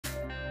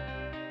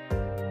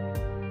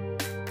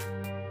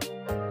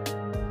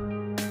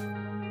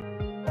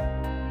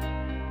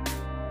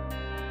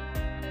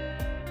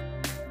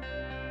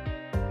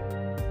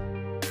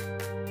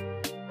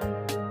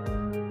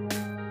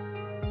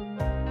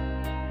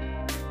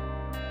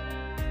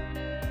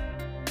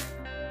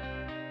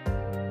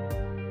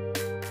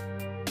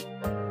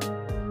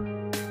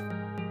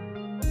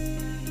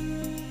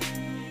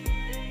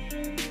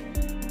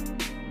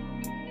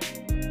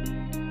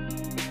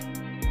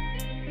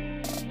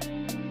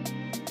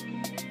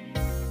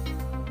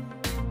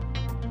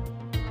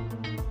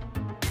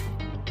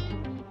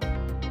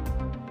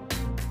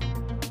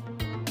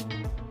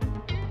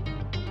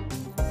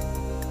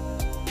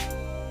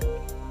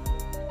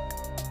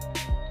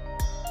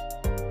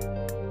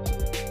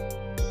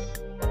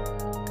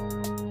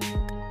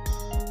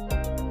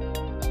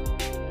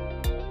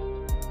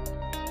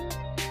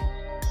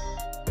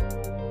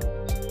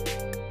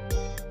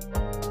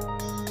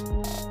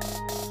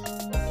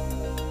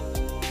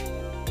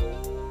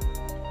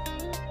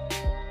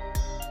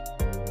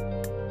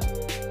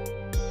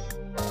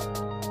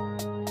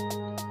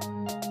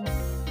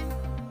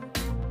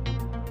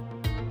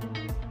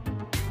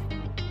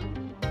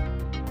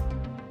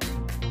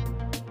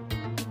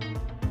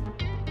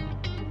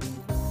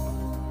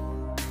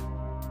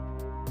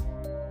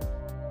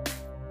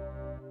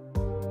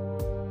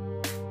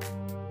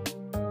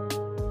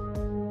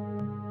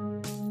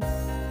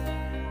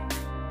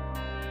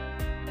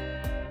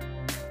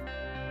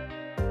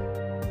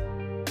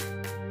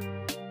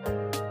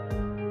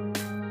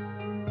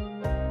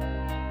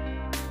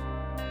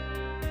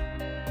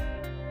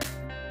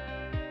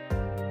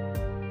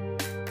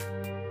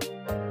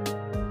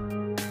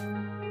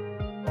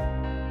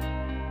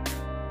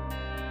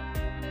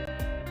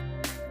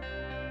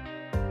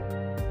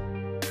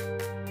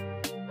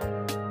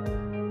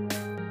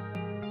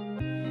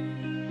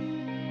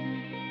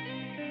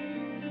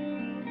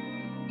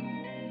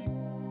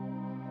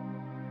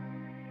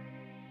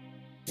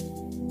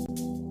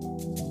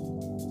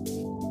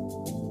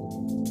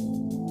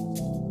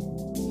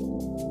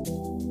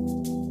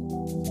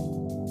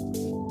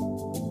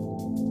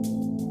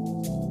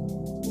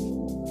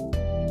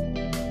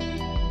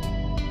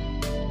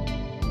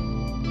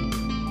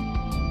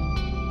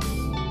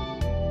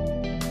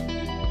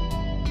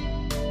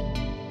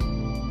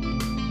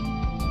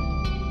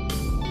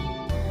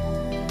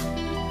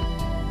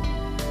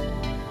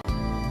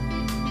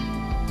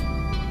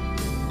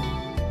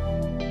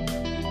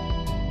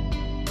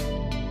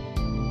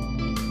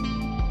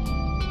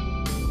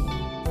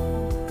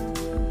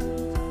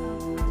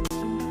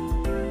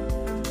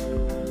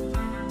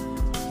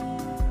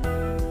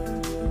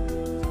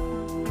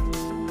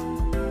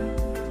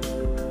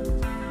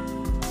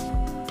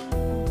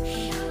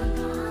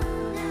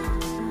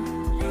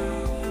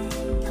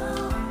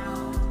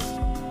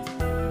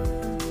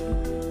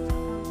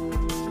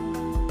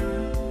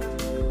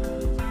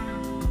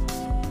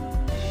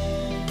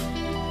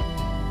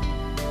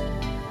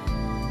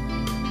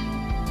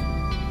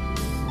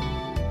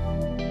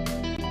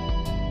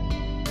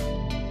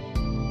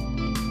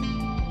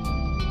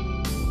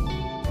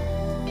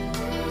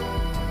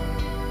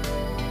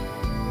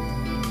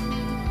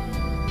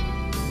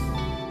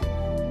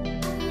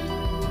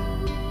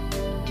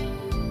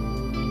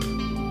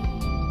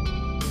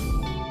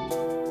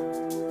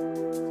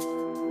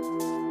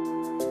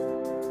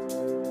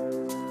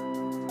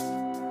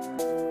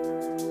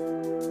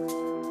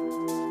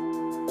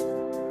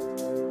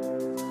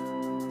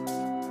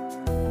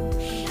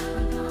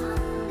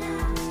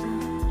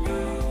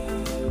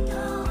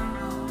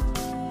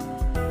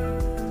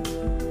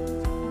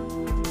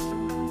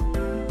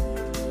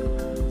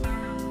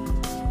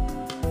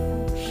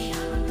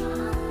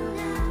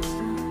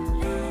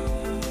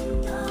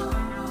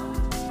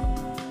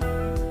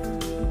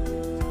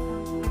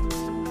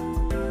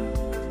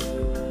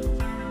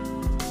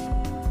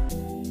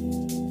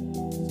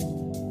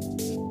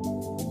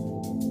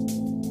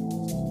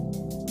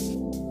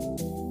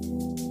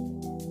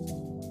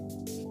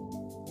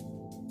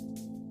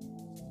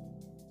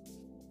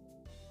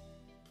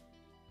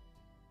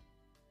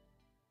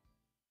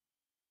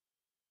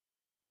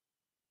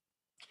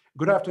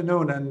Good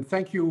afternoon, and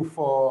thank you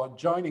for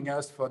joining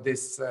us for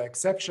this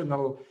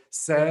exceptional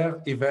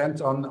CERRE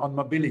event on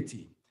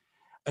mobility.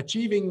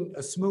 Achieving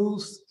a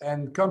smooth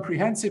and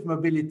comprehensive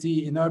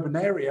mobility in urban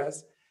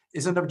areas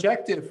is an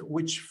objective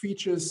which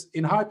features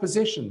in high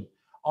position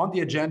on the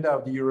agenda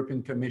of the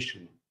European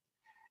Commission.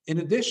 In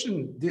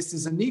addition, this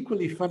is an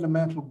equally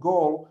fundamental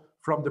goal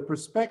from the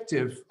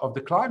perspective of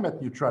the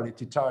climate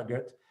neutrality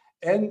target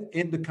and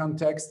in the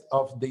context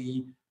of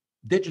the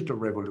digital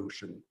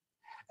revolution.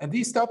 And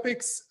these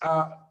topics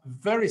are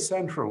very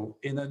central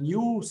in a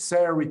new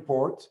CERRE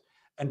report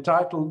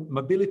entitled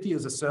Mobility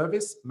as a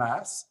Service,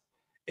 MaaS,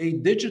 a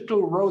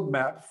digital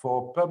roadmap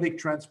for public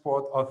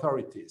transport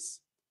authorities.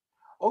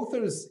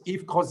 Authors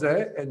Yves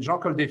Crozet and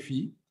Jean-Claude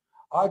Défi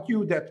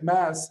argue that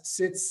MaaS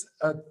sits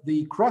at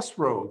the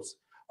crossroads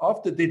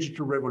of the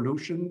digital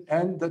revolution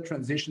and the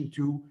transition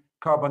to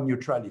carbon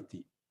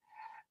neutrality.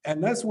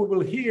 And as we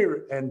will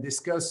hear and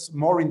discuss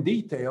more in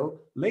detail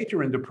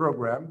later in the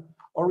program,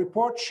 our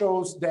report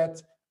shows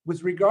that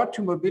with regard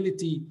to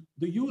mobility,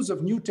 the use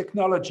of new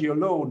technology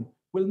alone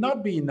will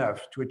not be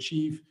enough to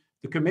achieve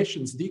the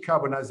Commission's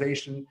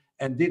decarbonization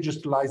and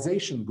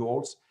digitalization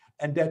goals,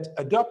 and that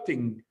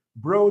adopting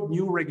broad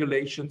new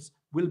regulations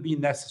will be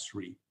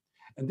necessary.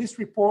 And this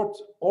report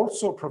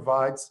also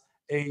provides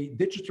a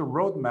digital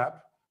roadmap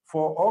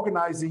for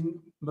organizing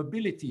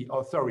mobility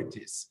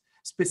authorities.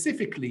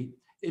 Specifically,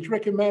 it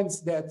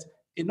recommends that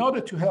in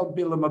order to help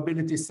build a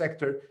mobility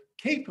sector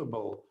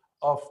capable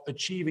of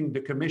achieving the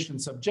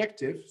Commission's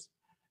objectives,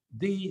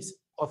 these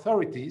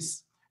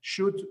authorities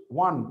should,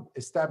 one,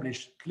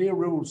 establish clear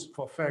rules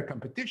for fair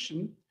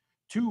competition,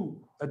 two,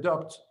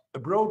 adopt a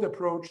broad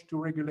approach to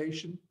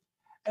regulation,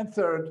 and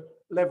third,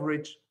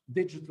 leverage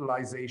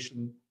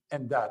digitalization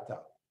and data.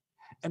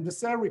 And the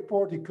CERRE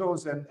report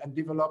echoes and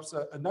develops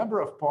a number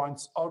of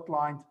points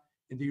outlined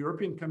in the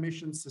European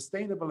Commission's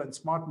Sustainable and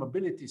Smart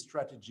Mobility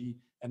Strategy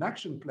and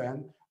Action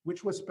Plan,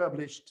 which was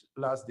published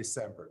last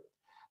December.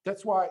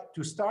 That's why,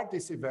 to start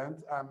this event,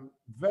 I'm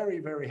very,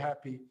 very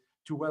happy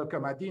to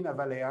welcome Adina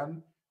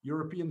Vălean,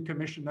 European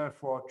Commissioner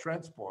for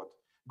Transport.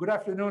 Good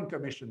afternoon,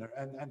 Commissioner,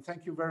 and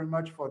thank you very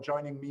much for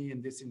joining me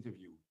in this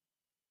interview.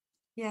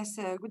 Yes,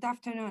 good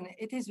afternoon.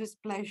 It is with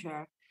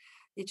pleasure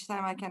each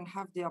time I can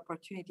have the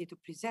opportunity to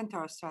present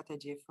our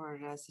strategy for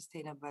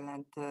sustainable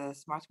and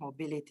smart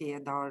mobility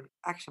and our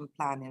action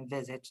plan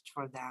envisaged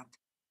for that.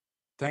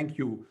 Thank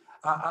you.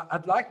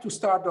 I'd like to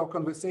start our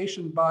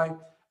conversation by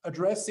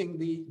addressing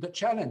the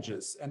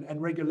challenges and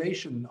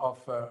regulation of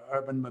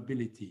urban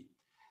mobility.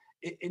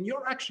 In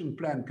your action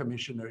plan,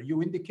 Commissioner,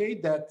 you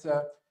indicate that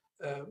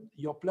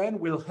your plan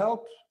will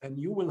help and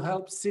you will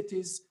help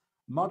cities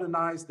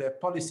modernize their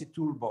policy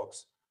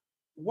toolbox.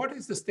 What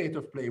is the state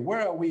of play?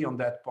 Where are we on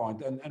that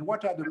point? And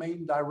what are the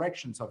main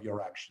directions of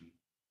your action?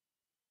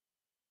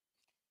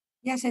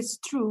 Yes, it's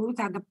true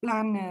that the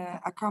plan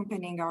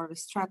accompanying our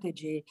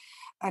strategy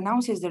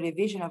announces the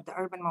revision of the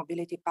urban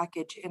mobility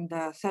package in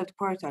the third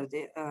quarter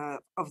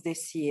of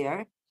this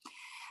year.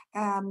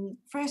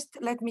 First,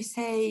 let me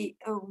say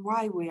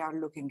why we are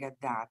looking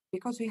at that.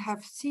 Because we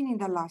have seen in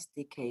the last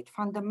decade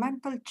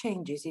fundamental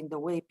changes in the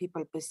way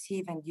people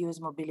perceive and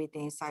use mobility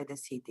inside the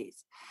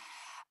cities.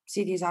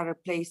 Cities are a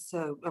place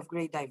of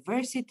great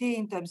diversity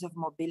in terms of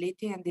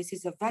mobility, and this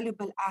is a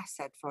valuable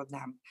asset for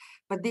them.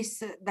 But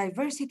this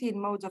diversity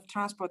in modes of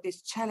transport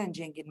is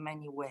challenging in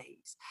many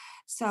ways.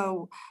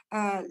 So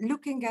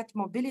looking at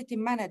mobility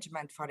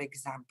management, for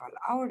example,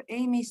 our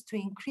aim is to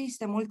increase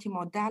the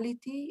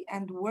multimodality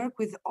and work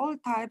with all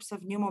types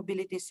of new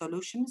mobility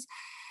solutions,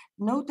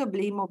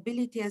 notably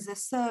mobility as a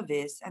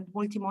service and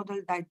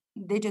multimodal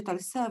digital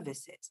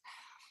services.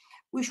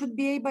 We should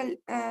be able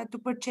to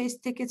purchase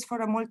tickets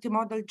for a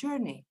multimodal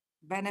journey,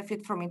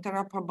 benefit from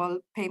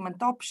interoperable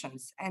payment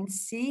options, and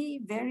see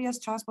various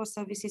transport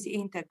services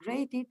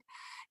integrated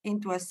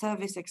into a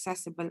service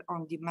accessible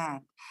on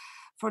demand.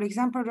 For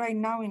example, right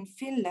now in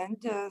Finland,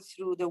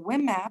 through the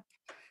WIM app,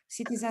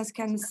 citizens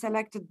can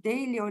select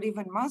daily or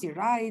even monthly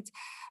rides,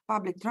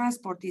 public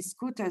transport,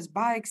 scooters,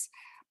 bikes.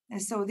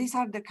 And so these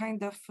are the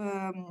kind of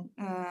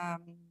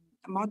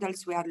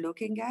models we are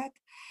looking at.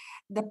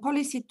 The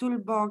policy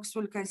toolbox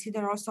will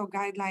consider also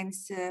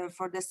guidelines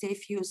for the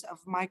safe use of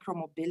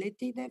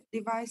micromobility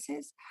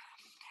devices,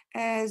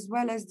 as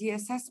well as the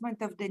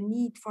assessment of the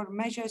need for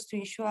measures to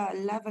ensure a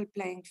level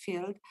playing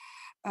field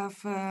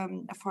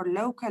for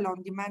local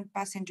on-demand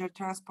passenger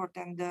transport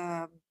and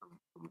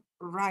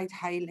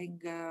ride-hailing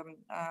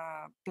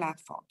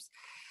platforms.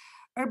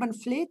 Urban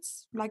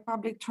fleets like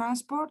public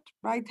transport,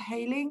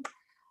 ride-hailing,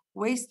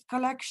 waste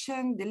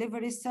collection,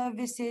 delivery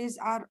services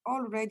are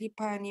already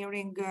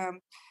pioneering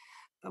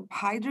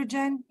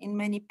hydrogen in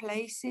many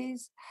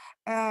places,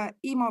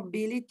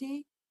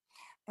 e-mobility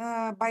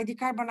by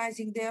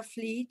decarbonizing their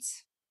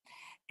fleets.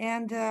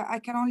 And I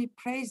can only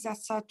praise that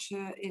such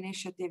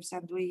initiatives,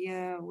 and we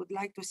would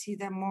like to see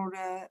them more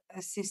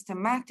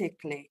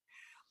systematically.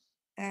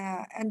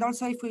 And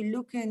also if we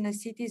look in the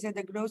cities at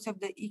the growth of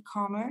the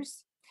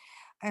e-commerce,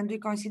 and we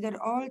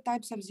consider all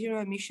types of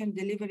zero emission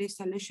delivery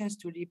solutions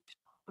to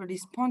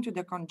respond to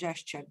the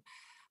congestion,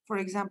 For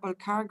example,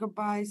 cargo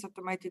buys,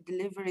 automated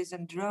deliveries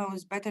and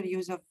drones, better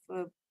use of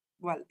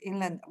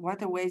inland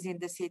waterways in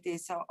the city.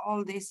 So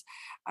all these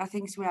are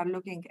things we are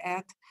looking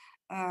at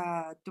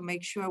to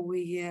make sure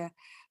we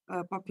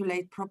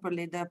populate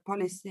properly the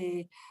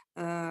policy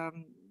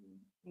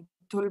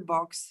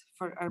toolbox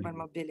for urban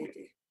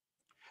mobility.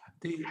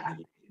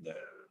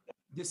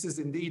 This is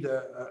indeed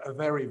a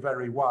very,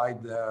 very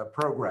wide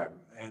program,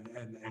 and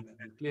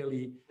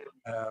clearly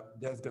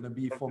there's going to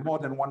be for more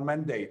than one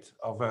mandate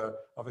of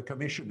a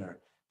commissioner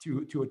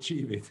to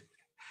achieve it.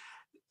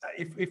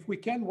 If we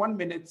can, 1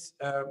 minute,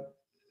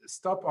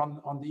 stop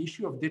on the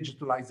issue of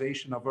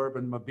digitalization of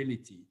urban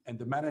mobility and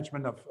the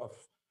management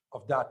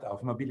of data,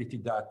 of mobility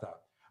data.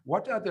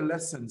 What are the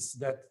lessons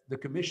that the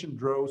Commission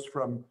draws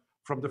from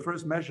the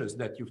first measures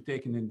that you've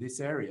taken in this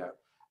area?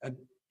 And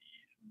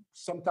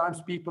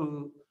sometimes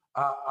people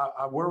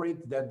are worried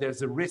that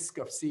there's a risk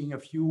of seeing a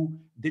few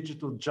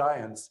digital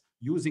giants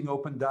using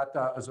open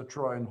data as a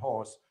Trojan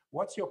horse.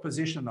 What's your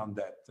position on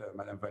that,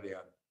 Madame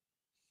Vălean?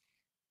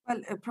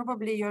 Well,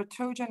 probably your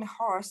Trojan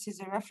horse is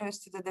a reference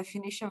to the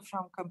definition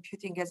from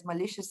computing as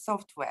malicious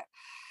software.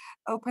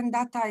 Open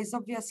data is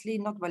obviously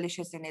not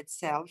malicious in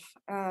itself.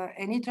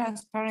 Any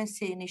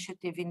transparency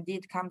initiative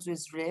indeed comes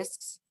with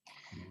risks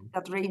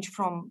that range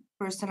from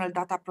personal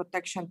data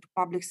protection to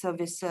public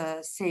service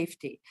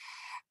safety.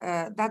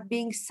 That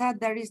being said,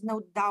 there is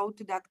no doubt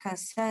that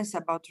concerns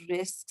about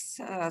risks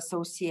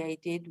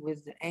associated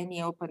with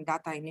any open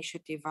data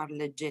initiative are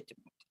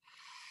legitimate.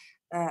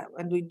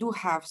 And we do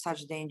have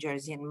such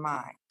dangers in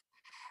mind.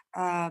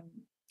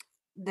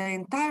 The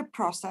entire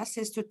process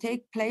is to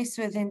take place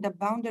within the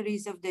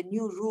boundaries of the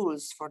new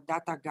rules for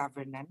data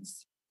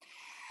governance,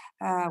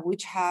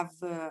 which have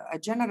a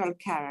general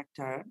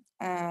character.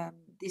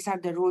 These are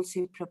the rules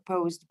we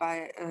proposed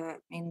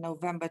in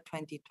November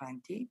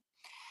 2020.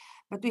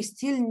 But we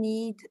still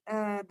need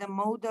the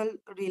model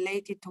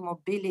related to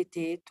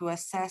mobility to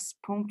assess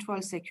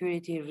punctual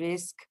security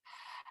risks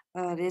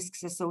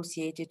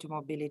associated to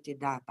mobility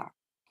data.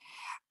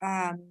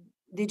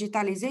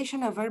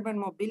 Digitalization of urban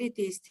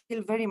mobility is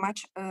still very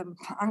much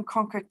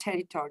unconquered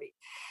territory.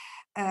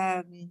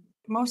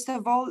 Most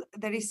of all,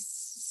 there is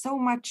so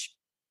much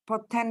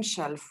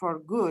potential for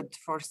good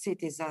for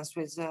citizens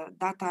with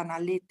data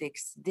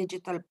analytics,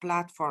 digital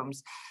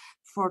platforms,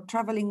 for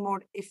traveling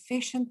more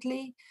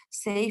efficiently,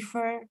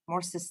 safer,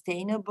 more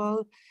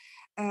sustainable,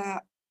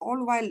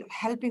 all while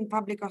helping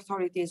public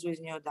authorities with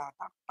new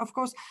data. Of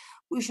course,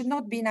 we should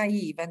not be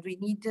naive, and we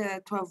need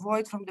to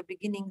avoid from the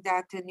beginning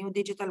that new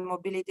digital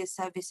mobility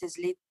services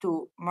lead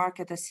to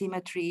market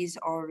asymmetries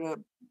or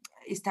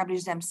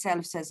establish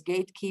themselves as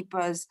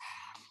gatekeepers,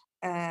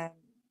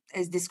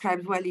 as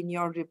described well in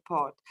your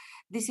report.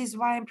 This is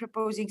why I'm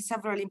proposing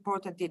several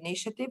important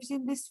initiatives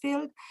in this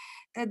field.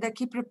 The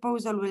key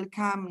proposal will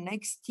come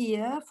next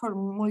year for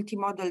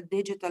multimodal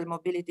digital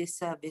mobility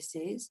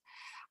services.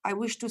 I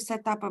wish to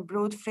set up a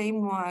broad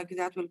framework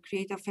that will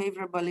create a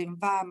favorable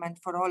environment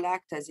for all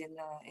actors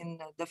in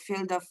the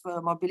field of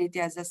mobility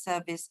as a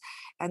service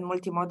and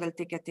multimodal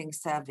ticketing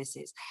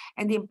services.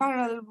 And in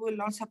parallel,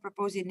 we'll also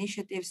propose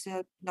initiatives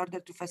in order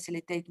to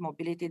facilitate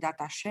mobility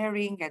data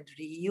sharing and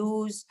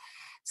reuse.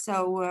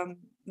 So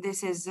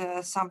this is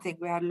something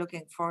we are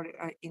looking for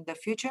in the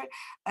future,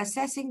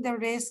 assessing the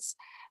risks,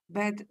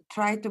 but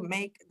try to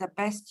make the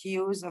best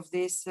use of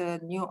these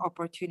new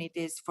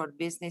opportunities for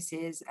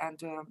businesses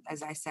and,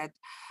 as I said,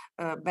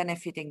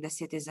 benefiting the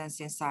citizens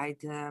inside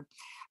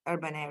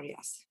urban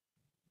areas.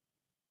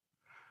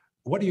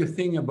 What do you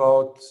think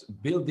about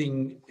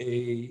building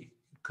a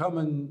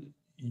common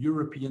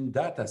European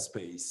data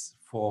space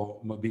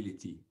for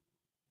mobility?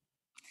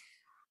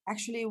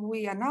 Actually,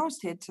 we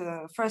announced it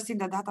first in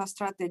the data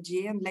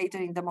strategy and later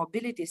in the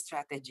mobility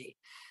strategy.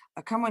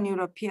 A common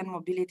European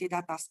mobility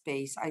data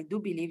space. I do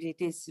believe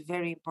it is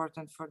very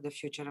important for the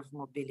future of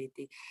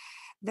mobility.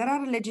 There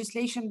are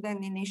legislation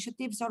and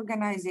initiatives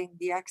organizing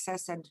the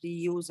access and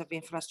reuse of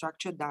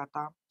infrastructure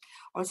data,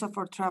 also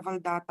for travel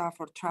data,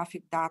 for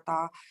traffic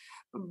data,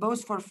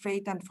 both for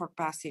freight and for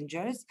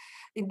passengers,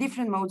 in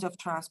different modes of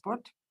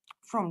transport,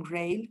 from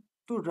rail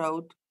to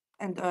road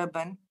and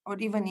urban, or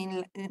even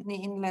in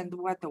inland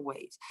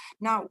waterways.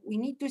 Now, we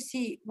need to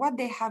see what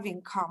they have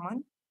in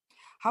common,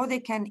 how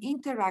they can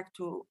interact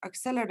to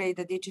accelerate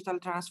the digital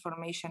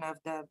transformation of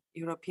the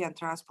European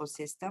transport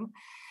system,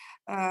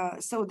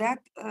 so that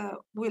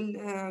will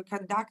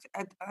conduct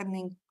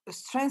a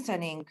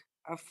strengthening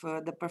of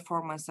the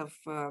performance of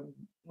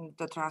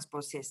the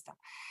transport system.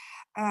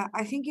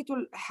 I think it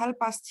will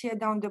help us tear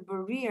down the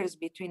barriers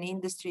between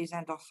industries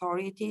and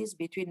authorities,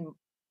 between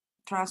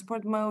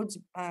transport modes,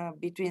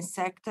 between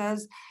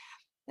sectors,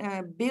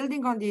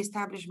 building on the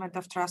establishment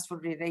of trustful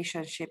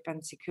relationship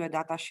and secure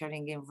data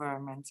sharing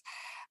environments.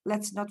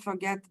 Let's not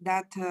forget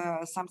that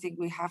something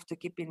we have to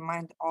keep in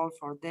mind all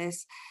for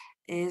this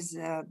is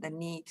the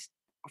need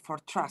for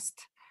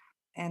trust.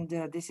 And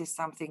this is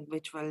something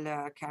which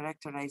will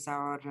characterize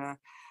our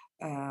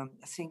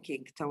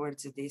thinking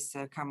towards this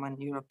common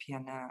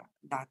European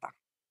data.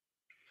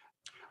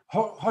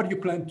 How do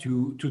you plan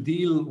to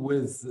deal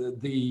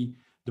with the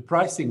the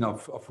pricing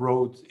of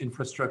road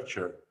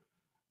infrastructure.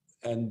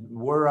 And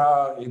where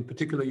are, in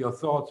particular, your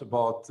thoughts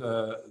about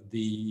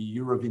the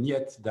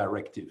Eurovignette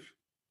directive?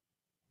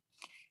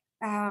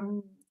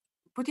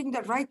 Putting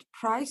the right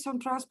price on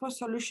transport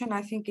solution,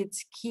 I think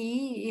it's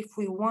key if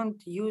we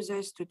want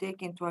users to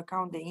take into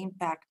account the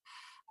impact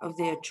of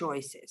their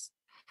choices.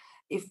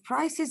 If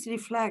prices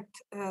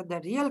reflect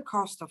the real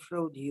cost of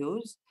road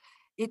use,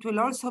 it will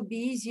also be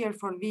easier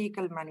for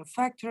vehicle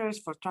manufacturers,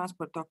 for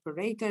transport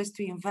operators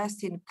to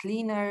invest in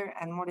cleaner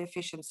and more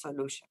efficient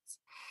solutions.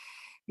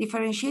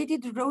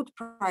 Differentiated road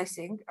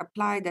pricing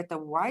applied at a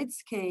wide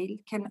scale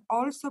can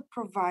also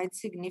provide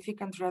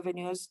significant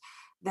revenues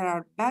that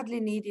are badly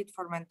needed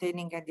for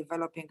maintaining and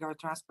developing our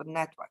transport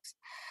networks.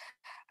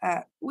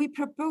 We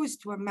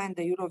proposed to amend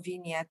the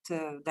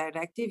Eurovignette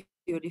directive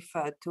you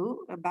referred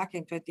to back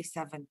in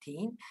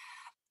 2017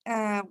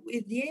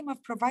 with the aim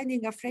of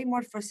providing a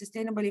framework for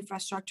sustainable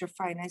infrastructure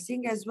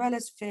financing as well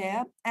as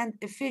fair and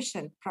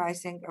efficient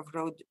pricing of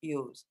road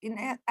use. In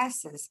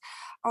essence,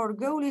 our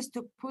goal is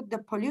to put the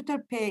polluter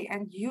pay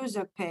and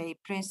user pay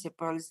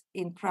principles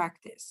in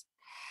practice,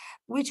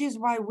 which is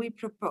why we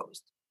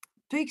proposed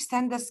to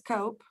extend the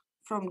scope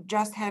from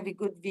just heavy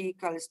good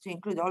vehicles to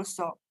include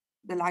also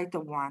the lighter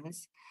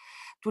ones,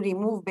 to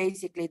remove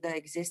basically the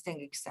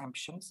existing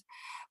exemptions.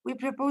 We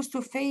propose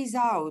to phase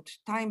out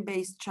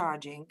time-based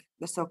charging,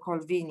 the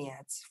so-called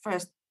vignettes,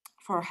 first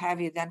for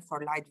heavy, then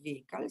for light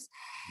vehicles,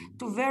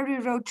 to vary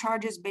road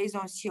charges based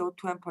on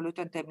CO2 and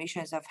pollutant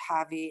emissions of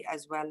heavy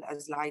as well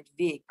as light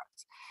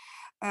vehicles.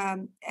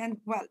 And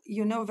well,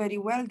 you know very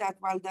well that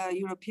while the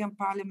European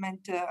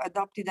Parliament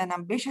adopted an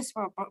ambitious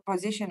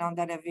position on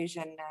the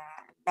revision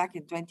back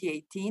in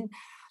 2018,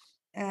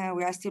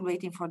 we are still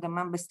waiting for the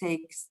member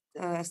states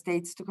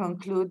to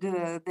conclude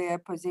their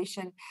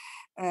position.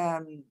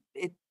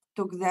 It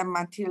took them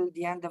until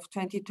the end of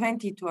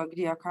 2020 to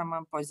agree a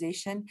common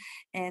position,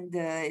 and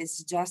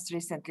it's just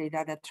recently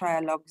that the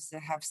trialogues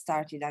have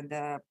started under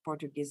the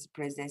Portuguese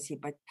presidency.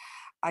 But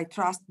I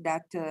trust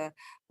that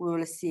we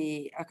will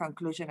see a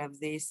conclusion of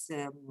this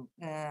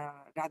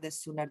rather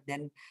sooner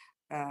than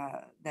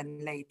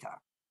later.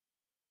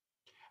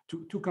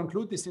 To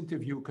conclude this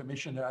interview,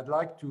 Commissioner, I'd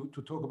like to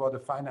talk about the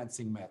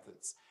financing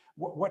methods.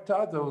 What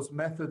are those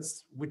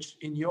methods which,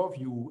 in your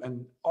view,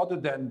 and other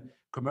than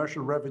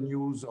commercial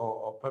revenues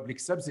or public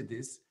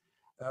subsidies,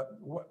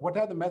 what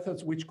are the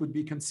methods which could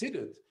be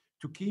considered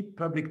to keep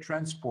public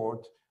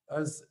transport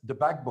as the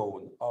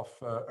backbone of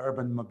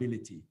urban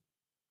mobility?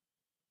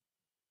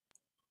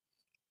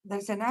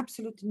 There's an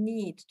absolute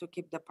need to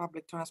keep the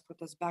public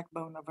transport as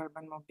backbone of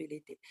urban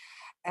mobility.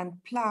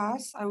 And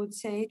plus, I would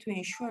say, to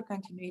ensure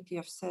continuity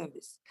of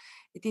service.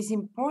 It is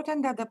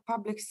important that the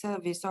public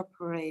service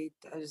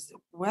operators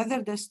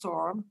weather the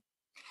storm,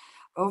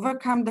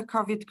 overcome the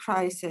COVID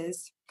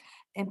crisis,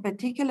 and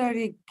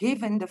particularly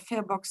given the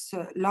farebox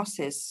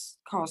losses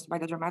caused by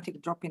the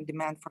dramatic drop in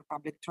demand for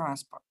public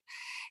transport.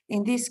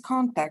 In this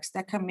context,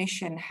 the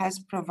Commission has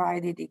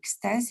provided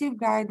extensive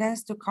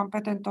guidance to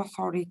competent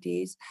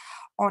authorities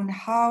on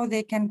how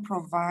they can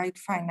provide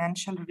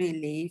financial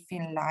relief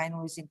in line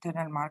with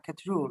internal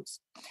market rules.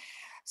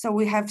 So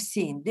we have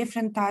seen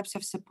different types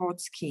of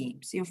support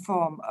schemes in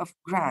form of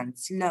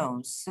grants,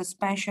 loans,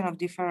 suspension of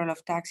deferral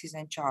of taxes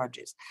and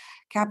charges,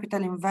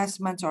 capital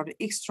investments, or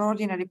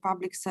extraordinary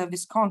public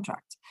service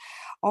contracts.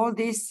 All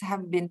these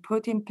have been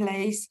put in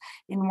place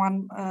in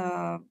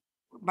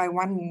by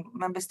one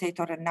member state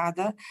or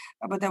another,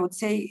 but I would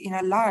say in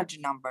a large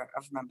number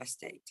of member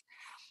states.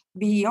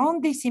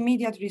 Beyond these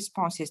immediate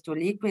responses to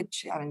liquid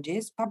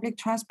challenges, public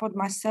transport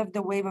must surf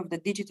the wave of the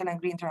digital and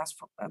green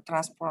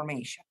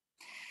transformation.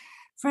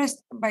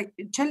 First, by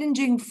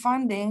challenging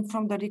funding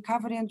from the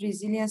Recovery and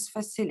Resilience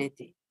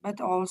Facility,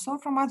 but also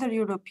from other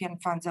European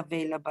funds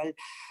available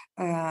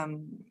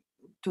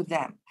to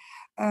them.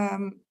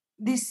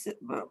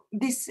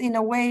 This in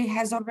a way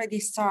has already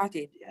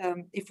started.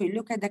 If we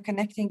look at the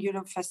Connecting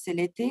Europe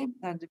facility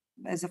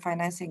as a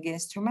financing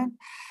instrument,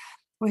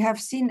 we have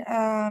seen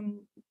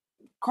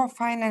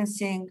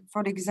co-financing,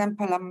 for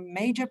example, a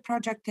major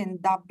project in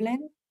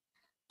Dublin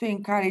to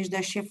encourage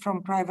the shift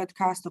from private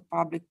cars to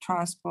public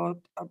transport,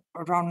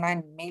 around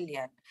 9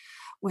 million.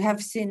 We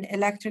have seen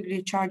electric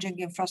recharging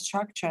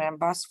infrastructure and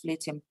bus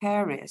fleets in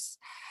Paris,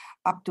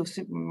 up to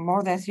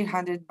more than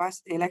 300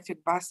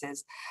 electric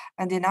buses.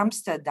 And in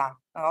Amsterdam,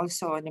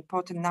 also an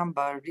important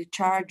number,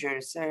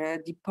 rechargers,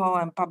 depot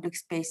and public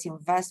space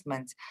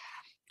investments,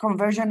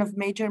 conversion of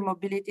major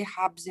mobility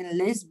hubs in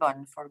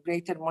Lisbon for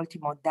greater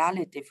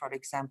multimodality, for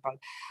example,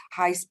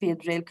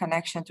 high-speed rail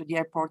connection to the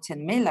airports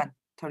in Milan,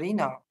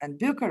 Torino, and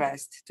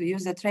Bucharest to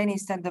use the train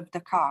instead of the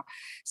car.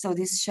 So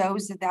this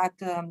shows that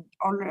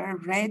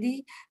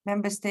already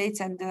member states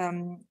and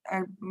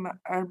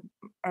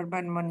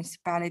urban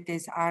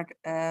municipalities are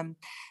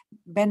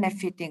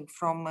benefiting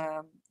from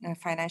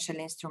financial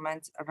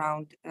instruments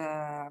around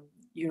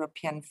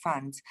European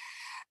funds.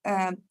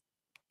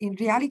 In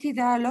reality,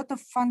 there are a lot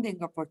of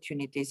funding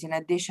opportunities in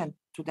addition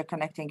to the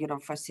Connecting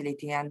Europe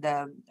facility and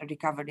the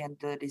Recovery and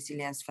the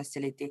Resilience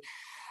facility.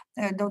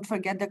 don't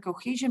forget the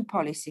cohesion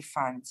policy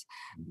funds,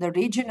 the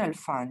regional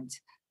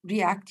funds,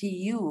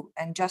 REACT-EU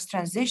and Just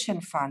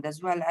Transition Fund,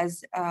 as well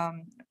as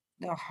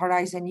the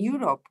Horizon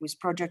Europe with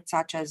projects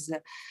such as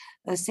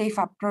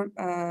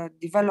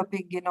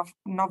developing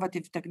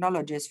innovative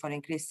technologies for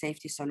increased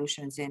safety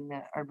solutions in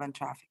urban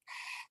traffic.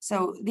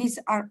 So these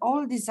are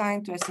all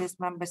designed to assist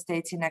member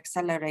states in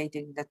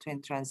accelerating the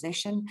twin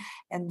transition,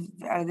 and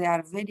they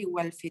are very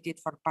well fitted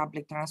for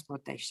public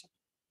transportation.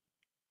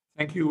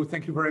 Thank you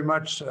very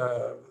much,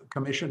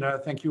 Commissioner.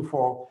 Thank you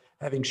for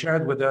having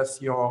shared with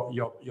us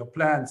your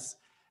plans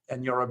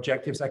and your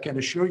objectives. I can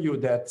assure you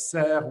that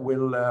CERRE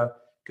will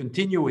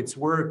continue its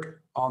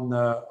work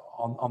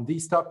on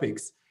these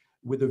topics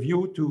with a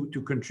view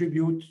to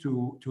contribute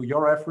to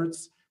your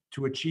efforts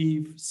to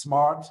achieve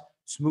smart,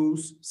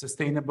 smooth,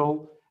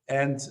 sustainable,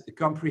 and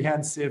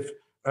comprehensive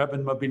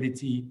urban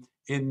mobility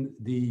in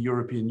the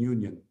European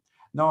Union.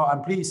 Now,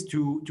 I'm pleased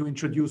to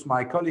introduce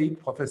my colleague,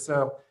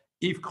 Professor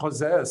Yves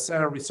Crozet, a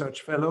CERRE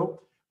Research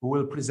Fellow, who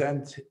will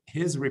present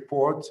his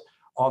report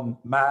on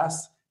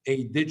MaaS,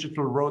 a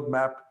digital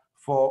roadmap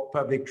for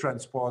public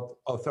transport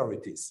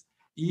authorities.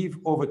 Yves,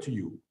 over to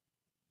you.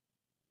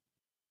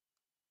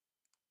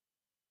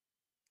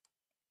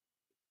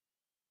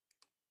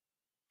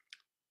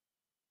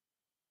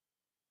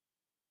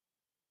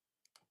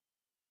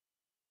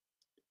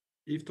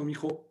 Yves, ton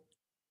micro.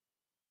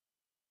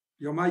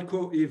 Your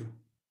micro, Yves.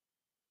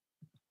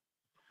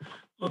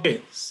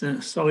 Okay, so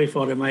sorry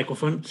for the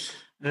microphone.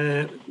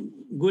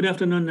 Good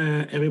afternoon,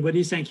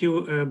 everybody. Thank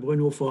you,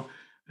 Bruno, for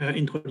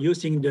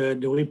introducing the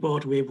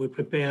report we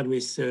prepared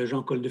with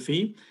Jean-Claude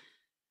Defille.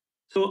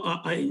 So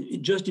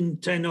just in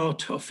 10 or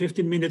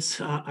 15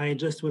 minutes, I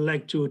just would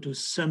like to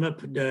sum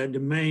up the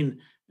main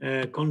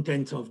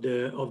content of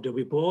the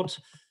report.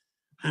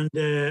 And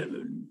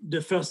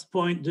the first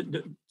point,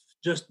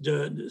 just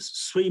the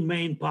three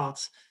main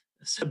parts,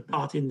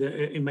 subpart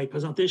in my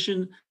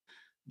presentation.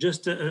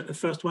 Just a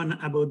first one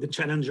about the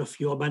challenge of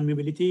urban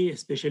mobility,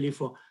 especially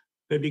for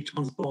public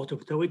transport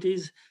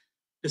authorities.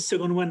 The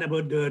second one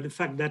about the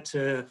fact that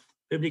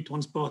public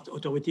transport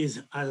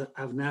authorities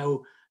have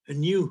now a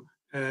new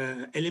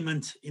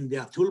element in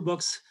their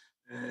toolbox.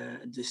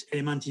 This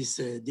element is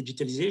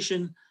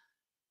digitalization.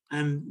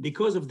 And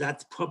because of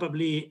that,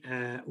 probably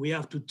we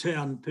have to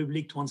turn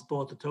public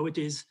transport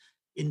authorities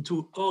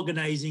into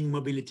organizing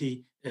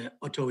mobility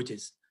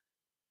authorities.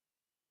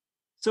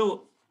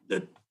 So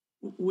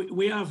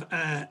we have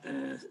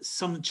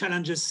some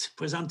challenges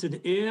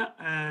presented here.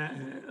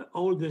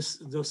 All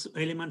those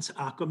elements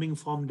are coming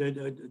from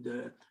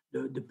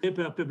the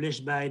paper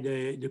published by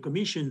the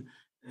Commission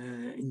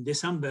in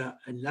December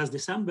and last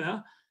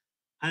December.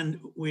 And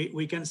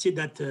we can see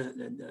that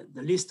the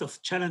list of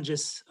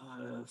challenges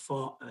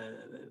for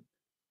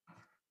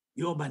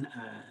urban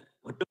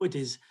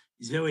authorities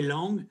is very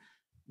long.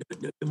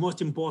 The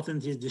most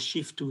important is the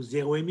shift to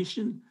zero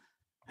emission.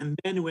 And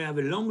then we have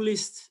a long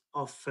list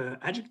of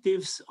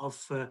adjectives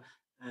of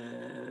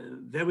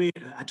very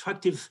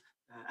attractive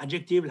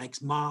adjectives like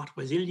smart,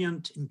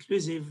 resilient,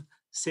 inclusive,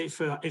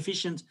 safer,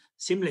 efficient,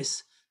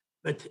 seamless.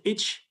 But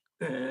each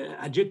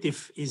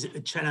adjective is a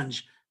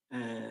challenge.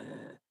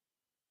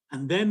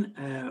 And then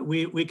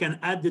we can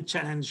add the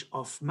challenge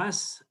of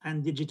MaaS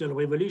and digital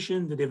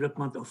revolution, the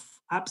development of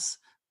apps,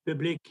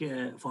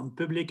 from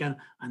public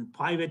and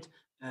private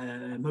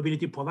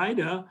mobility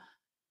provider.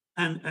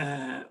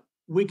 And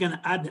we can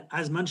add,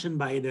 as mentioned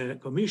by the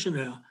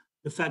Commissioner,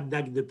 the fact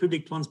that the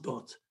public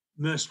transport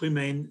must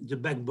remain the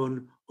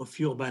backbone of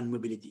urban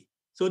mobility.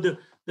 So the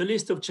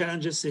list of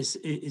challenges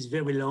is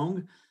very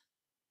long.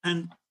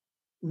 And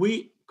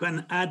we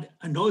can add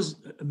another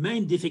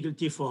main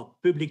difficulty for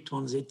public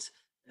transit.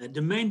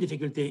 The main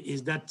difficulty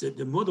is that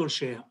the modal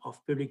share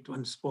of public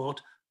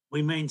transport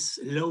remains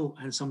low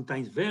and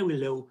sometimes very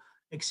low,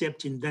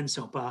 except in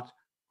denser part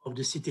of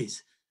the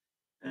cities.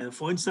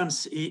 For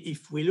instance,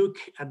 if we look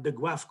at the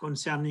graph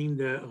concerning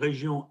the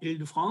region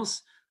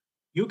Île-de-France,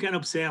 you can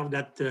observe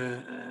that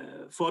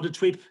for the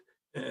trip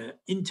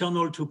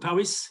internal to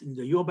Paris in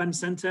the urban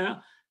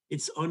center,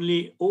 it's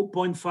only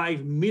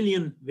 0.5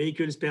 million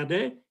vehicles per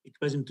day. It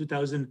was in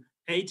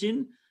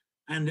 2018,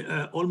 and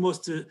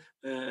almost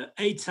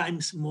 8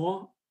 times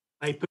more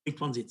by public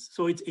transit.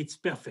 So it's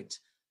perfect.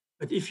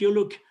 But if you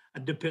look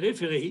at the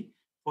periphery,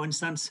 for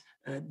instance,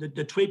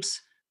 the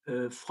trips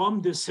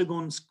from the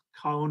second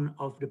crown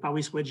of the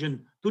Paris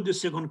region to the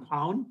second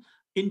crown,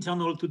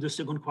 internal to the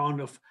second crown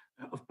of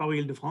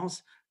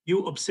Paris-Île-de-France,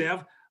 you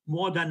observe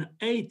more than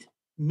 8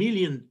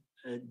 million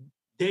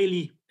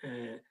daily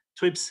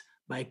trips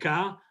by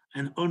car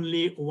and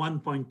only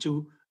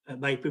 1.2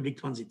 by public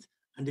transit.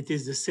 And it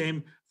is the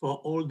same for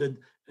all the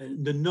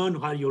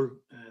non-rail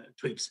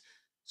trips.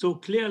 So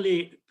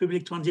clearly,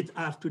 public transit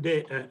have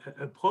today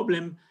a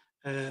problem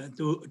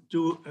to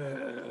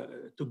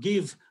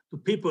give to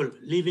people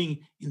living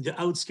in the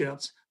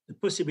outskirts the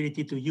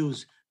possibility to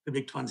use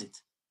public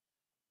transit.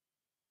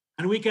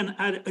 And we can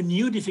add a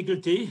new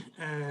difficulty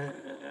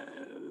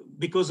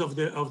because of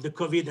the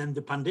COVID and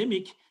the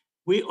pandemic.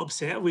 we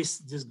observe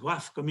with this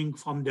graph coming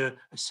from the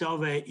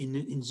survey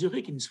in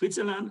Zurich, in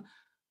Switzerland,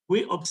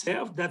 we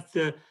observe that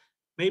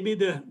maybe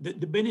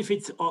the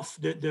benefit of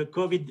the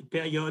COVID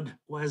period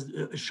was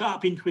a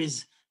sharp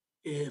increase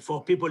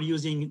for people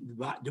using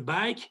the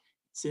bike,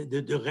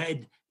 the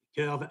red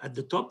curve at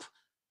the top.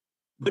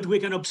 But we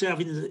can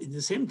observe in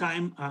the same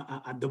time,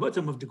 at the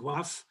bottom of the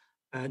graph,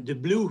 the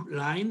blue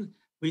line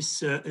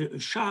with a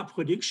sharp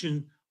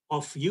reduction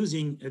of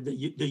using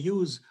the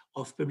use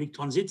of public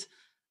transit.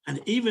 And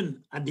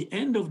even at the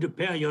end of the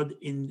period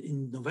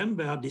in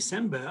November,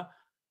 December,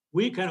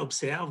 we can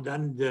observe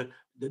that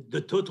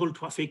the total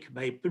traffic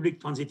by public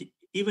transit,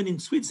 even in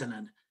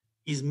Switzerland,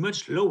 is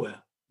much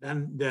lower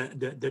than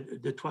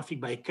the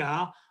traffic by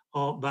car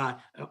or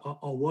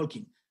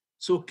walking.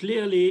 So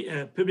clearly,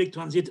 public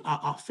transit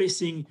are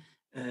facing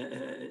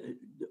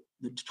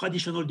the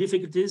traditional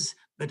difficulties,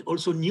 but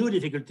also new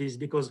difficulties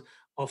because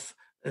of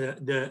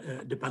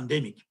the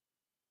pandemic.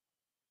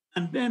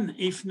 And then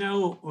if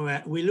now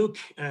we look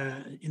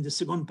in the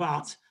second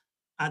part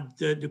at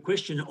the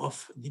question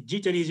of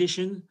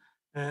digitalization,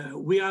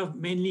 we have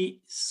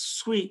mainly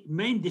three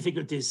main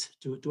difficulties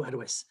to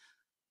address.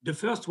 The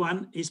first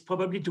one is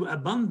probably to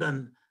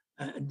abandon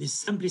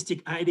this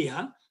simplistic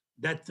idea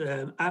that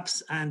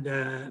apps and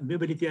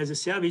mobility as a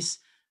service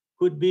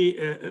could be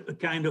a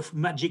kind of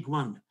magic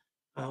wand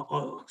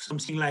or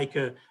something like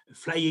a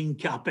flying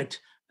carpet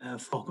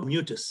for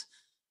commuters.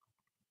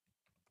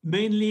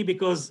 Mainly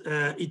because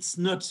it's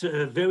not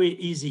very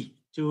easy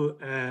to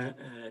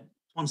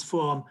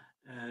transform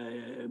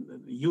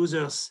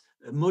users,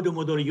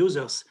 monomodal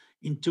users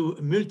into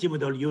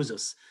multimodal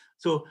users.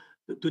 So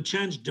to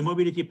change the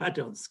mobility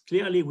patterns,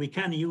 clearly we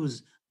can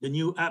use the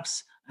new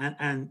apps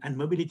and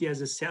mobility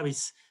as a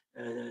service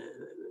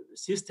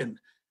system,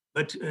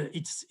 but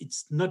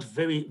it's not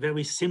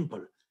very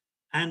simple.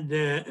 And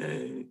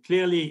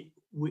clearly,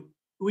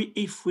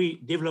 if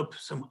we develop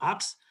some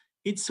apps,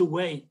 it's a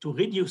way to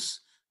reduce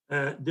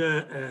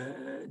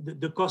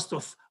the cost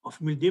of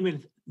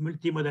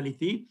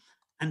multimodality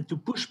and to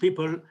push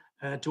people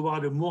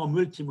toward a more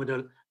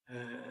multimodal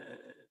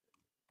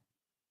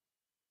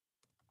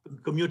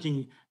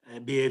commuting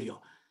behavior.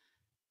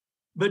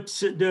 But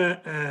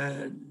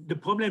the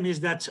problem is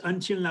that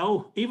until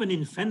now, even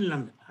in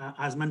Finland,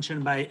 as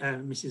mentioned by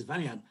Mrs.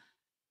 Vălean,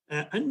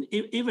 and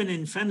even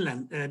in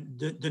Finland,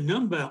 the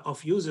number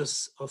of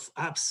users of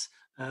apps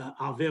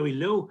are very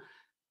low.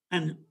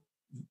 And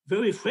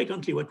very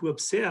frequently what we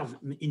observe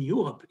in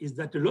Europe is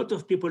that a lot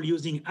of people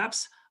using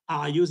apps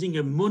are using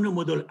a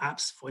monomodal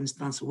apps, for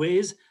instance,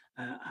 Waze.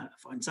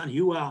 For instance,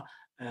 you are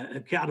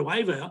a car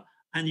driver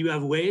and you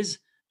have Waze,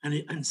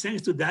 and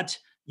thanks to that,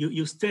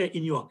 you stay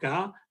in your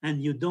car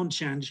and you don't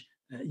change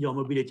your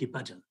mobility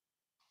pattern.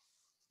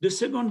 The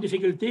second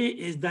difficulty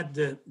is that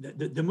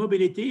the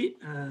mobility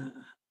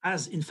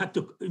has, in fact,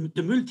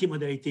 the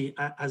multimodality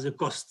as a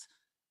cost.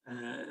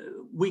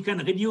 We can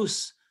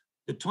reduce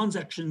the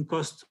transaction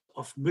cost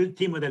of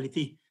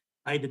multimodality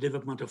by the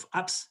development of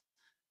apps,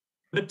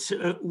 but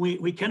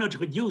we cannot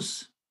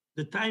reduce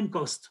the time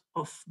cost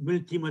of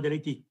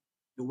multimodality,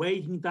 the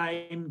waiting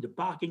time, the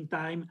parking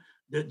time,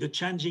 the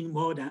changing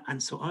mode,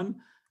 and so on.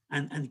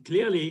 And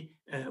clearly,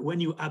 when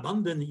you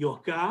abandon your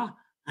car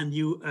and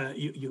you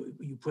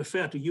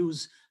prefer to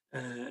use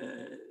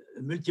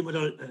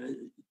multimodal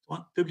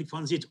public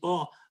transit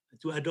or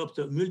to adopt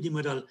a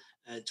multimodal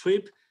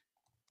trip,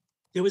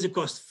 there is a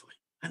cost for it.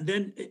 And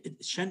then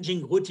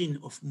changing routine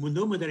of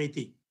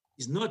monomodality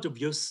is not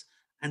obvious,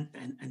 and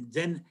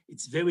then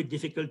it's very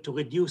difficult to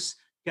reduce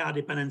car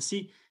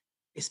dependency,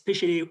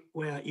 especially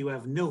where you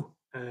have no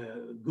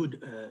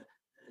good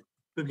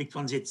public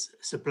transit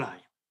supply.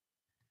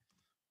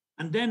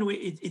 And then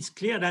it's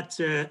clear that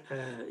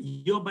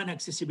urban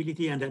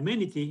accessibility and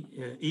amenity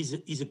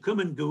is a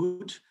common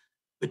good,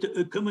 but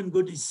a common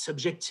good is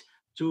subject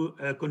to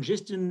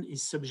congestion,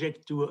 is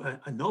subject to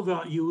an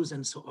overuse,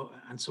 and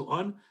so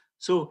on.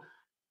 So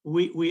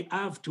we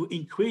have to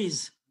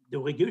increase the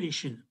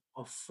regulation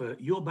of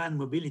urban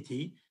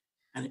mobility,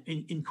 and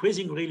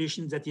increasing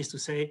regulation, that is to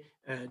say,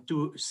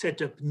 to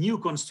set up new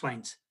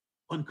constraints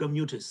on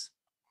commuters.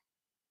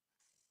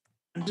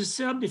 And the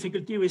third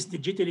difficulty with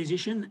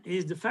digitalization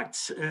is the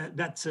fact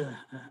that,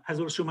 as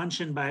also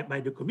mentioned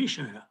by the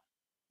Commissioner,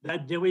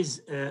 that there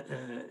is,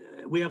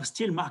 we have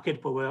still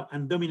market power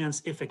and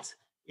dominance effects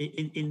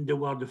in the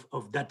world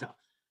of data.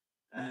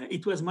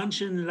 It was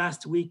mentioned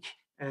last week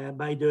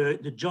by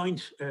the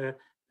joint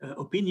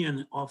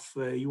opinion of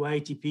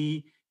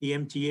UITP, the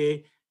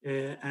MTA,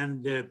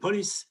 and the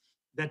police,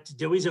 that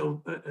there is a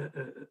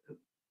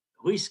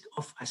risk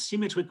of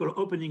asymmetrical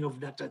opening of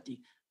data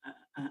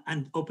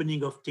and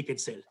opening of ticket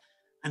sale.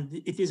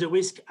 And it is a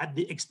risk at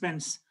the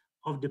expense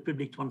of the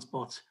public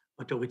transport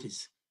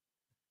authorities.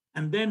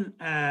 And then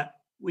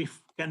we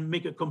can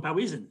make a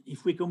comparison.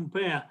 If we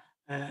compare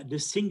the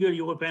single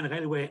European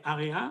railway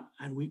area,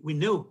 and we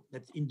know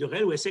that in the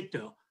railway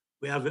sector,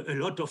 we have a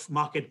lot of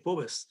market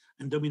powers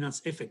and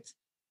dominance effects.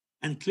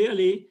 And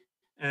clearly,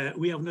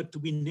 we have not to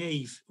be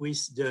naive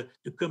with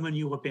the common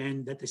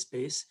European data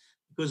space,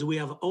 because we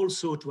have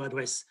also to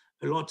address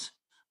a lot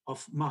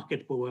of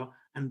market power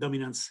and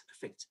dominance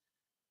effect.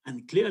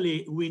 And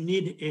clearly, we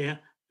need a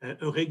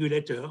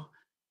regulator,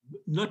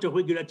 not a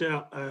regulator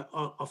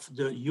of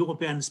the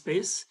European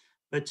space,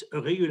 but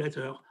a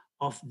regulator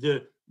of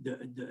the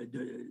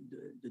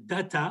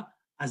data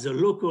as a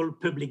local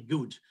public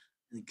good.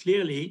 And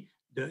clearly,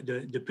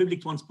 the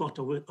Public Transport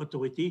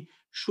Authority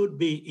should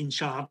be in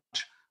charge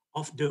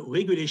of the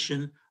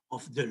regulation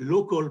of the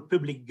local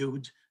public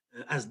good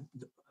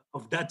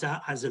of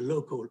data as a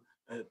local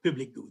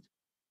public good.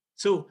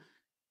 So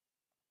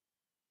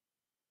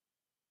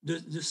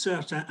the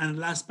third and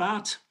last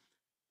part,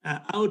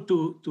 how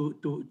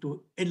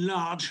to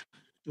enlarge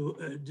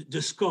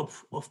the scope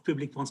of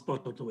public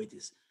transport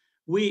authorities.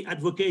 We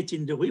advocate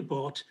in the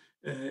report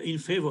in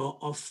favor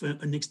of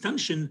an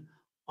extension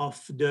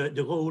of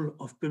the role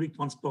of public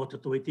transport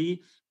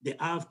authority. They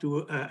have to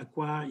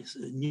acquire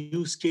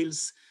new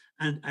skills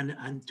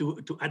and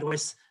to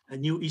address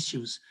new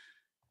issues.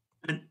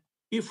 And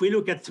if we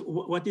look at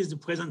what is the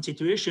present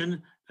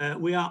situation,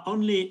 we are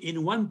only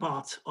in one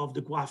part of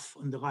the graph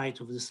on the right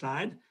of the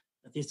slide.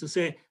 That is to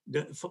say,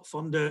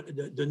 from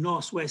the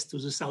northwest to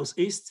the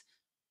southeast,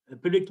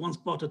 public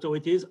transport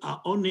authorities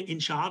are only in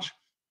charge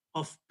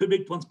of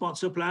public transport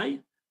supply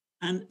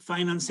and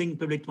financing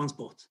public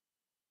transport.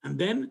 And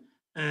then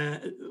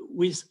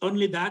with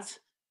only that,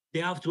 they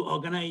have to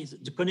organize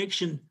the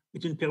connection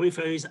between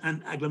peripheries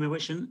and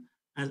agglomeration.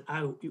 As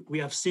we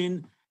have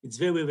seen, it's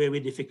very, very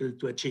difficult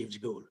to achieve the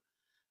goal.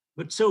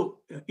 But so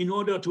in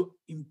order to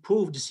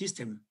improve the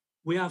system,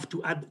 we have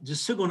to add the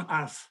second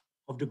half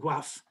of the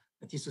graph,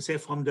 that is to say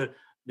from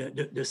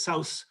the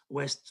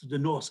southwest to the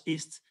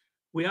northeast.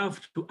 We have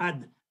to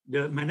add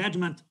the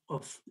management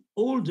of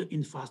all the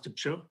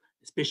infrastructure,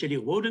 especially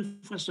road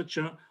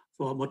infrastructure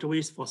for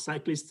motorists, for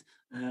cyclists,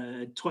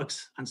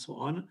 trucks, and so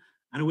on.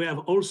 And we have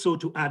also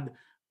to add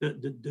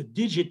the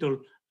digital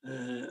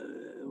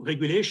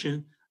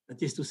regulation,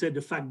 that is to say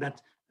the fact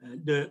that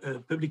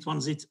the Public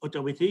Transit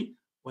Authority,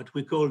 what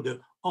we call the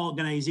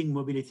Organizing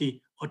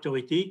Mobility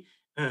Authority,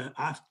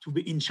 have to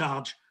be in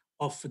charge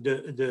of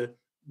the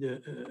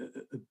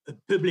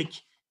public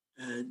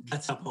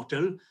data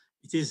portal.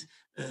 It is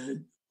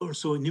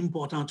also an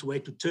important way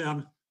to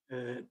turn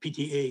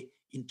PTA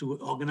into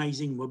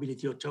Organizing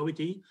Mobility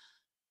Authority.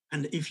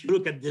 And if you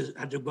look at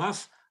the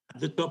graph at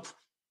the top,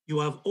 you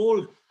have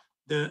all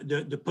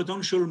the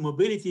potential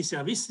mobility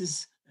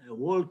services,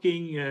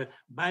 walking,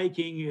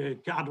 biking,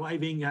 car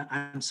driving,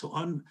 and so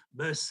on,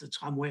 bus,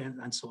 tramway,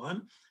 and so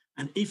on.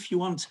 And if you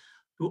want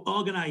to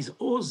organize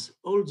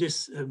all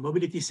these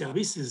mobility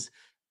services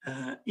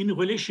in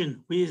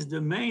relation with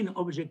the main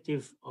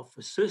objective of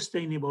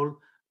sustainable,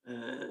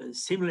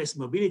 seamless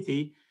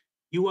mobility,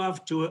 you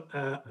have to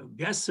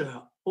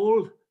gather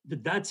all the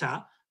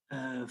data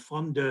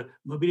from the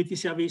mobility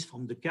service,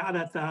 from the car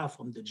data,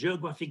 from the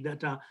geographic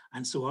data,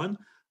 and so on.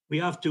 We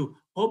have to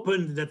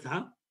open the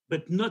data,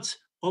 but not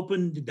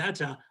open the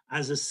data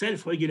as a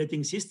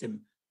self-regulating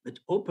system, but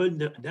open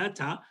the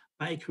data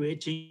by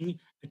creating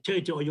a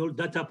territorial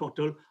data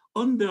portal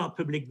under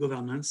public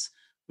governance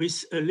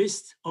with a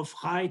list of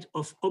rights,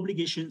 of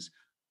obligations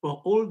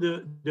for all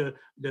the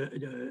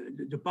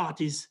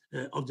parties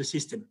of the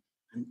system.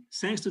 And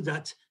thanks to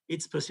that,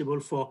 it's possible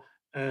for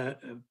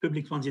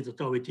Public Transit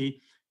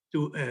Authority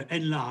to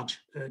enlarge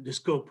the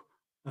scope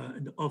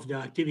of their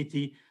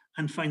activity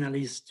and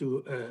finally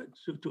to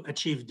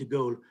achieve the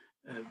goal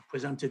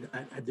presented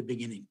at the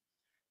beginning.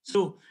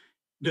 So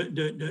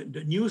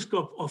the new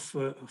scope of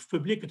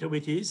public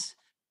authorities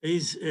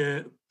is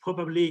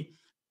probably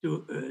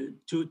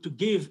to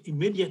give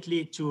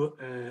immediately to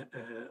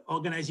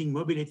organizing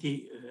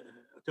mobility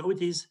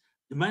authorities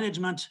the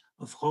management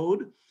of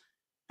road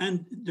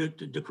and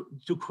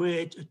to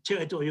create a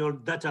territorial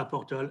data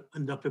portal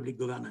under public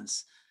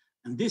governance.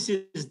 And this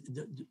is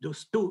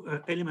those two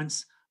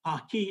elements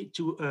are key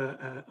to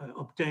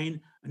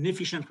obtain an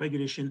efficient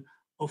regulation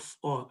of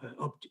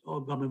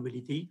urban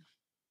mobility.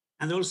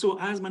 And also,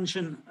 as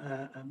mentioned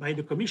by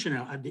the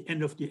commissioner at the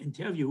end of the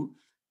interview,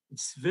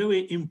 it's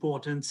very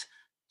important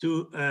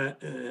to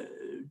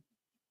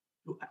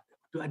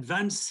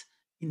advance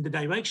in the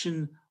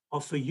direction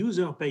of a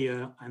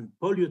user-payer and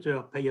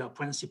polluter-payer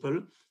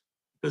principle,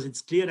 because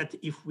it's clear that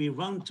if we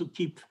want to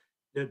keep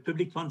the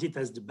public transit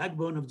as the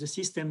backbone of the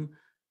system,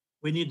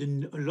 we need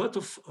a lot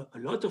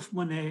of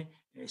money,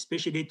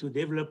 especially to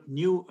develop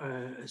new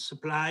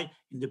supply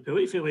in the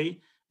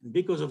periphery. And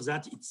because of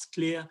that, it's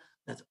clear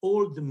that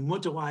all the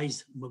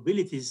motorized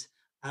mobilities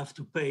have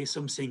to pay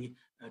something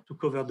to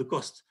cover the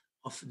cost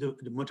of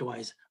the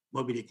motorized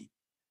mobility.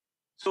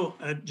 So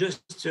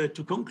just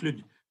to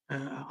conclude,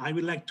 I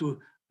would like to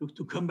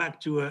come back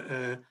to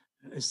a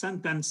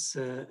sentence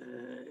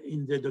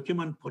in the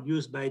document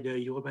produced by the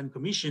European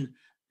Commission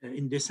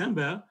in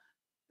December.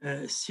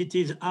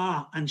 Cities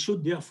are and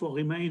should therefore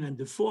remain at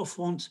the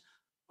forefront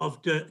of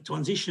the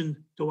transition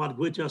toward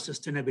greater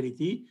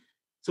sustainability.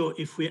 So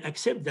if we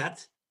accept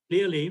that,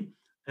 clearly,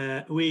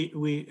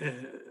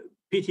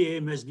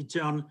 PTA must be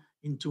turned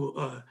into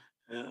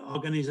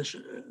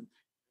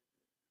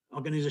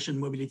organization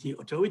mobility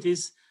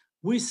authorities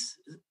with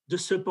the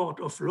support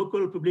of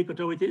local public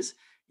authorities.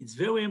 It's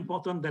very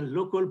important that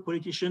local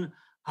politicians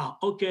are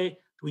okay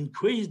to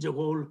increase the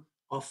role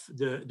of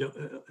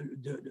the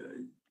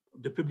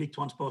public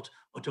transport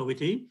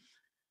authority,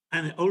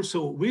 and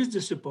also with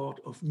the support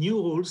of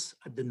new rules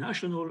at the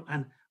national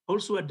and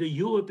also at the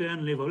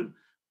European level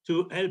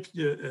to help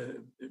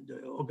the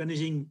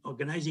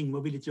organizing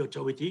mobility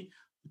authority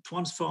to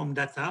transform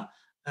data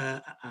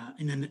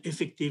in an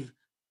effective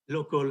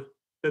local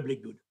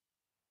public good.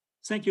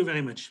 Thank you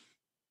very much.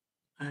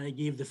 I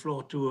give the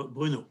floor to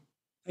Bruno.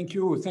 Thank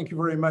you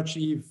very much,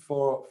 Yves,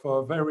 for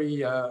a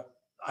very,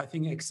 I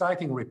think,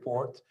 exciting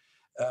report.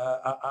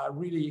 I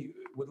really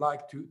would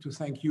like to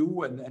thank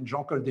you and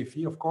Jean-Claude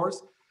Défi, of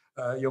course,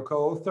 your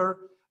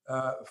co-author,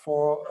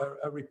 for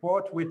a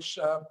report which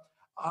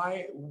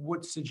I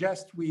would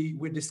suggest we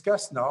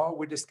discuss now.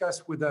 We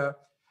discuss with a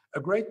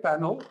great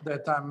panel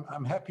that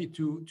I'm happy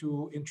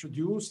to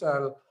introduce.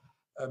 I'll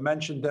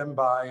mention them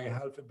by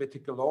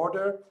alphabetical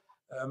order.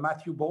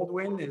 Matthew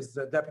Baldwin is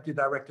the Deputy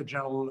Director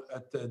General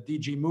at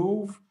DG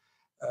Move.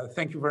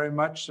 Thank you very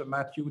much,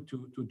 Matthew,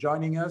 to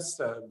joining us.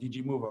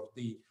 DG Move of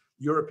the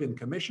European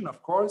Commission,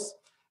 of course.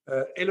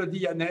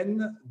 Elodie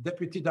Hanen,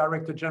 Deputy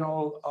Director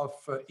General of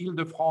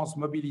Île-de-France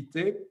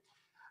Mobilité.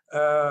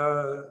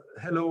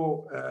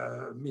 Hello,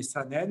 Ms.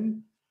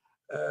 Hanen.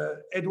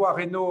 Edouard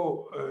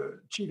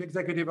Reynaud, Chief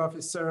Executive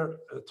Officer,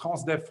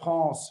 Transdev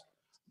France.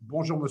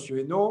 Bonjour, Monsieur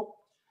Reynaud.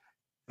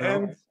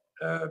 And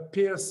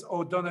Pearse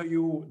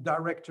O'Donoghue,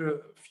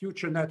 Director,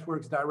 Future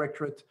Networks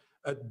Directorate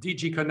at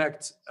DG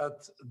CNECT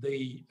at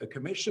the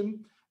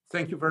Commission.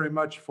 Thank you very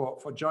much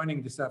for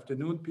joining this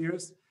afternoon,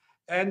 Pearse.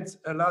 And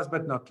last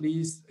but not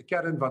least,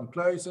 Karen van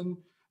Kluijsen,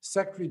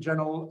 Secretary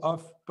General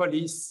of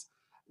Police.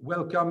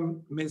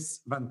 Welcome,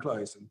 Ms. van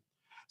Kluijsen.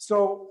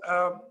 So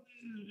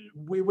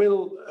we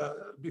will,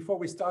 before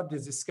we start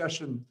this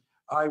discussion,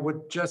 I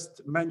would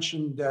just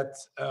mention that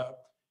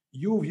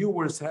you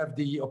viewers have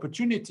the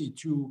opportunity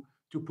to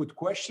put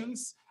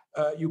questions.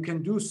 You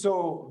can do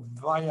so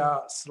via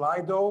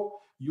Slido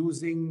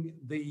using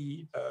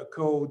the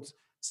code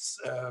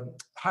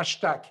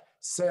hashtag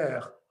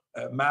CERRE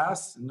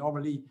MaaS.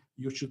 Normally,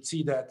 you should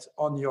see that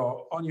on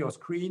your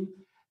screen.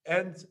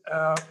 And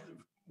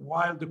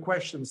while the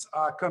questions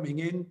are coming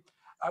in,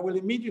 I will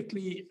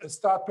immediately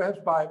start perhaps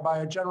by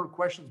a general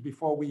questions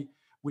before we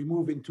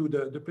move into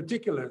the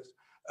particulars.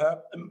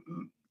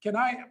 Can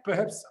I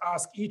perhaps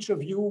ask each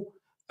of you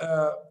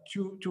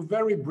to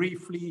very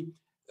briefly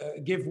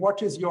give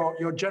what is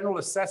your general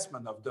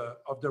assessment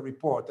of the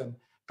report? And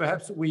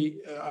perhaps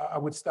I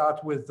would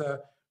start with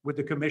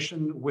the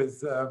Commission,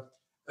 with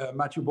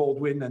Matthew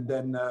Baldwin, and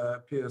then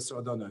Pearse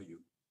O'Donoghue.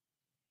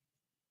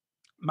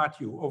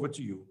 Matthew, over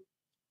to you.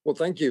 Well,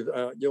 thank you.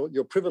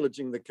 You're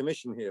privileging the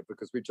Commission here,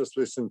 because we just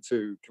listened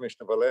to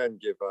Commissioner Vălean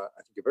give,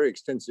 I think, a very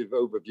extensive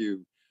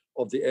overview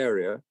of the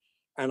area.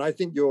 And I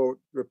think your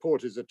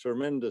report is a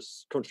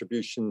tremendous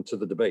contribution to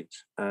the debate,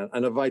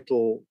 and a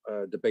vital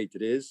debate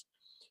it is.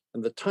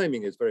 And the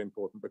timing is very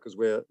important, because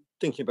we're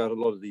thinking about a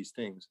lot of these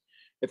things.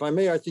 If I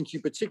may, I think you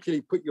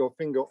particularly put your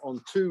finger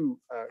on two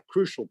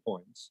crucial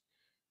points,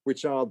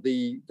 which are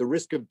the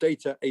risk of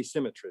data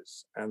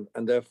asymmetries,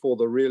 and therefore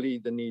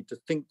the need to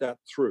think that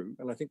through.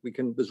 And I think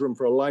there's room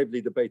for a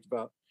lively debate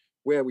about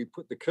where we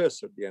put the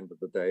cursor at the end of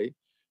the day,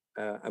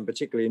 and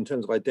particularly in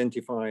terms of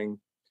identifying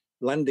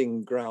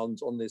landing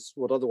grounds on this,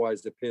 what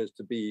otherwise appears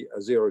to be a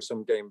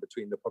zero-sum game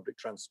between the public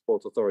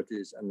transport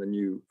authorities and the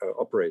new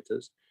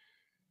operators.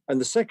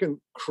 And the second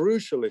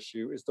crucial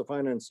issue is the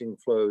financing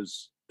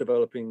flows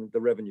developing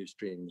the revenue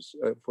streams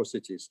for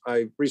cities.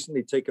 I've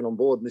recently taken on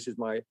board, and this is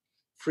my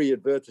free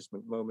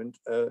advertisement moment,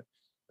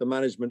 the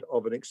management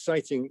of an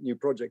exciting new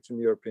project in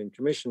the European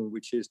Commission,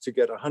 which is to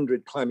get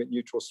 100 climate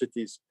neutral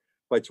cities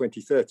by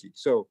 2030.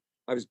 So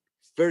I was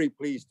very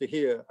pleased to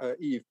hear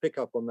Yves pick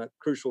up on that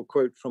crucial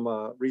quote from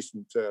our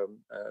recent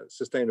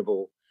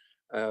sustainable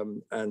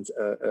and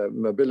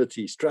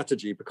mobility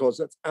strategy, because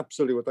that's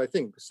absolutely what I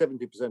think.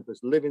 70% of us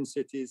live in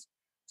cities,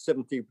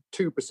 72%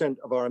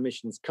 of our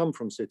emissions come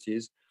from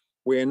cities.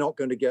 We're not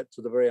going to get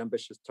to the very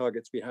ambitious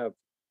targets we have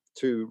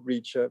to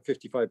reach a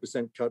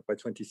 55% cut by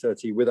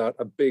 2030 without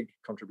a big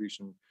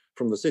contribution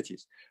from the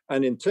cities.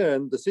 And in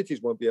turn, the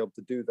cities won't be able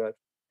to do that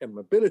in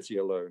mobility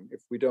alone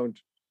if we don't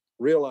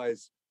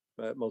realize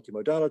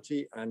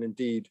multimodality, and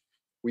indeed,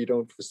 we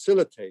don't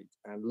facilitate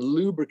and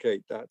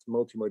lubricate that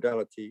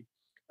multimodality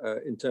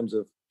in terms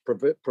of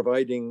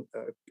providing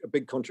a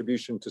big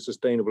contribution to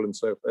sustainable and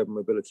safe urban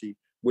mobility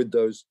with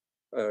those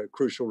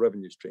crucial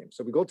revenue streams.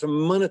 So we've got to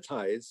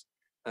monetize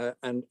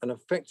and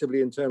effectively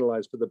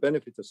internalize for the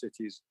benefit of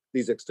cities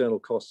these external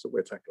costs that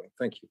we're tackling.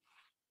 Thank you.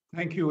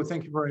 Thank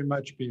you very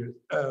much,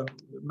 Pearse.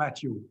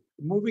 Matthew,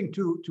 moving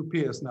to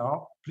Pearse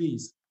now,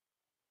 please.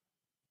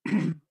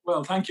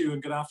 Well, thank you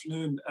and good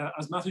afternoon.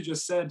 As Matthew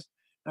just said,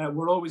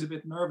 we're always a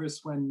bit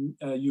nervous when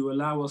you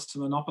allow us to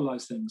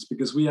monopolize things,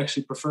 because we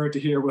actually prefer to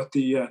hear what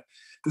the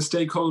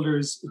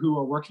stakeholders who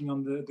are working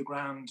on the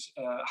ground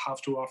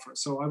have to offer.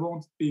 So I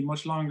won't be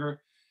much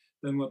longer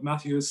than what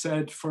Matthew has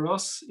said. For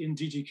us in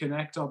DG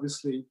CNECT,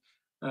 obviously,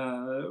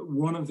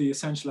 one of the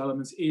essential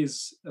elements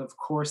is, of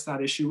course,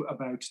 that issue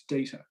about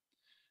data.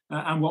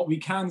 And what we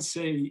can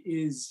say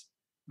is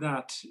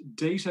that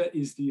data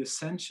is the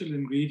essential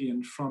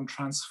ingredient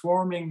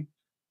transforming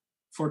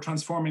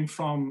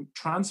from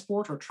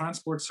transport or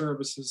transport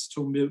services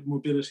to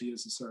mobility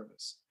as a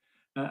service.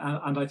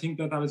 And I think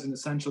that is an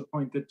essential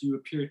point that you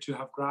appear to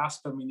have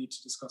grasped and we need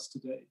to discuss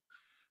today.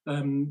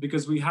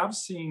 Because we have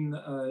seen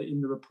in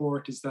the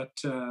report is that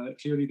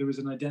clearly there is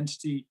an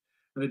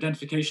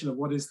identification of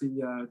what is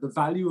the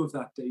value of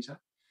that data.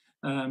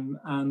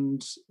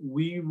 And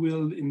we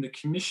will, in the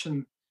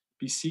Commission,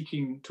 be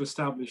seeking to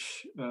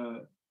establish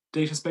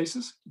data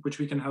spaces, which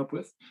we can help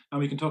with, and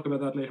we can talk about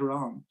that later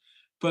on.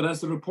 But as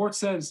the report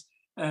says,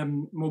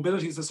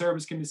 mobility as a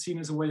service can be seen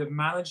as a way of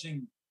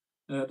managing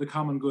the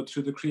common good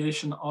through the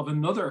creation of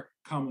another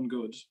common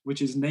good,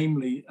 which is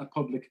namely a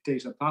public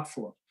data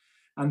platform.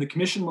 And the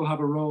Commission will have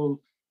a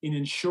role in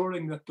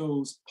ensuring that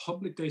those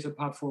public data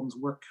platforms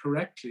work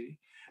correctly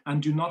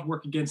and do not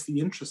work against the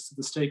interests of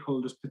the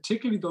stakeholders,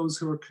 particularly those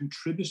who are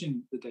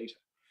contributing the data,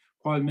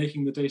 while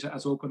making the data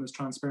as open, as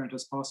transparent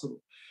as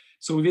possible.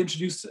 So we've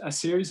introduced a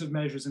series of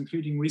measures,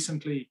 including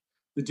recently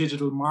the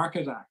Digital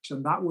Market Act,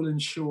 and that will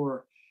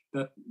ensure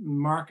that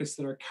markets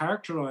that are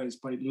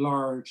characterized by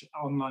large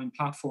online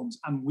platforms,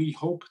 and we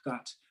hope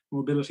that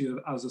mobility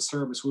as a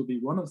service will be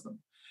one of them,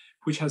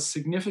 which has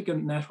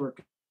significant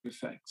network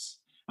effects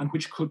and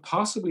which could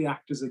possibly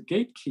act as a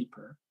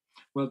gatekeeper,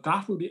 well,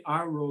 that will be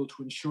our role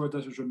to ensure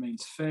that it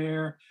remains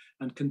fair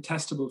and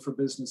contestable for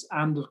business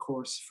and, of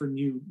course, for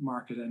new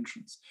market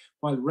entrants,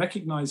 while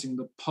recognizing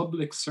the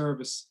public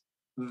service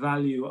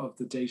value of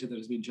the data that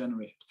has been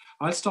generated.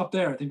 I'll stop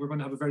there. I think we're going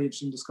to have a very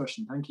interesting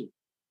discussion. Thank you.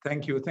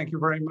 Thank you. Thank you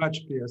very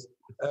much, Pearse.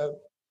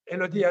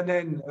 Elodie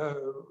Annen,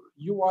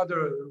 you are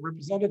the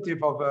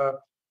representative of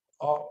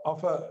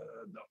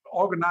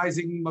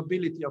organizing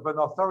mobility, of an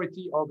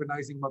authority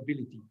organizing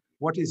mobility.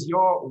 What is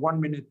your 1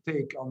 minute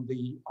take on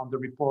the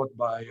report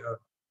by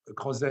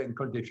Crozet and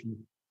Coldefini?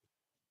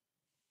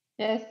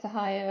 Yes,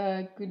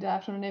 hi, good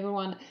afternoon,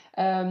 everyone.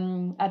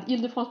 At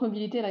Île-de-France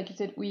Mobilité, like you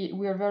said,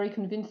 we are very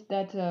convinced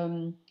that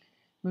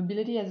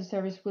mobility as a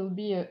service will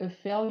be a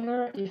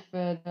failure if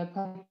the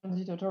public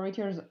transit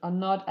authorities are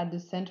not at the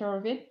center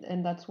of it,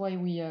 and that's why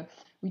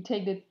we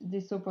take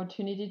this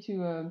opportunity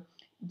to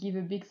give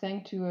a big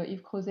thank to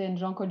Yves Crozet and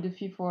Jean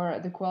Coldefini for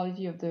the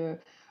quality of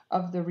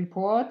the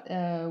report,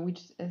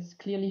 which has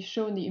clearly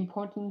shown the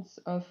importance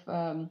of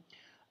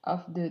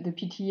the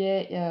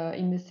PTA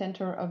in the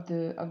center of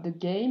the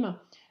game,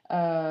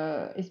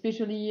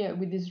 especially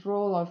with this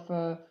role of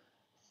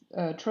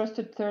a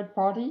trusted third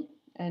party.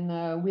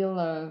 And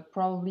we'll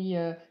probably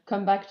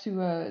come back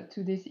to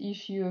this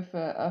issue of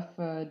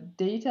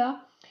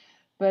data.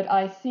 But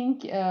I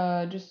think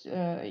just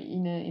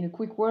in a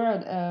quick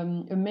word,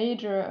 a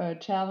major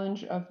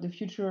challenge of the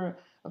future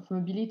of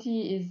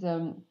mobility is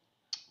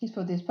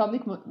for this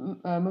public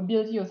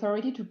mobility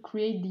authority to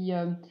create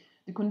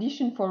the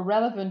condition for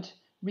relevant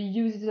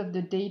reuses of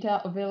the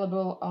data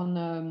available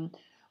on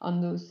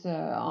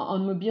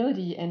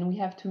mobility, and we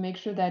have to make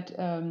sure that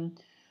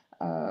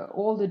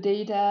all the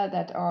data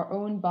that are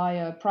owned by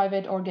a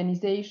private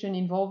organization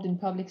involved in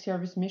public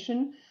service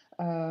mission,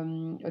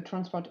 a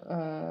transport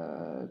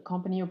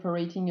company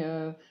operating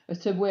a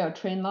subway or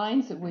train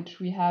lines, which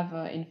we have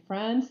in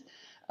France,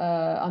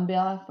 on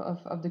behalf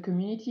of the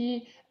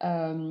community,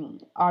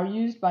 are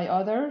used by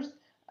others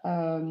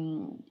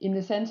in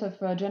the sense of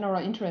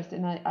general interest.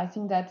 And I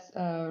think that's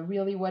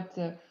really what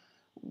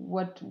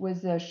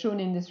was shown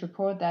in this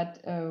report, that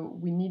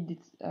we need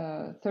this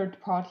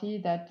third party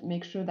that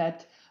makes sure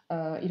that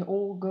it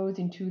all goes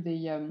into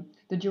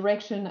the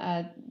direction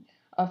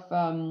of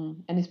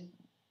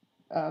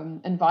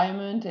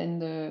environment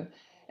and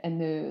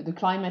the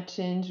climate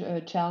change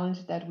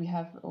challenge that we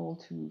have all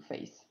to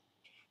face.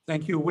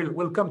 Thank you.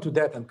 We'll come to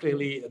that, and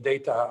clearly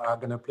data are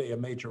going to play a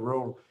major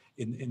role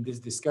in this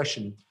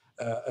discussion,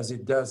 as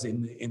it does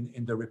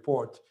in the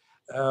report.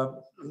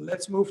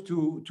 Let's move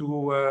to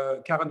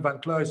Karen van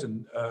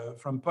Kluizen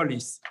from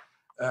Police.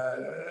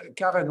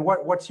 Karen,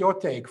 what's your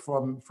take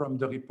from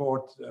the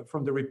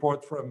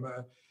report from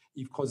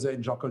Yves Crozet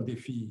and Jean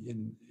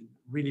Coldefini,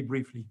 really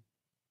briefly?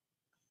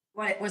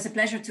 Well, it was a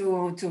pleasure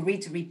to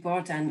read the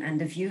report, and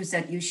the views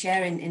that you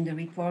share in the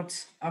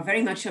report are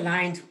very much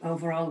aligned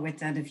overall with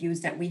the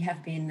views that we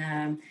have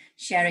been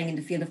sharing in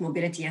the field of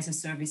mobility as a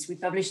service. We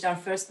published our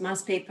first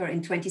MaaS paper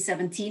in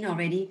 2017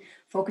 already,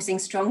 focusing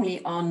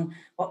strongly on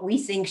what we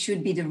think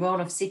should be the role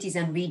of cities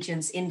and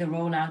regions in the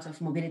rollout of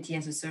mobility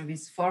as a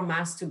service for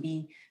MaaS to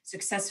be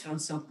successful.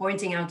 So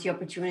pointing out the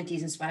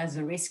opportunities as well as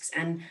the risks.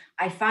 And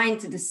I find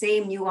the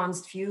same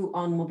nuanced view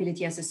on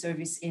mobility as a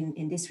service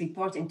in this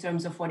report, in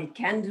terms of what it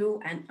can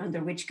do and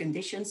under which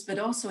conditions, but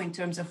also in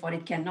terms of what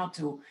it cannot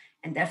do.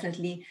 And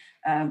definitely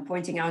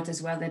pointing out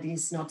as well that it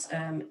is not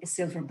a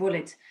silver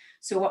bullet.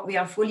 So what we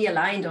are fully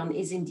aligned on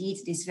is indeed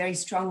this very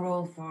strong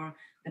role for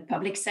the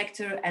public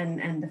sector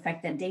and the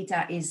fact that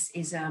data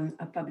is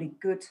a public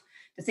good.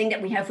 The thing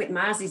that we have with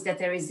MaaS is that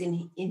there is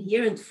an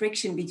inherent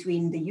friction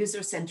between the user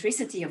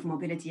centricity of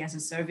mobility as a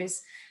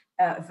service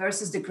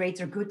versus the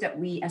greater good that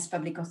we as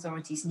public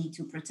authorities need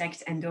to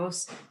protect. And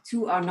those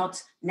two are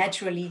not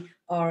naturally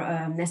or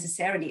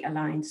necessarily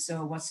aligned.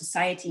 So what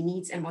society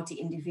needs and what the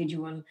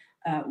individual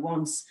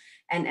wants.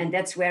 And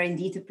that's where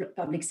indeed the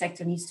public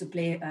sector needs to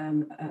play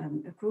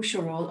a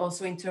crucial role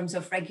also in terms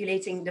of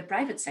regulating the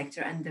private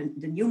sector and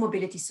the new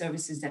mobility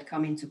services that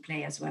come into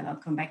play as well. I'll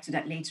come back to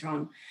that later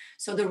on.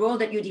 So the role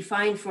that you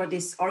define for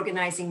this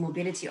organizing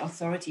mobility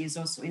authority is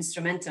also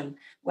instrumental,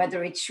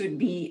 whether it should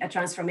be a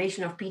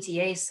transformation of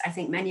PTAs. I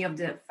think many of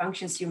the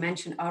functions you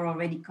mentioned are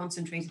already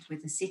concentrated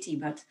with the city,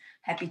 but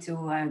happy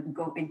to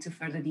go into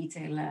further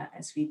detail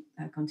as we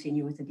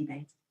continue with the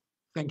debate.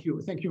 Thank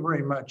you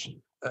very much.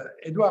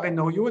 Edouard, I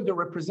know you are the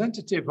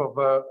representative of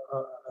a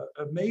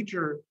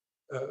major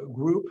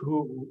group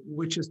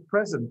which is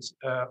present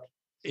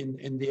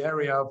in the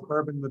area of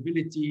urban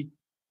mobility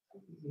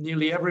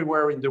nearly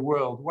everywhere in the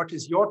world. What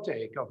is your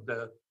take of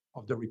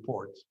the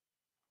report?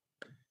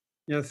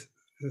 Yes,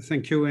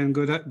 thank you and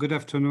good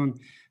afternoon.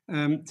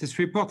 This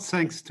report,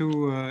 thanks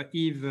to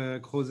Yves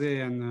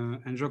Crozet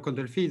and Jean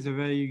Condelfi, is a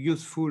very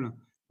useful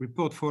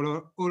report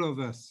for all of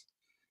us,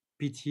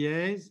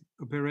 PTAs,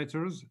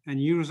 operators,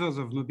 and users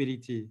of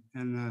mobility.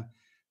 And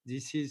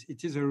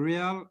it is a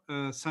real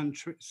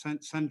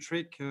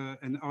centric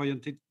and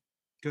oriented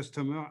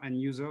customer and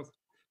users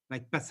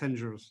like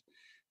passengers.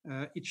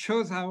 It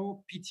shows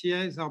how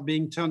PTAs are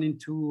being turned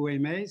into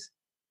MaaS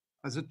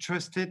as a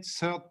trusted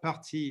third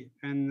party,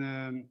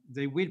 and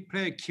they will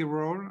play a key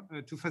role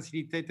to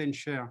facilitate and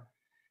share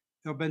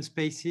urban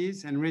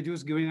spaces and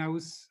reduce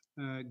greenhouse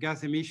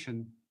gas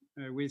emission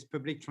with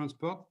public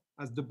transport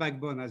as the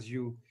backbone, as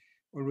you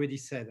already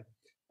said.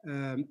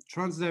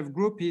 Transdev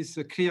Group is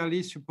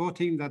clearly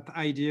supporting that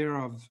idea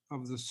of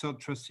the third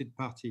trusted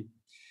party.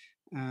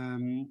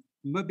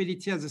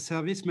 Mobility as a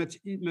service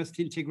must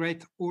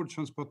integrate all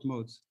transport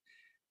modes.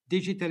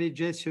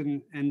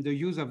 Digitalization and the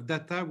use of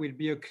data will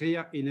be a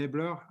clear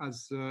enabler,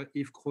 as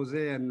Yves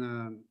Crozet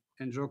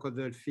and Jean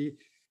Condelfi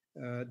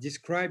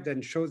described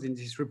and shows in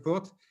this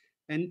report.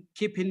 And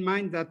keep in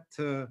mind that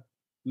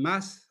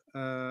MaaS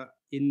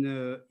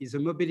is a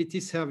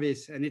mobility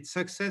service, and its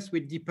success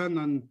will depend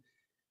on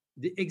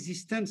the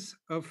existence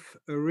of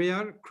a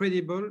real,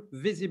 credible,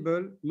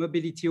 visible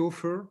mobility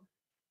offer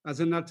as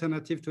an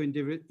alternative to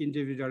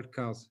individual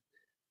cars.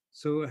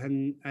 So,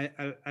 and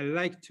I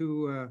like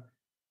to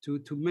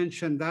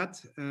mention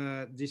that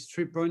these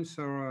 3 points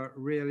are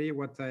really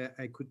what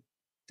I could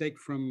take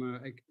from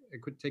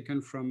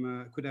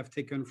could have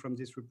taken from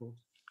this report.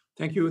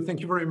 Thank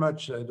you very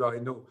much,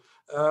 Edouard.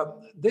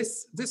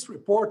 This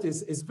report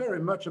is very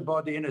much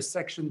about the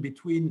intersection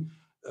between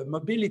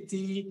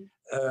mobility,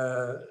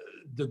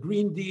 the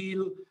Green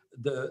Deal,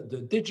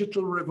 the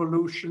digital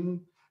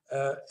revolution,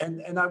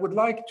 and I would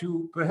like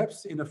to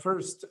perhaps in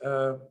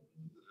the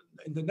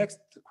next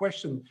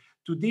question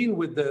to deal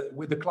with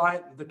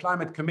the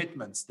climate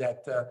commitments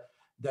that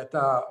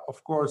are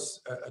of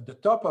course at the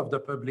top of the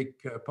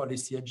public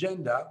policy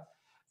agenda.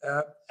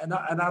 And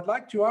I'd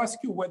like to ask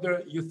you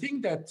whether you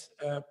think that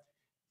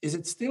is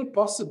it still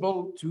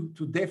possible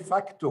to de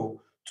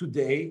facto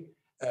today,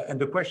 and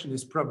the question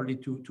is probably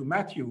to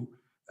Matthew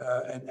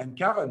and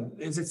Karen,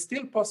 is it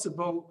still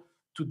possible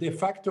to de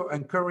facto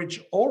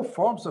encourage all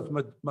forms of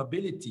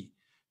mobility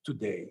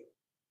today?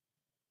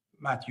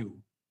 Matthew.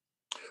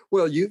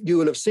 Well, you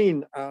will have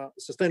seen our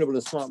sustainable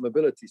and smart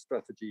mobility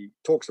strategy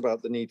talks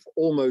about the need for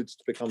all modes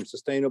to become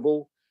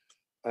sustainable,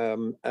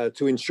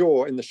 to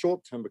ensure in the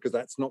short term, because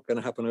that's not going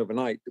to happen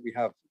overnight, that we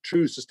have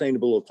true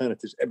sustainable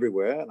alternatives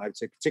everywhere, and I would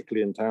say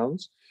particularly in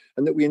towns,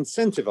 and that we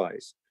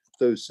incentivize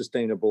those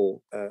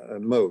sustainable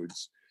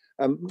modes.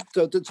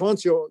 So to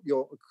answer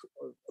your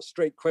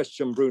straight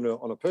question, Bruno,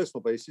 on a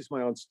personal basis,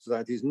 my answer to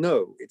that is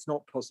no, it's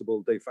not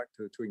possible de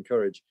facto to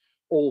encourage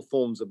all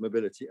forms of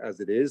mobility as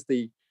it is.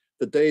 The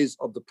days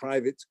of the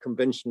private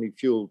conventionally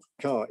fueled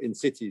car in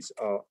cities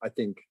are, I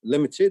think,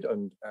 limited.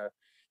 And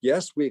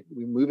yes, we're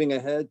moving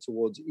ahead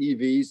towards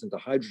EVs and to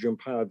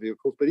hydrogen-powered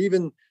vehicles. But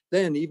even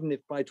then, even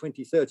if by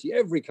 2030,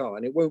 every car,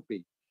 and it won't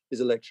be,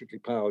 is electrically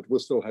powered, we'll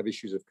still have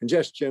issues of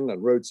congestion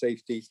and road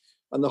safety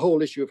and the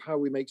whole issue of how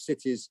we make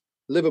cities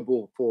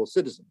livable for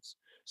citizens.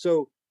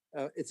 So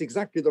it's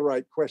exactly the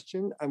right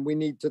question. And we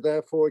need to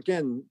therefore,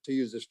 again, to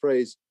use this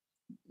phrase,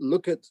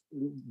 look at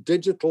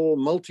digital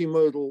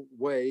multimodal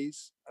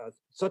ways,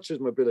 such as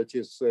mobility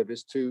as a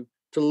service, to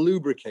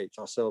lubricate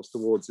ourselves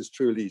towards this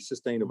truly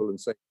sustainable and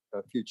safe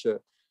future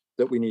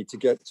that we need to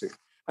get to.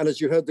 And as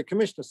you heard the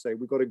Commissioner say,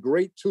 we've got a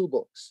great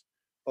toolbox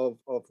of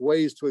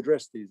ways to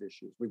address these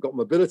issues. We've got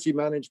mobility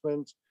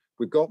management,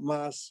 we've got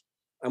MaaS,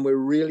 and we're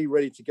really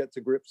ready to get to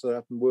grips with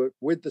that and work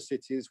with the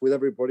cities, with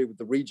everybody, with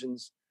the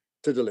regions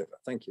to deliver.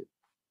 Thank you.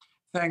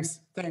 Thanks.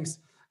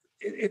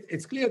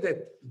 It's clear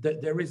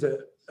that there is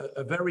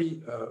a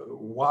very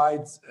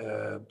wide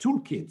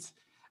toolkit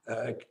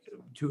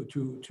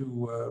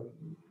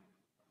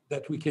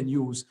that we can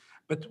use.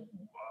 But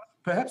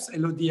Perhaps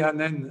Elodie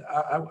Annen,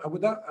 I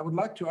would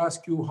like to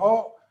ask you,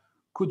 how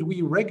could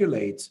we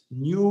regulate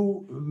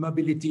new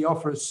mobility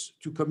offers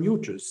to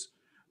commuters?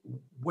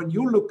 When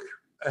you look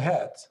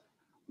ahead,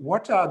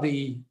 what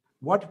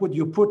would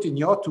you put in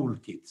your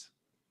toolkit?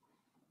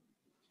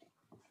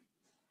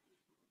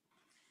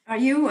 Are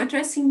you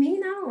addressing me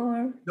now,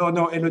 or?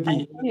 No,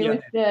 Elodie.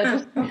 Okay,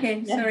 yeah.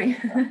 Sorry.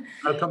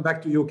 I'll come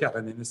back to you,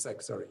 Karen, in a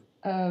sec. Sorry.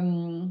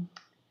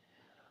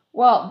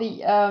 Well,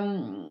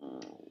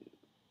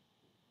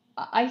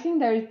 I think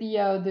there is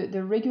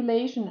the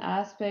regulation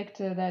aspect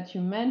that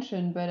you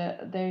mentioned,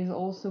 but there is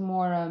also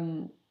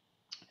more.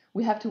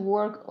 We have to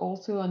work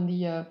also on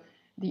the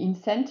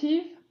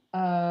incentive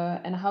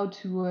and how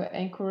to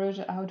encourage,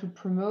 how to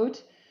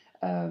promote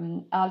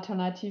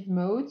alternative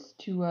modes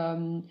to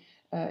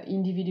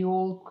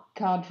individual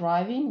car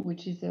driving,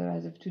 which is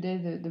as of today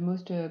the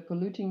most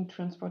polluting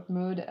transport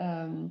mode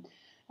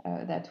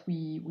that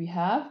we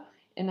have.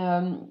 And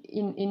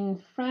in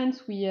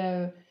France, we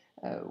have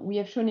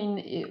shown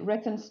in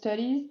recent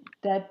studies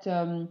that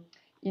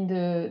in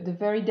the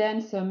very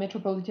dense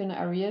metropolitan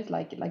areas,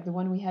 like the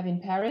one we have in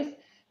Paris,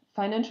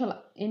 financial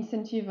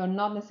incentives are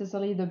not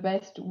necessarily the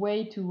best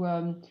way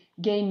to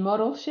gain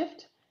modal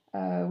shift.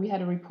 We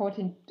had a report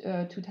in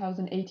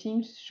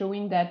 2018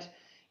 showing that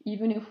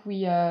even if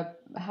we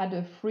had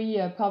a free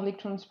public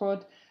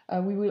transport,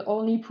 we will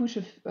only push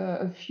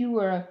a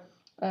fewer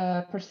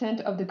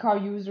percent of the car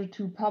user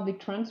to public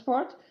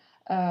transport,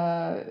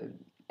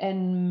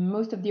 and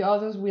most of the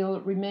others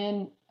will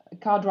remain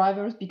car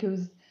drivers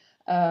because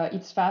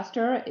it's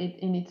faster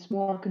and it's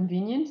more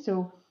convenient.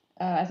 So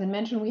as I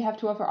mentioned, we have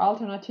to offer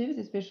alternatives,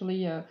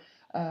 especially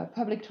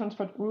public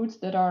transport routes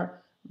that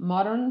are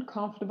modern,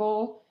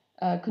 comfortable,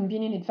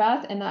 convenient and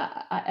fast. And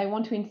I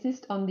want to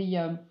insist on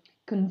the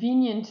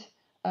convenient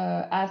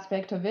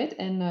aspect of it.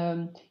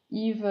 And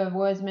Yves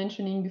was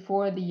mentioning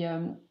before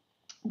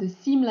the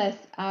seamless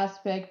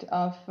aspect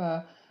of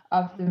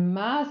the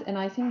MaaS, and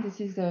I think this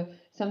is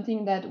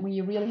something that we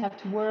really have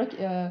to work,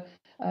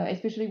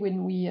 especially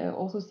when we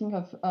also think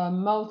of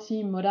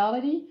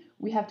multi-modality.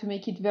 We have to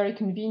make it very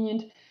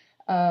convenient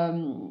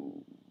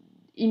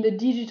in the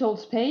digital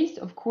space,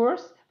 of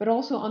course, but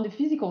also on the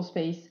physical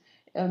space,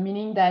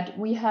 meaning that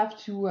we have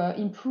to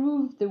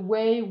improve the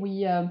way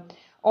we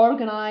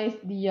organize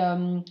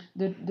the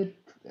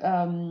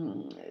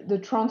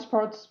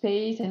transport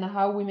space and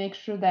how we make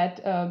sure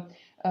that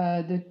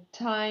the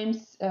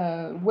times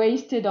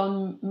wasted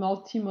on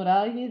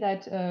multimodality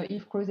that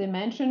Yves Crozet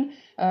mentioned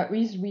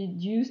is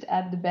reduced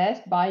at the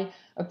best by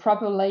a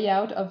proper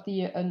layout of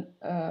the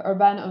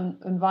urban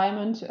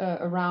environment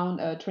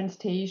around train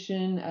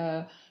station,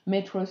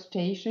 metro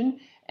station.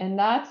 And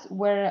that's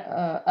where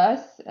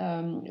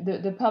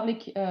the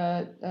public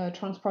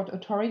transport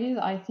authorities,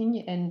 I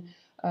think, and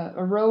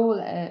a role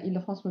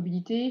Île-de-France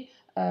Mobilité,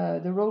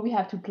 the role we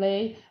have to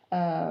play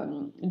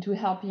into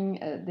helping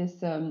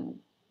this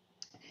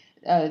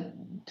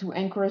to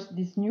encourage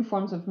these new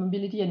forms of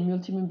mobility and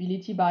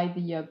multi-mobility by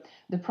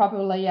the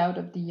proper layout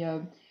of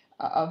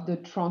the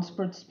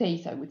transport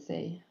space, I would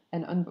say,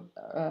 and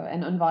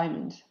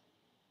environment.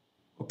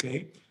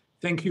 Okay,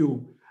 thank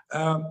you.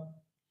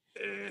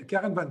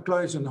 Karen van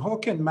Kluijsen, how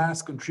can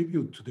MaaS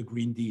contribute to the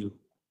Green Deal?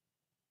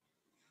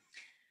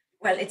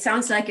 Well, it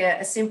sounds like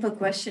a simple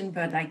question,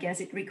 but I guess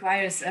it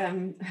requires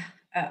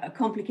a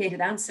complicated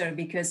answer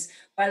because,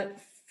 well,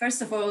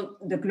 first of all,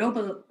 the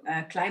global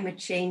climate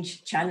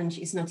change challenge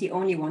is not the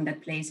only one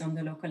that plays on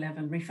the local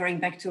level. Referring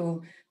back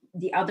to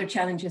the other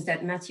challenges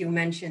that Matthew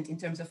mentioned in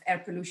terms of air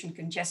pollution,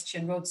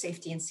 congestion, road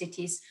safety in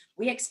cities,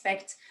 we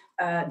expect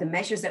the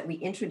measures that we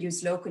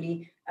introduce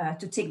locally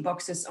to tick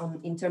boxes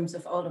in terms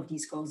of all of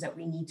these goals that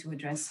we need to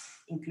address,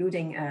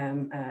 including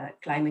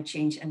climate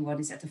change and what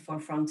is at the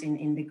forefront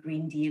in the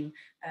Green Deal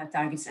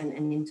targets and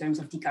in terms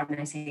of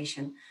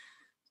decarbonization.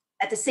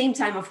 At the same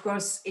time, of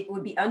course, it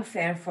would be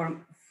unfair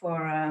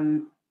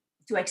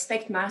to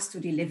expect MaaS to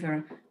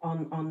deliver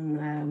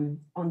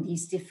on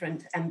these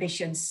different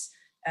ambitions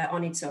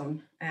on its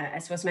own.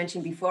 As was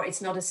mentioned before,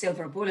 it's not a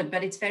silver bullet,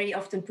 but it's very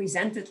often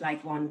presented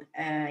like one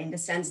in the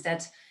sense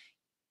that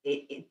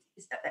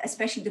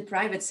especially the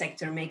private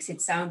sector makes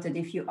it sound that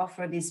if you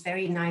offer this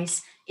very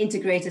nice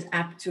integrated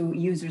app to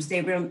users,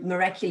 they will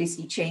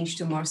miraculously change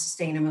to more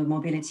sustainable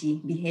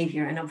mobility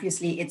behavior. And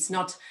obviously it's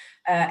not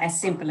as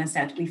simple as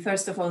that. We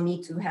first of all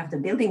need to have the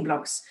building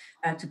blocks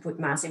to put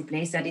MaaS in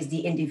place. That is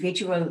the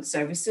individual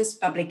services,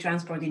 public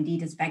transport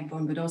indeed is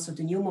backbone, but also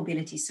the new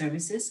mobility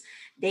services.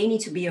 They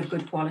need to be of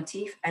good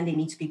quality and they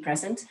need to be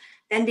present.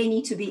 Then they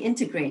need to be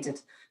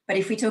integrated. But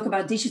if we talk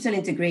about digital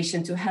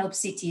integration to help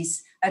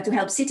cities, to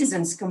help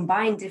citizens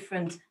combine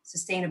different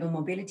sustainable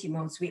mobility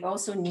modes, we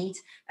also need,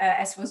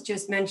 as was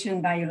just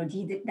mentioned by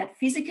Elodie, that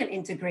physical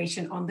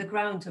integration on the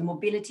ground, the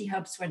mobility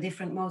hubs where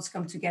different modes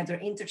come together,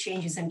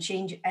 interchanges and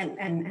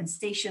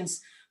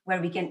stations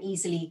where we can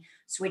easily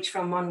switch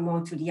from one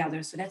mode to the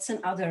other. So that's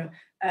another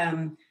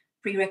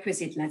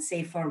prerequisite, let's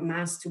say, for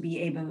MaaS to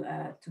be able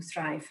to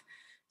thrive.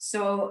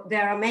 So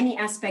there are many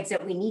aspects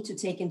that we need to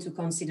take into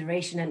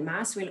consideration, and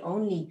MaaS will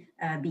only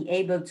be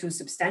able to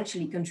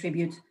substantially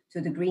contribute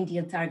to the Green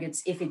Deal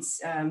targets if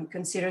it's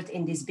considered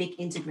in this big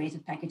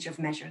integrated package of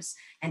measures.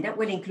 And that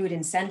will include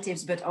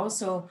incentives, but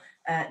also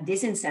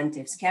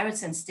disincentives,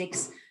 carrots and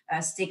sticks,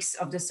 sticks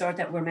of the sort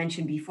that were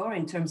mentioned before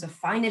in terms of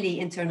finally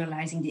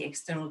internalizing the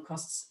external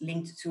costs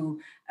linked to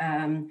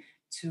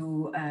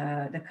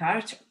the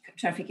car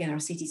traffic in our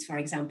cities, for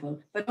example,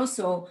 but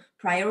also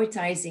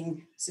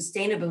prioritizing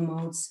sustainable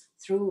modes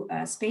through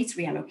space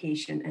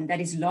reallocation. And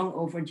that is long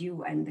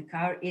overdue. And the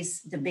car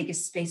is the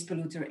biggest space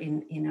polluter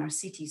in our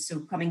cities. So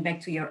coming back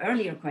to your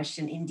earlier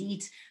question,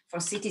 indeed, for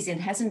cities, it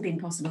hasn't been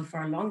possible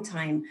for a long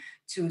time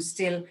to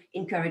still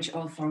encourage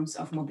all forms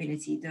of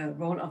mobility. The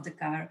role of the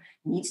car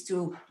needs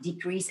to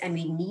decrease, and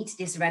we need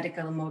this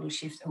radical modal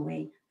shift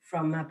away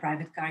from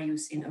private car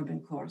use in urban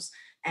cores.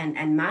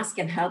 And MaaS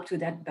can help to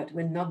that, but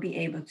will not be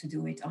able to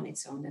do it on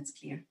its own, that's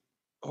clear.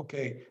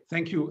 Okay,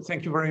 thank you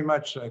very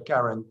much,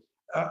 Karen.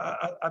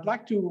 I'd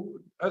like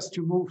us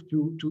to move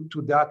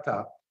to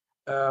data.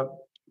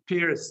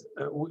 Pearse,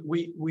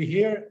 we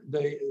hear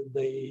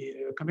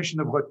the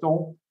Commissioner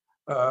Breton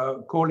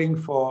calling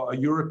for a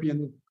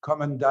European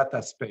common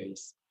data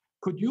space.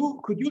 Could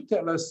you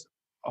tell us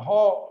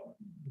how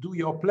do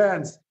your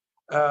plans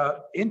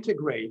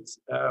integrate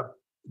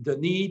the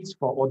needs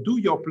for, or do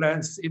your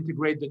plans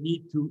integrate the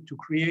need to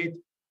create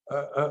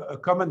a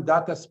common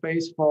data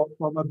space for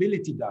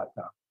mobility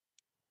data?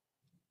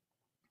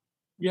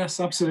 Yes,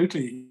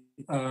 absolutely.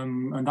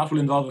 And that will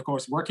involve, of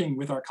course, working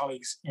with our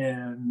colleagues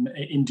in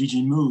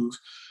DG Move.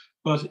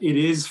 But it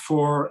is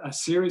for a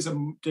series of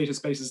data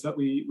spaces that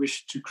we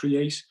wish to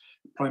create,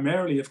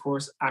 primarily, of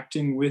course,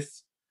 acting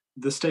with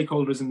the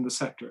stakeholders in the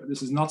sector.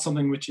 This is not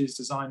something which is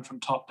designed from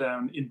top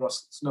down in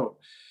Brussels, no.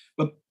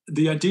 But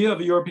the idea of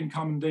a European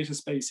common data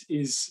space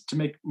is to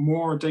make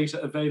more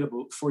data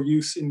available for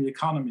use in the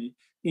economy,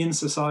 in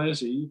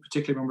society,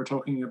 particularly when we're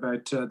talking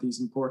about these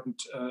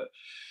important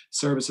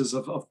services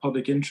of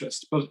public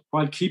interest, but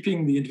while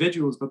keeping the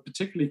individuals, but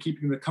particularly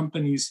keeping the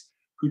companies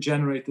who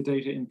generate the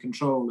data in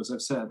control, as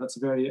I've said. That's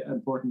a very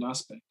important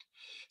aspect.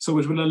 So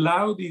it will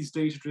allow these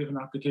data-driven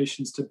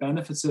applications to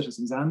benefit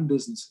citizens and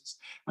businesses,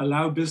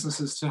 allow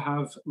businesses to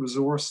have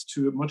resource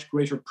to a much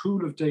greater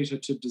pool of data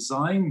to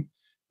design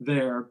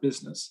their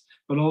business,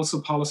 but also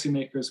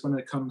policymakers when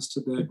it comes to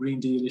the Green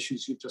Deal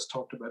issues you've just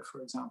talked about,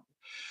 for example.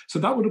 So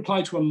that would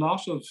apply to a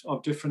lot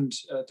of different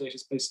data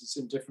spaces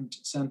in different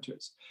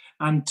centres.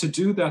 And to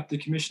do that, the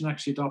Commission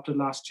actually adopted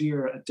last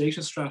year a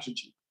data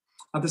strategy.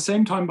 At the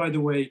same time, by the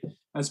way,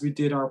 as we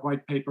did our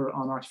white paper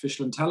on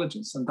artificial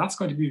intelligence, and that's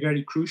going to be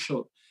very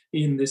crucial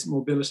in this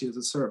mobility as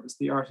a service,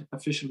 the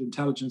artificial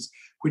intelligence,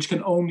 which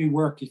can only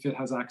work if it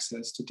has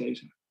access to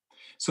data.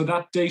 So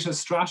that data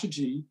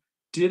strategy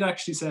did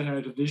actually set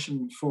out a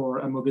vision for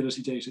a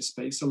mobility data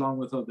space along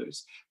with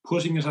others,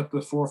 putting it at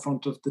the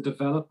forefront of the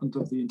development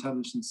of the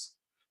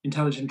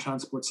intelligent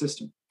transport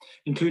system,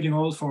 including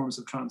all forms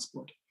of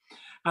transport.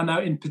 And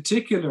now in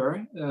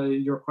particular,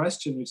 your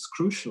question is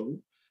crucial,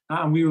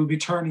 and we will be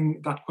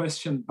turning that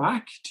question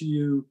back to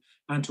you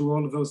and to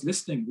all of those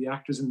listening, the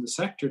actors in the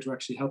sector, to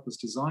actually help us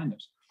design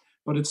it.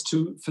 But it's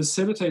to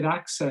facilitate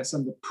access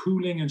and the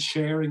pooling and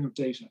sharing of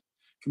data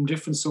from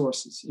different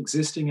sources,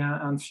 existing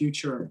and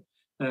future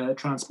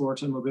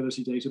transport and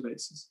mobility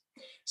databases.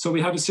 So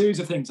we have a series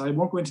of things. I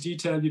won't go into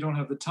detail, you don't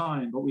have the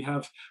time, but we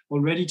have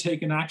already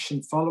taken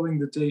action following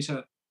the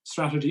data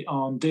strategy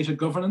on data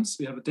governance.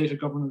 We have a Data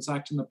Governance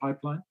Act in the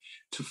pipeline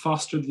to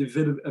foster the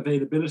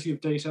availability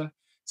of data,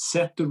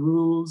 set the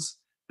rules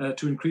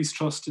to increase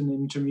trust in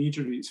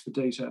intermediaries for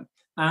data,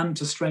 and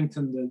to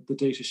strengthen the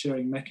data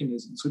sharing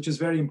mechanisms, which is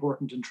very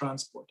important in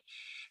transport.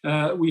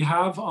 We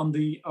have on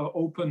the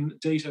Open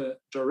Data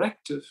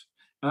Directive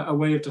a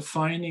way of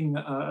defining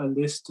a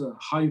list of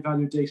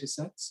high-value data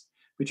sets,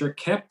 which are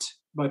kept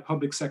by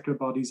public sector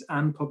bodies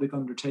and public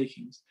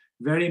undertakings,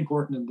 very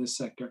important in this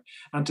sector,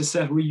 and to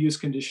set reuse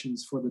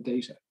conditions for the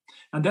data.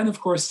 And then,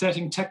 of course,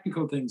 setting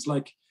technical things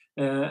like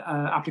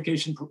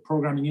application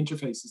programming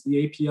interfaces,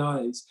 the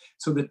APIs,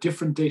 so that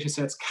different data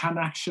sets can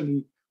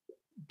actually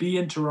be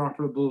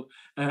interoperable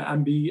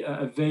and be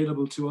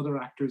available to other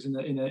actors in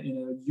a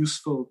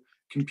useful,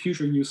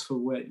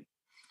 computer-useful way.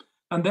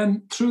 And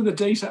then through the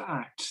Data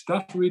Act,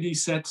 that really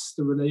sets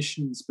the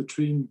relations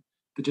between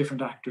the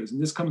different actors. And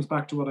this comes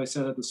back to what I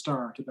said at the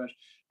start about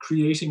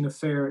creating a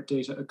fair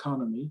data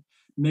economy,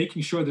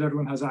 making sure that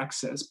everyone has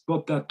access,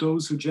 but that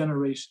those who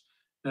generate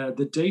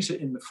the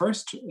data in the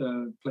first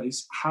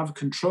place have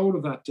control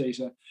of that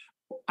data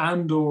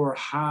and or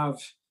have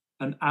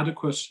an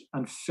adequate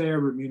and fair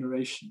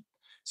remuneration.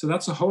 So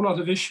that's a whole lot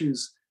of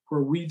issues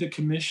where we, the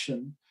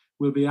Commission,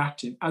 will be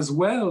acting, as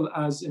well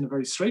as in a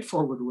very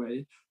straightforward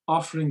way,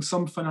 offering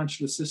some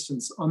financial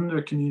assistance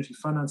under community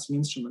financing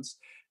instruments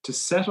to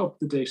set up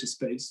the data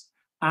space,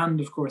 and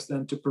of course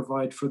then to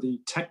provide for the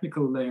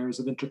technical layers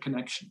of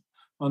interconnection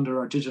under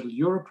our Digital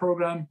Europe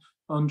programme,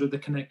 under the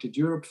Connected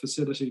Europe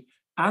facility,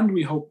 and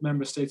we hope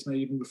member states may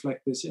even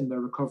reflect this in their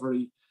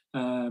recovery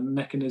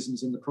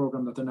mechanisms in the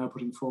program that they're now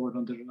putting forward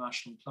under the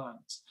national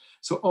plans.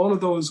 So all of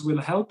those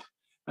will help,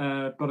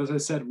 but as I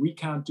said, we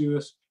can't do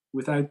it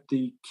without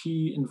the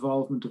key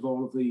involvement of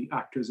all of the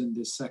actors in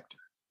this sector.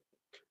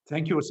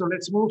 Thank you. So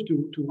let's move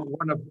to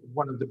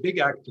one of the big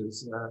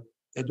actors,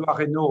 Edouard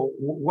Reynaud.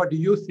 What do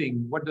you think?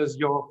 What does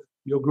your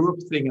group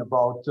think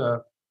about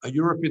a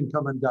European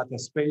common data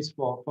space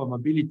for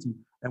mobility?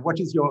 And what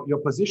is your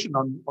position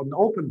on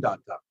open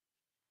data?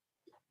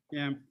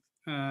 Yeah,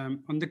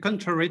 on the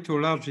contrary to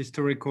large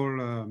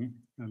historical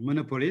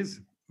monopolies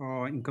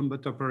or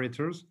incumbent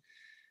operators,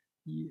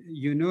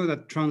 you know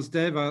that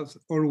Transdev has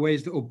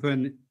always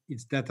opened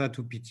its data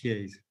to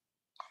PTAs.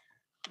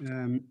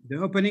 The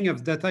opening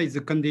of data is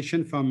a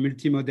condition for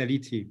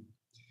multimodality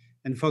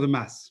and for the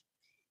MaaS.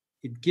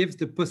 It gives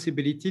the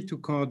possibility to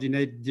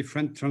coordinate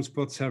different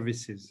transport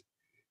services.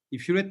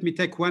 If you let me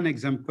take one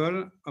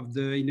example of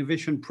the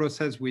innovation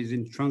process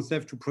within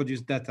Transdev to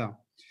produce data.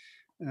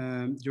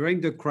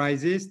 During the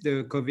crisis,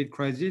 the COVID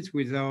crisis,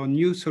 with our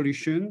new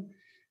solution,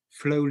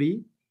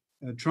 Flowly,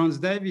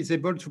 Transdev is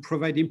able to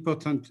provide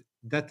important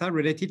data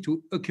related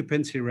to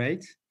occupancy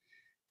rate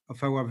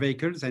of our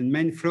vehicles and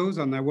main flows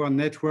on our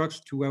networks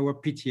to our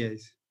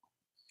PTAs.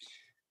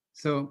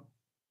 So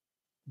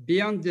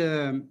beyond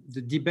the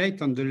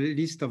debate on the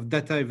list of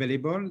data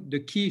available, the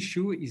key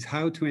issue is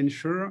how to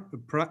ensure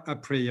a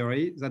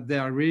priori that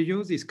their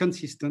reuse is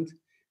consistent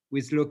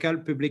with local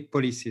public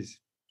policies.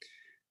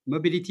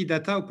 Mobility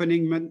data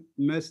opening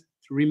must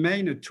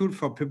remain a tool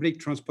for public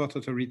transport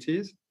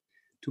authorities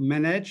to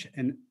manage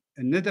an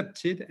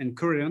adapted and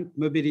coherent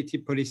mobility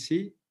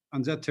policy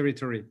on their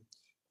territory.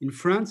 In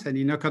France, and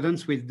in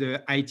accordance with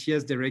the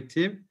ITS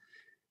directive,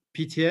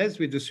 PTS,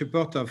 with the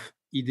support of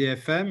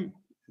IDFM,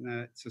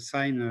 it's a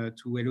sign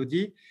to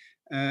Elodie,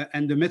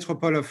 and the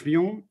Metropole of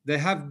Lyon, they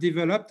have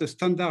developed a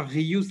standard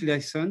reuse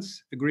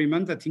license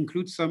agreement that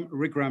includes some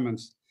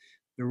requirements.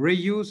 The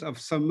reuse of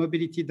some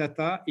mobility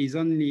data is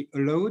only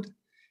allowed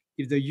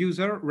if the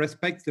user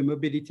respects the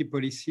mobility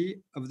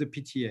policy of the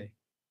PTA.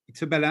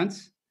 It's a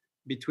balance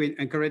between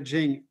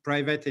encouraging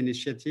private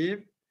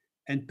initiative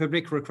and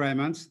public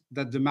requirements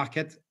that the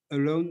market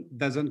alone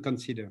doesn't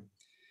consider.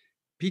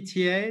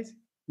 PTAs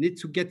need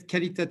to get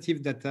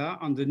qualitative data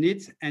on the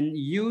needs and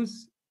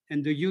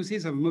the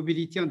uses of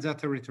mobility on their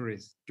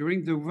territories.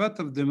 During the vote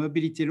of the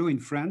mobility law in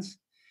France,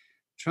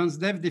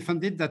 Transdev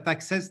defended that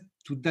access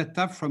to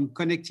data from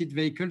connected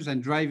vehicles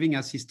and driving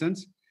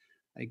assistance,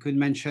 I could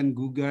mention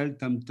Google,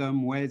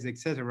 TomTom, Waze,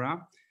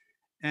 etc.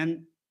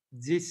 And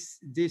this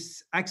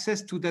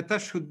access to data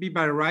should be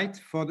by right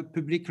for the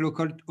public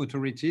local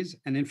authorities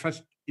and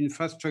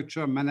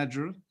infrastructure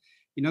managers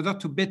in order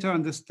to better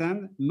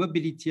understand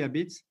mobility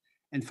habits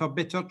and for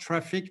better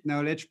traffic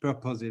knowledge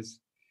purposes.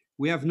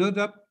 We have no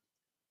doubt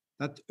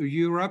that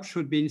Europe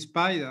should be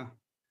inspired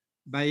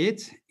by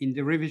it in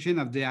the revision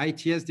of the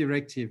ITS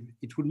directive.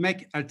 It would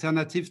make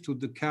alternatives to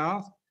the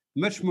car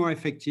much more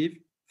effective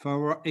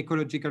for our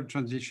ecological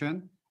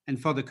transition and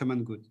for the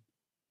common good.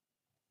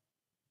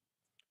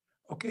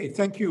 Okay,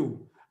 thank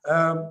you.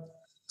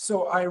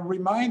 So I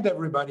remind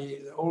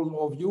everybody,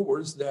 all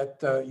viewers,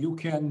 that you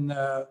can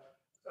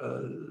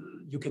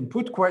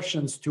put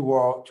questions to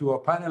our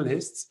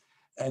panelists,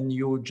 and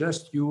you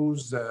just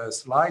use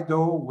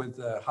Slido with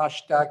the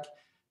hashtag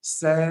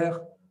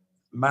CERRE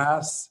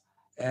MaaS,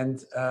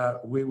 and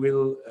we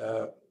will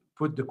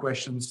put the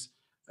questions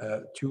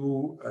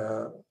to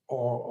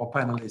our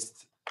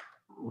panelists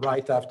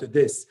right after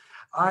this.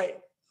 I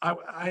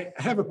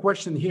have a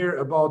question here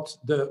about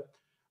the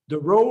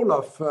role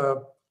of,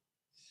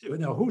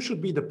 who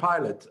should be the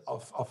pilot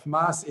of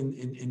MaaS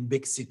in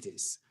big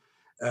cities?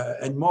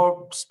 And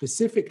more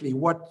specifically,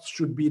 what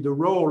should be the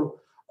role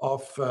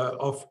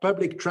of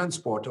public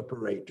transport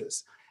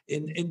operators?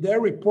 In their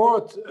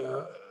report,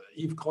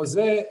 Yves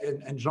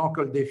Crozet and Jean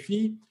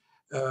Coldefy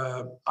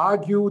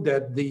argue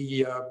that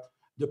the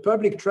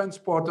public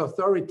transport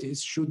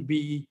authorities should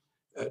be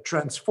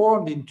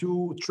transformed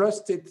into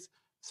trusted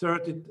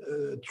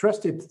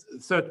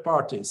third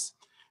parties.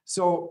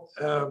 So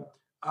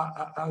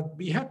I'd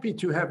be happy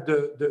to have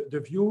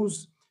the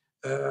views,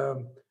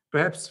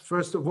 perhaps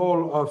first of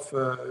all of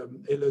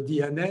Elodie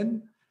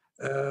Hanen,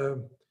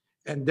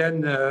 and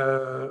then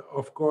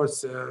of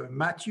course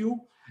Matthew.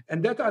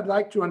 And that I'd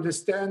like to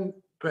understand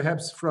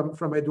perhaps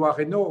from Edouard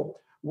Reynaud,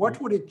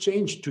 what would it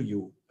change to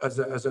you as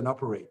an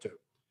operator?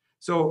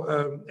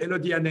 So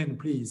Elodie Hanen,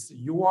 please,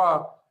 you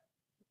are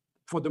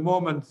for the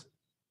moment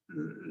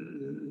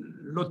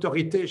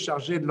l'autorité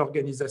chargée de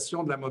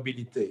l'organisation de la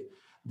mobilité,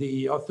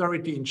 the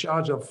authority in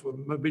charge of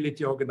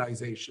mobility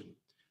organization.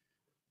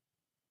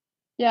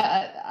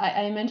 Yeah,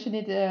 I mentioned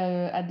it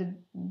at the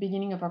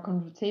beginning of our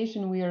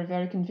conversation. We are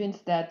very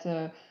convinced that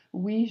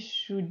we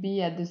should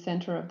be at the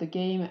center of the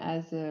game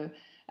as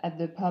at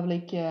the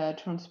public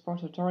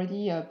transport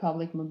authority,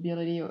 public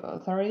mobility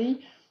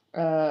authority,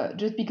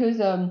 just because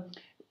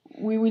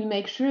we will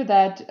make sure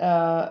that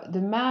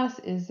the MaaS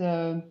is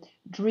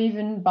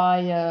driven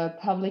by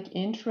public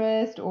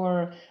interest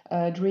or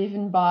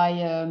driven by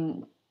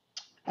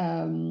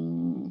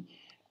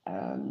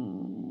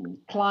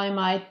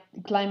climate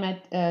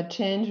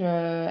change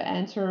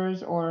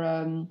answers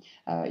or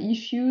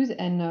issues,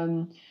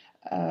 and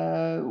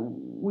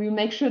we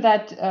make sure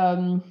that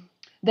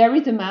there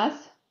is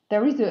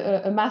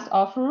a MaaS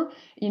offer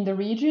in the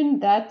region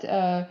that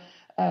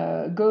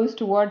goes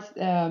towards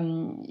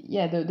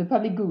the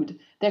public good.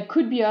 There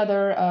could be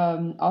other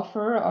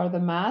offer or the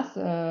MaaS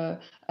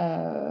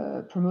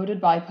promoted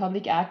by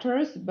public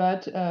actors,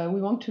 but we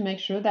want to make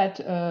sure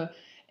that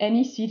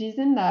any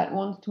citizen that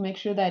wants to make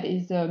sure that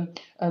his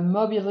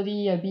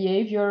mobility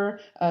behavior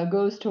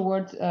goes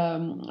towards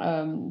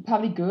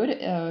public good,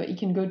 he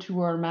can go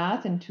to our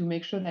MaaS and to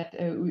make sure that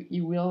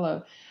he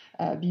will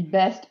be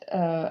best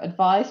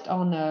advised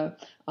on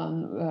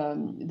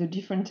the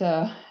different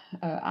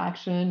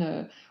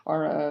action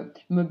or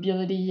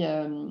mobility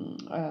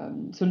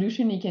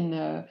solution he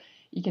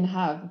can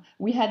have.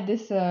 We had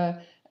this a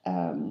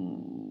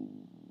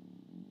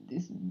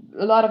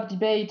lot of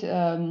debate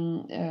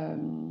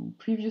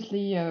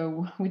previously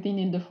within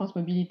Île-de-France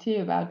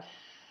Mobilité about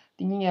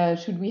thinking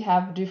should we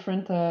have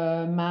different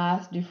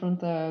MaaS,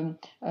 different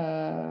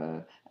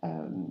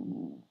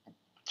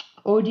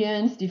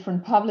audience,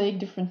 different public,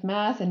 different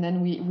MaaS, and then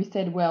we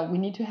said, well, we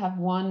need to have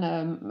one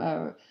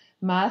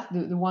MaaS,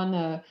 the one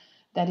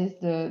that is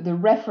the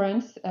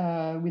reference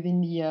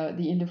within the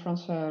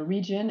Île-de-France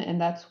region, and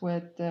that's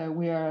what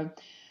we are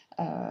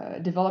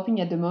developing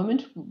at the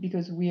moment,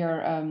 because we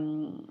are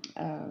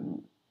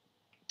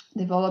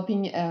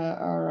developing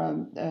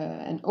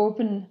an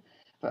open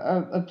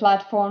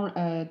platform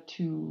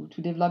to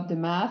develop the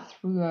MaaS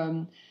through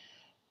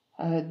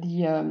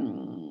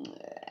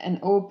an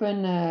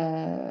open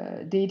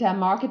data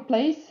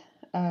marketplace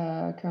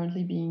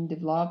currently being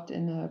developed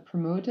and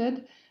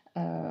promoted,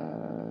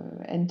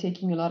 and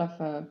taking a lot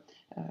of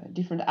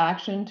different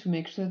action to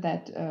make sure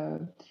that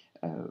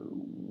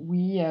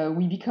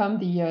we become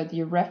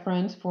the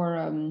reference for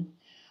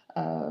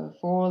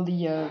all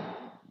the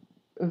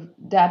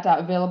data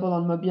available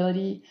on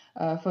mobility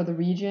for the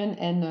region,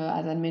 and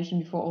as I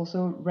mentioned before,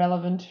 also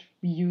relevant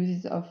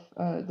reuses of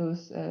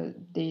those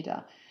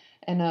data.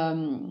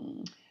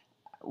 And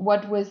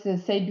what was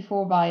said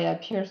before by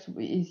Pearse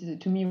is,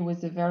 to me,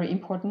 was very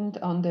important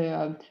on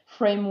the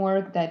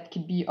framework that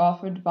could be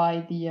offered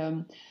by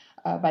the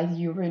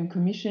European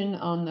Commission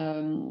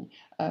on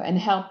and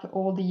help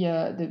all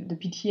the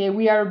PTA.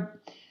 We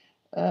are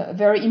a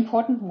very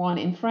important one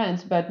in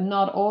France, but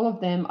not all of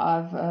them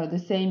have the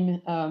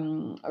same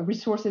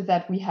resources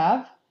that we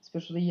have,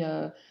 especially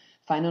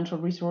financial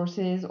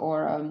resources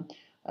or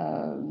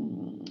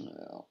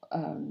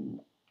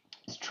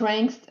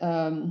strength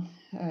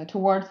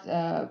towards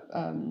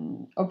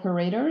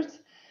operators,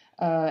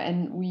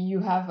 and you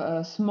have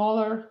a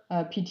smaller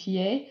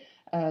PTA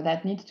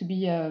that needs to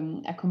be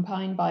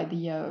accompanied by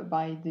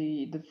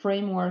the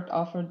framework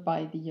offered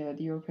by the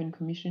European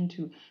Commission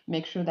to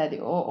make sure that they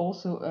are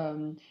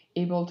also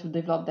able to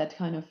develop that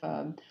kind of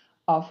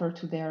offer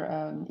to their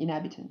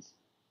inhabitants.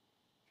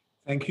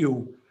 Thank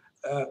you.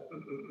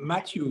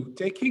 Matthew,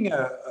 taking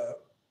a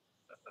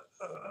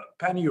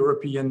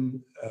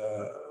pan-European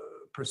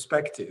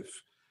perspective,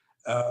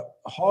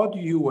 how do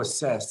you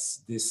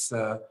assess this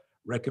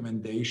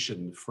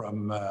recommendation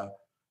from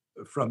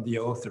the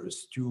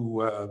authors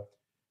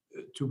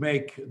to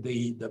make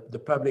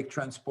the public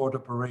transport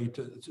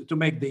operators, to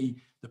make the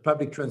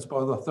public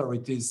transport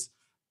authorities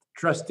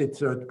trusted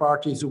third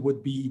parties who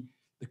would be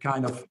the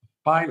kind of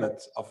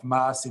pilot of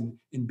MaaS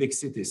in big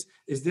cities?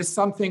 Is this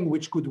something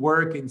which could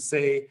work in,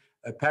 say,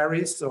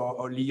 Paris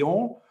or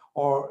Lyon,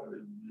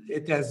 or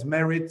it has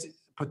merit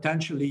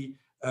potentially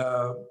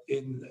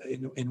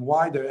in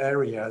wider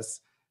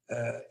areas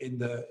in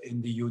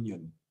the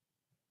Union?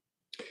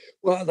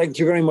 Well, thank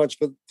you very much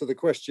for the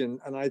question.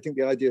 And I think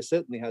the idea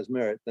certainly has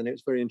merit. And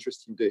it's very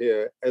interesting to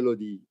hear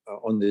Elodie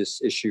on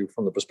this issue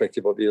from the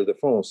perspective of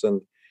Île-de-France.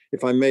 And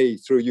if I may,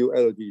 through you,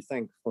 Elodie,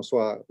 thank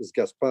Françoise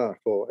Gaspard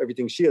for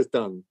everything she has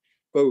done,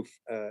 both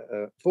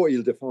for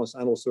Île-de-France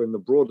and also in the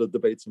broader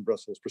debates in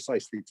Brussels,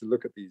 precisely to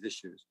look at these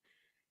issues.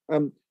 I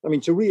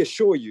mean, to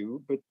reassure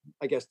you, but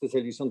I guess to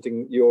tell you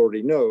something you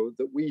already know,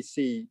 that we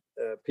see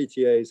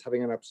PTAs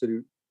having an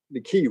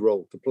absolutely key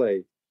role to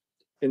play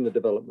in the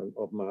development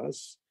of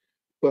MaaS.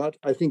 But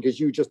I think, as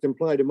you just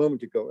implied a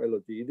moment ago,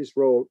 Elodie, this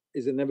role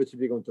is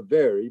inevitably going to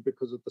vary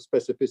because of the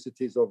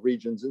specificities of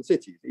regions and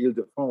cities.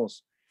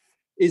 Île-de-France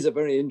is a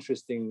very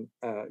interesting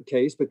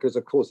case because,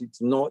 of course, it's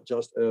not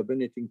just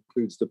urban. It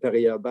includes the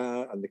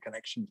peri-urbain and the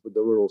connections with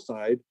the rural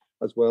side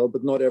as well.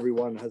 But not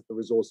everyone has the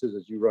resources,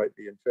 as you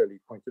rightly and fairly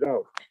pointed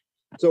out.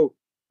 So,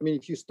 I mean,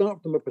 if you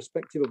start from a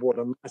perspective of what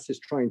a MaaS is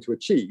trying to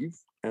achieve,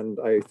 and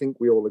I think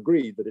we all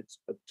agree that it's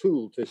a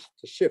tool to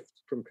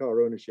shift from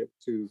car ownership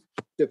to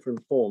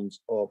different forms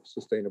of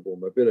sustainable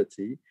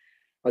mobility,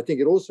 I think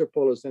it also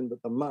follows then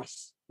that the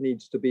MaaS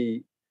needs to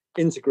be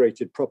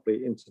integrated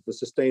properly into the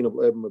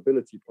sustainable urban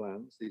mobility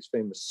plans, these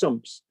famous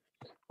SUMPs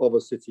of a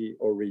city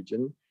or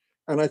region.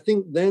 And I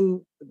think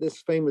then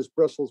this famous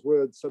Brussels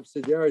word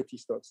subsidiarity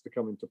starts to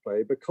come into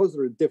play, because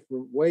there are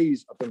different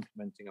ways of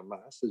implementing a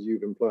MaaS, as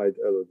you've implied,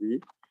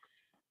 Elodie.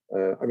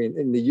 I mean,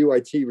 in the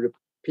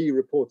UITP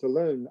report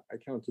alone, I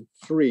counted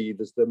 3.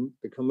 There's the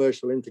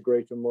commercial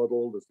integrator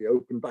model, there's the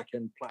open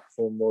backend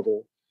platform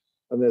model,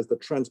 and there's the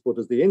transport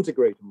as the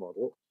integrator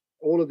model.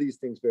 All of these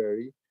things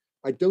vary.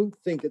 I don't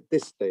think at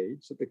this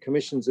stage that the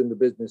Commission's in the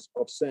business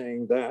of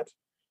saying that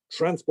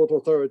transport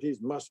authorities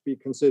must be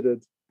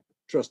considered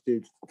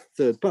trusted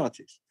third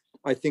parties.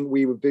 I think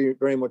we would be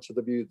very much of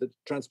the view that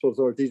transport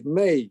authorities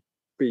may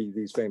be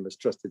these famous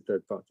trusted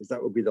third parties.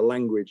 That would be the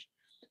language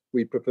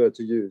we prefer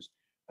to use.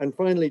 And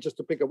finally, just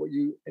to pick up what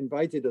you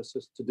invited us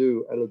to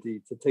do,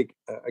 Elodie, to take,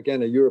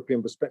 again, a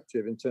European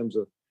perspective in terms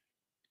of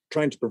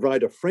trying to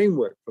provide a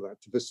framework for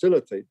that, to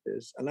facilitate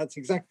this. And that's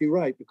exactly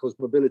right, because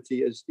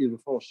mobility, as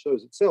Ile-de-France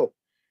shows itself,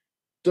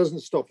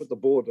 doesn't stop at the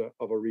border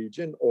of a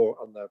region or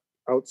on the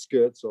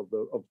outskirts of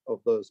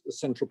the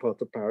central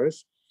part of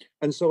Paris.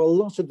 And so a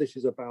lot of this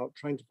is about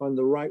trying to find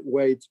the right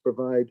way to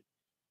provide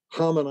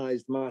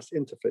harmonized MaaS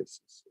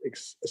interfaces,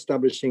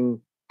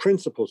 establishing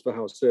principles for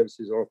how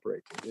services are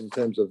operated in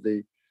terms of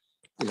the,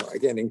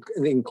 again, in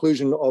the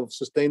inclusion of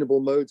sustainable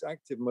modes,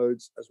 active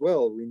modes as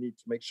well. We need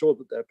to make sure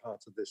that they're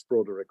part of this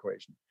broader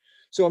equation.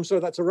 So I'm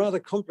sorry, that's a rather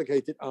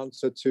complicated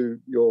answer to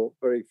your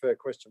very fair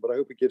question, but I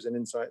hope it gives an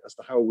insight as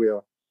to how we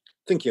are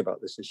thinking about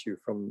this issue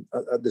from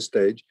at this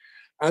stage.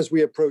 As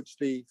we approach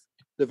the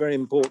very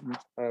important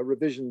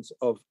revisions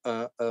of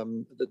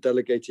the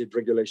delegated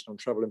regulation on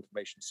travel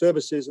information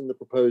services and the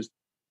proposed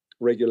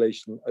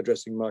regulation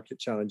addressing market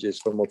challenges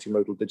for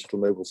multimodal digital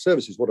mobile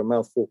services. What a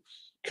mouthful,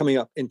 coming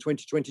up in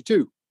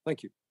 2022.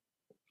 Thank you.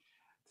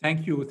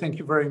 Thank you. Thank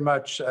you very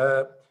much.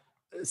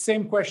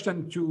 Same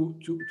question to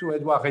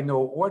Edouard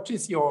Reynaud. What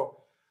is your,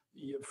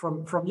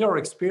 from your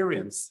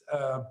experience,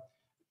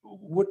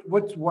 what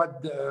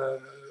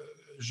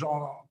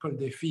Jean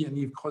Coldefy and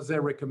Yves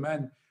Crozet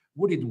recommend?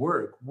 Would it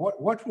work?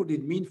 What would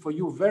it mean for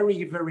you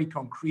very, very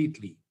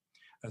concretely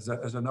as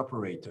an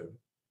operator?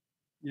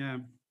 Yeah.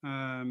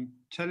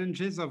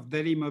 Challenges of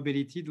daily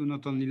mobility do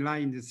not only lie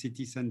in the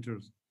city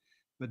centers,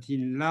 but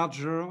in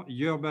larger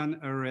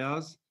urban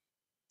areas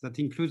that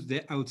includes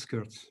the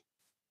outskirts.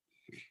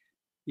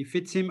 If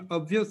it seems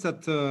obvious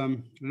that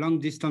long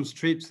distance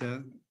trips,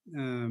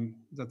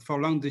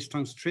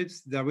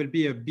 there will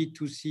be a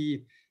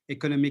B2C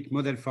economic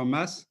model for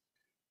MaaS,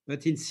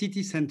 but in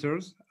city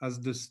centers, as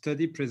the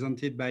study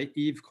presented by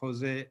Yves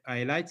Crozet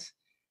highlights,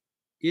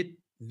 it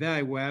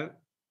very well,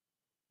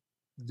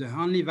 the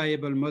only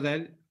viable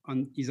model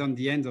is on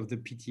the end of the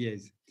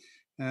PTAs.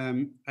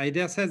 I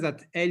dare say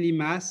that any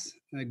MaaS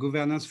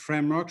governance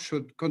framework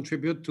should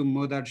contribute to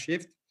modal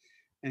shift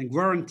and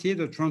guarantee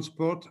the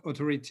transport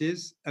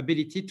authorities'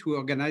 ability to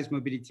organize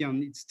mobility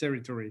on its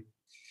territory.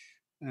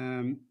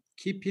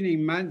 Keeping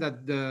in mind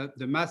that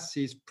the MaaS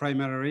is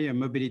primarily a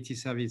mobility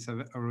service,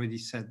 I've already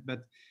said,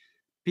 but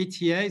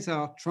PTAs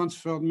are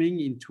transforming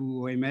into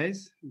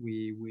OMAs.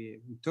 We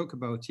talk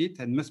about it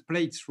and must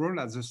play its role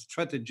as a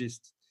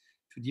strategist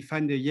to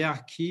define the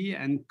hierarchy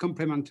and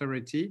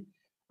complementarity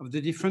of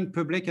the different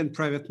public and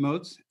private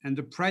modes and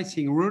the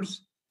pricing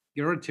rules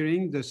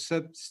guaranteeing the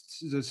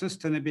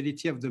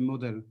sustainability of the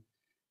model.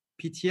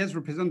 PTAs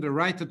represent the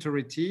right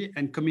authority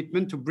and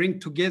commitment to bring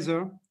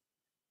together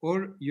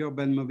all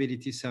urban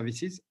mobility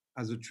services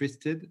as a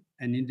trusted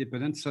and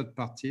independent third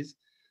parties,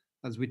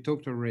 as we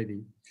talked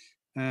already.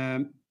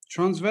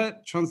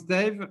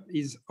 Transdev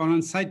is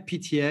alongside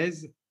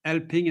PTAs,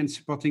 helping and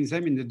supporting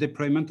them in the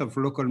deployment of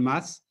local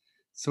MaaS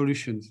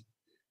solutions.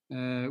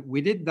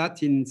 We did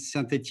that in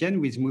Saint-Etienne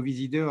with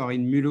Moviside or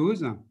in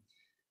Mulhouse.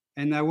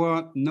 And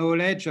our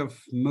knowledge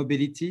of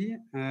mobility,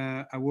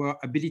 our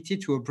ability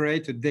to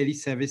operate daily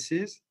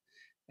services,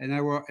 and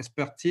our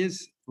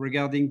expertise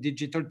regarding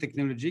digital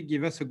technology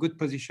give us a good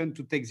position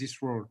to take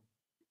this role.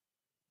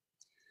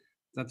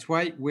 That's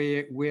why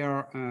we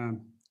are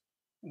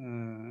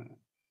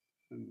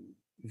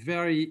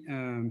very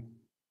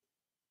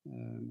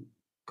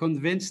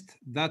convinced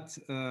that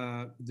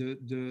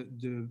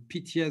the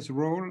PTA's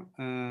role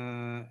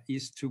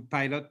is to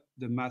pilot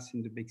the MaaS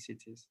in the big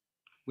cities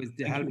with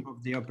the help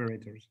of the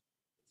operators.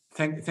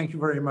 Thank you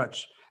very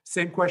much.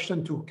 Same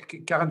question to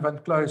Karen van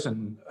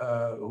Kluijsen,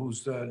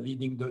 who's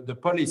leading the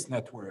police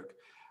network.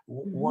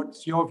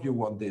 What's your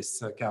view on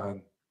this,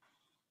 Karen?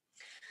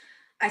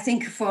 I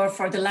think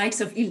for the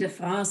likes of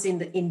Ile-de-France,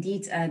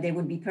 indeed, they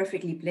would be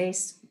perfectly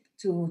placed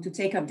to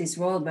take up this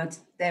role, but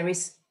there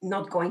is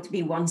not going to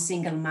be one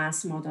single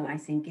MaaS model. I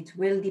think it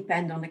will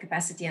depend on the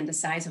capacity and the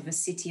size of a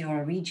city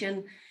or a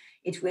region.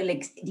 It will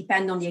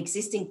depend on the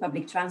existing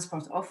public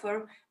transport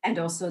offer and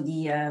also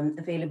the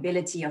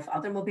availability of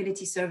other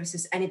mobility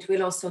services. And it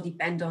will also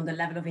depend on the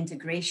level of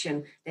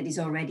integration that is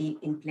already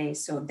in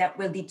place. So that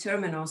will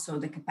determine also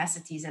the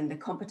capacities and the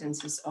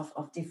competences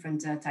of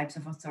different types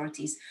of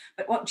authorities.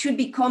 But what should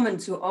be common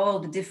to all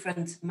the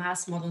different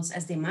MaaS models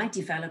as they might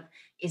develop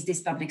is this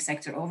public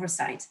sector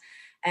oversight.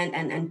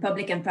 and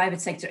public and private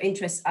sector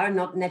interests are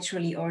not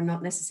naturally or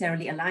not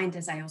necessarily aligned,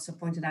 as I also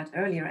pointed out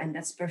earlier, and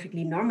that's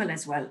perfectly normal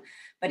as well.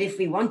 But if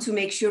we want to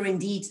make sure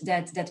indeed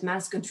that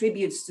MaaS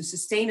contributes to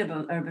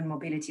sustainable urban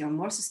mobility or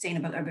more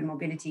sustainable urban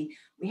mobility,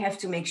 we have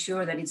to make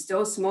sure that it's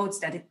those modes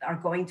that are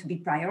going to be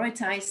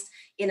prioritized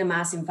in a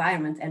MaaS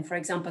environment. And for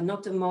example,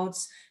 not the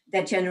modes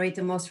that generate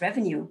the most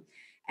revenue.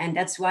 And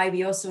that's why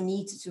we also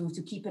need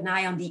to keep an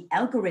eye on the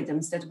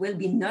algorithms that will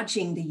be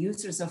nudging the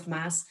users of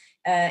MaaS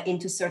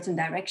into certain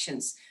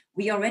directions.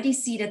 We already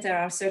see that there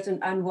are certain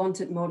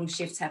unwanted modal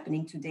shifts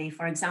happening today.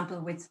 For example,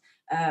 with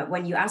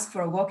when you ask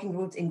for a walking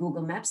route in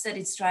Google Maps, that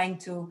it's trying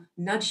to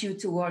nudge you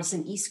towards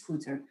an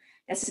e-scooter.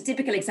 That's a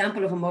typical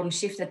example of a modal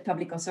shift that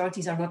public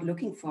authorities are not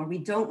looking for. We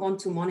don't want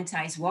to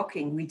monetize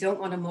walking. We don't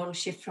want a modal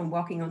shift from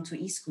walking onto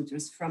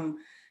e-scooters, from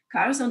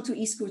cars onto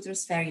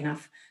e-scooters, fair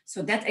enough.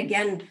 So that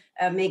again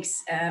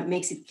makes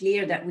it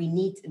clear that we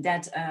need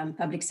that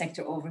public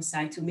sector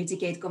oversight to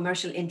mitigate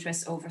commercial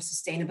interests over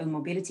sustainable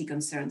mobility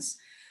concerns.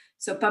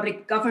 So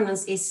public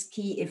governance is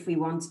key if we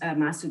want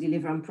MaaS to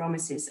deliver on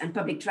promises, and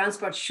public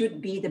transport should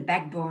be the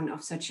backbone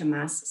of such a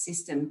MaaS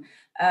system.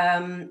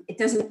 It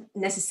doesn't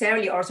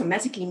necessarily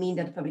automatically mean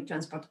that the public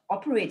transport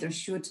operator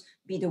should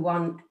be the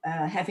one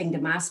having the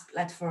MaaS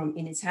platform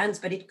in its hands,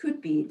 but it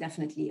could be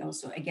definitely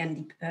also,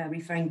 again,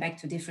 referring back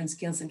to different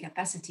skills and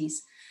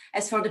capacities.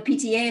 As for the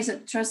PTA as a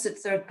trusted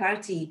third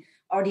party,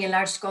 or the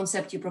enlarged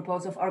concept you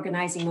propose of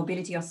organizing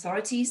mobility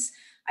authorities,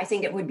 I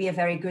think it would be a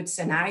very good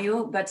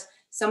scenario, but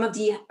some of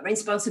the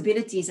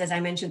responsibilities, as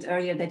I mentioned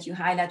earlier, that you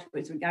highlight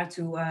with regard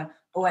to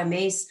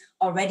OMAs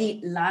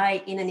already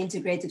lie in an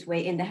integrated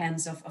way in the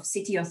hands of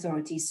city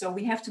authorities. So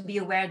we have to be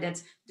aware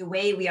that the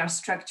way we are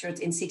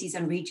structured in cities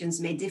and regions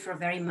may differ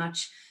very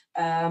much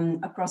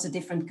across the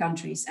different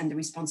countries, and the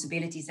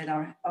responsibilities that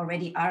are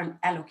already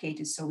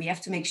allocated. So we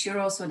have to make sure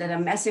also that a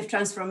massive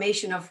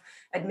transformation of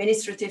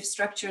administrative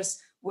structures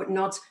would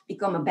not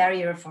become a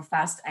barrier for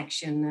fast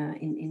action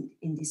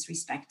in this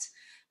respect.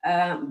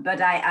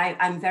 But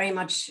I'm very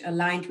much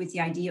aligned with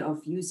the idea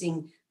of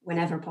using,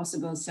 whenever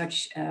possible,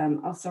 such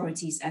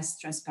authorities as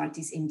trust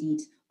parties indeed.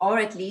 Or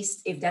at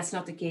least, if that's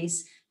not the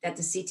case, that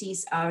the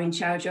cities are in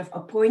charge of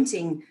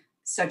appointing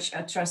such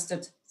a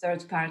trusted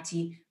third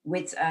party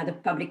with the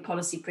public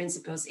policy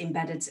principles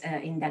embedded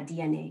in that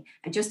DNA.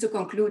 And just to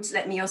conclude,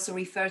 let me also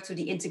refer to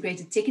the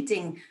integrated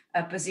ticketing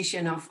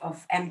position of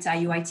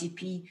EMTA,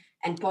 UITP,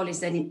 and Polis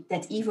that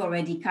Yves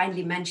already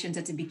kindly mentioned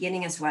at the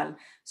beginning as well.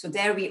 So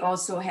there we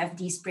also have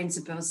these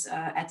principles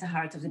at the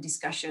heart of the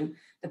discussion.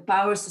 The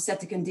powers to set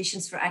the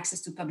conditions for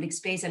access to public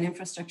space and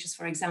infrastructures,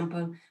 for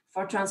example,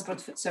 for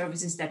transport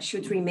services that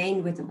should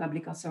remain with the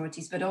public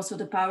authorities, but also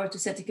the power to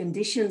set the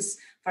conditions,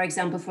 for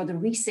example, for the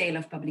resale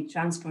of public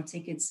transport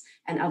tickets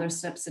and other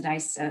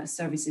subsidized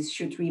services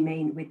should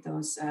remain with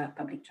those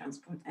public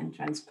transport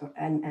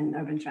and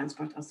urban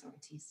transport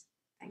authorities.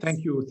 Thanks.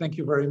 Thank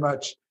you very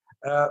much.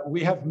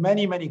 We have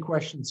many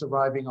questions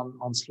arriving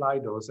on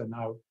Slido, and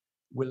now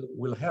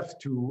we'll have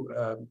to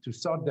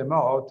sort them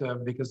out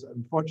because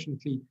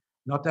unfortunately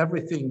not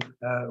everything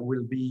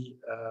will be.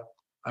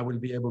 I will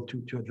be able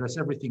to address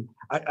everything.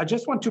 I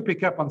just want to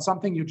pick up on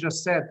something you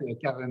just said,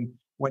 Karen,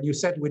 when you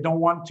said we don't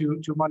want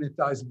to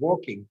monetize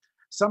walking.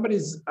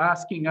 Somebody's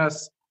asking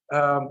us,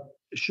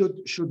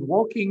 should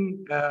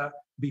walking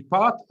be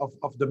part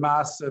of the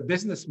MaaS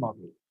business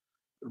model?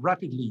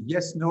 Rapidly,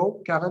 yes,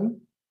 no, Karen?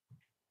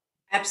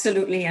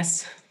 Absolutely,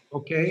 yes.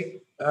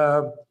 Okay.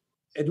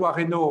 Edouard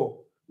Renaud,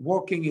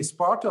 walking is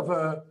part of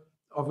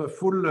a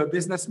full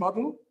business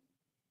model?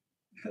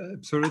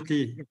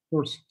 Absolutely, of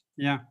course.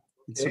 Yeah,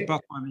 it's a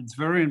part one. It's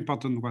a very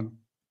important one.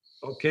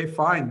 Okay,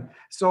 fine.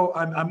 So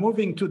I'm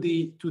moving to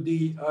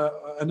the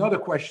another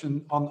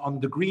question on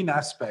the green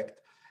aspect.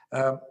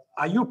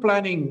 Are you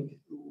planning,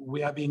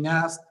 we are being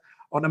asked,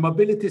 on a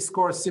mobility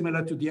score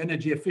similar to the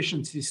energy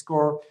efficiency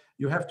score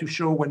you have to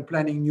show when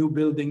planning new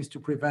buildings to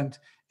prevent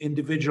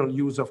individual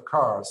use of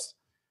cars?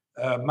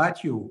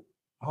 Matthew,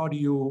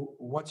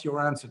 what's your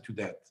answer to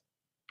that?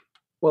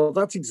 Well,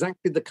 that's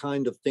exactly the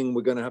kind of thing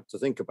we're going to have to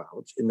think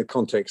about in the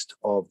context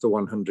of the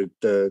 100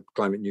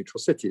 climate neutral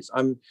cities.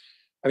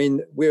 I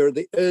mean, we're at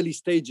the early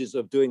stages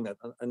of doing that.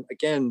 And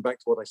again, back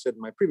to what I said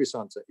in my previous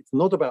answer, it's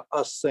not about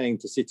us saying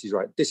to cities,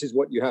 right, this is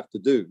what you have to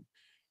do.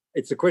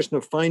 It's a question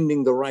of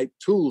finding the right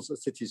tools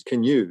that cities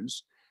can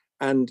use.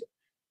 And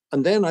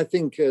then I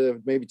think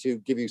maybe to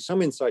give you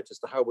some insight as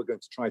to how we're going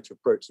to try to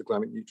approach the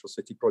climate neutral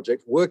city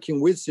project, working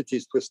with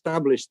cities to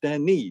establish their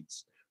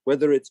needs,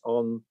 whether it's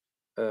on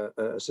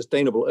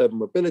sustainable urban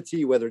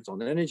mobility, whether it's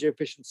on energy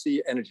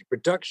efficiency, energy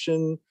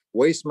production,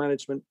 waste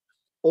management,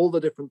 all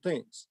the different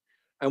things.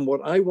 And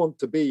what I want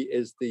to be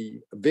is the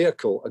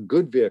vehicle, a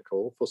good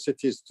vehicle for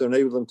cities to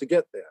enable them to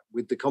get there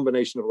with the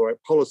combination of the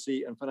right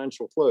policy and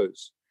financial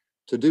flows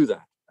to do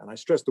that. And I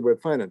stress the word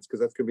finance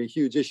because that's going to be a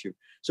huge issue.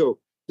 So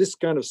this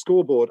kind of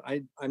scoreboard,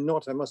 I'm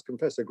not, I must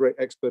confess, a great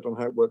expert on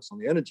how it works on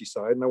the energy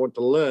side. And I want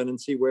to learn and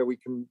see where we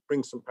can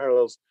bring some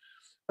parallels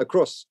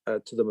across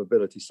to the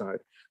mobility side.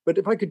 But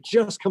if I could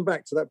just come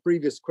back to that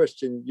previous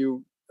question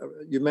you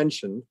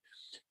mentioned,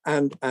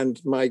 And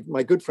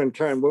my good friend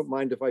Karen won't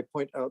mind if I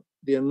point out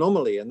the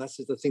anomaly, and this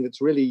is the thing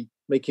that's really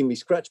making me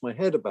scratch my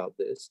head about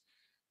this,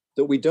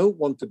 that we don't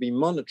want to be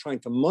trying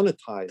to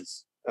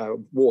monetize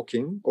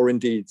walking or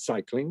indeed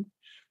cycling,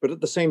 but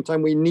at the same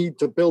time, we need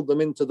to build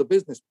them into the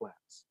business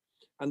plans.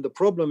 And the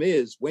problem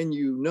is when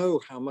you know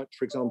how much,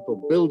 for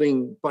example,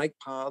 building bike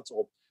paths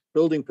or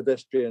building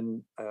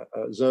pedestrian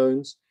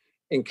zones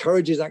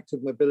encourages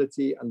active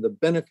mobility, and the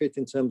benefit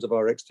in terms of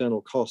our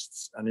external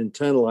costs and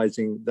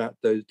internalizing that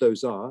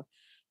those are,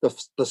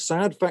 the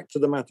sad fact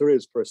of the matter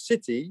is for a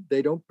city,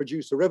 they don't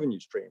produce a revenue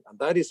stream. And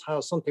that is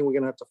how something we're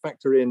going to have to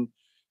factor in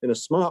a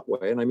smart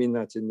way, and I mean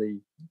that in the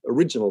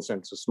original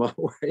sense of smart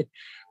way,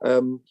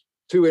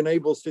 to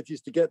enable cities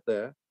to get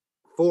there,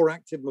 for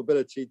active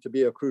mobility to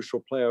be a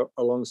crucial player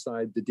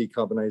alongside the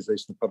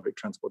decarbonization of public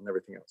transport and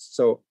everything else.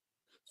 So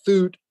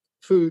food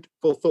for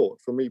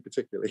thought for me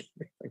particularly.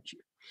 Thank you.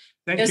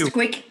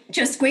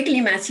 Just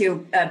quickly,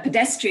 Matthew,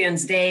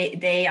 pedestrians,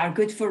 they are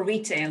good for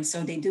retail,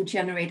 so they do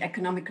generate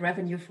economic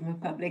revenue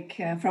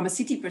from a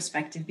city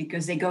perspective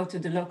because they go to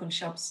the local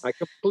shops. I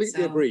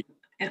completely agree.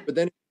 Yeah. But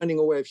then finding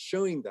a way of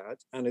showing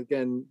that, and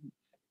again,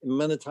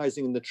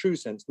 monetizing in the true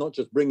sense, not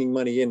just bringing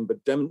money in, but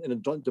in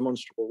a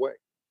demonstrable way.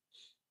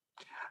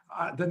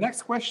 The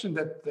next question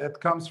that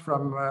comes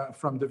from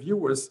the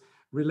viewers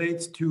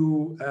relates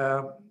to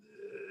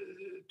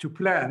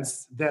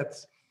plans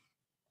that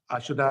I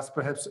should ask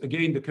perhaps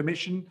again the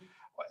Commission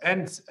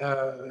and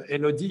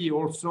Elodie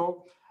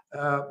also.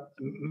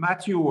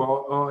 Matthew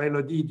or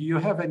Elodie, do you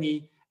have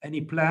any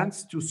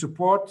plans to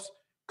support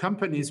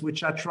companies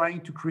which are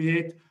trying to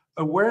create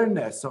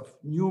awareness of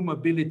new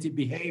mobility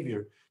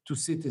behavior to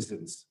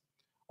citizens?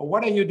 Or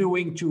what are you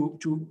doing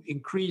to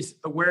increase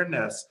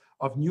awareness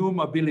of new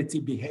mobility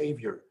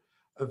behavior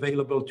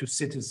available to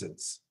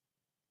citizens?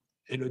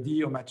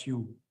 Elodie or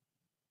Matthew?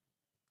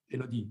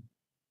 Elodie.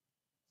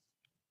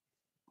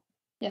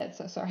 Yeah,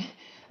 so sorry.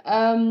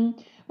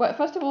 Well,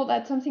 first of all,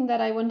 that's something that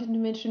I wanted to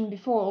mention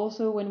before.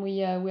 Also, when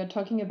we are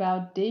talking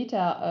about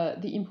data,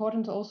 the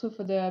importance also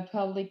for the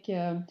public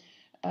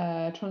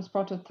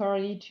transport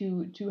authority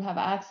to have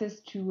access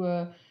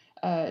to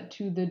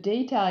the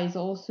data is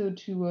also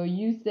to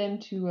use them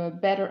to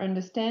better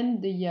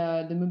understand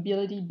the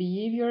mobility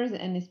behaviors,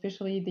 and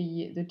especially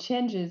the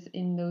changes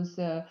in those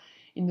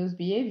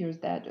behaviors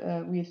that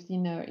we have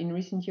seen in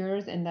recent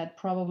years, and that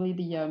probably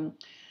the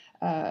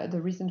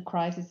recent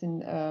crisis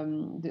in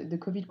the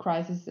COVID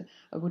crisis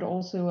would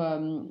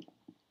also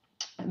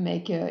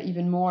make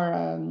even more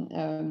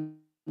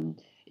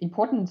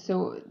important.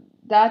 So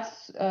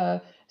that's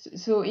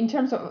so in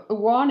terms of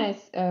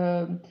awareness,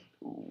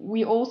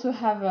 we also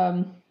have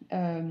a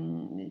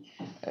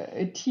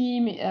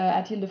team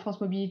at Île-de-France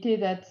Mobilité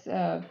that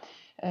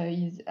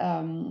is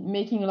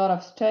making a lot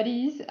of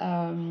studies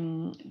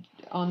on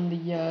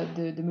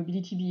the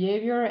mobility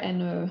behavior,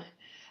 and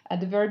at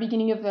the very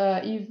beginning of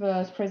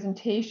Yves'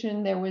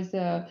 presentation, there was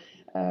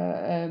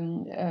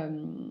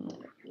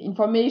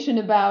information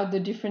about the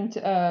different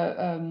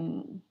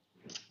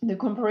the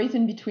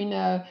comparison between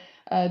the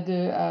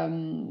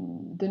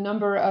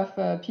number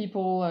of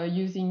people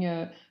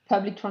using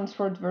public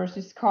transport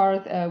versus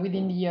cars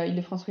within the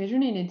Île-de-France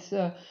region, and it's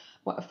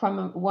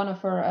from one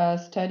of our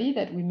study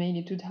that we made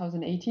in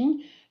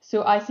 2018.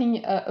 So I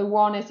think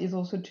awareness is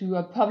also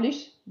to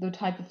publish the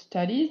type of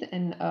studies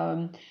and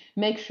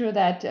make sure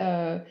that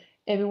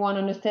everyone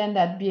understands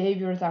that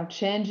behaviors are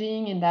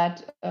changing and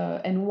that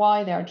and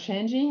why they are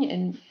changing.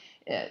 And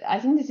I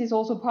think this is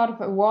also part of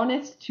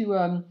awareness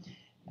to,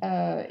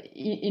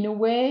 in a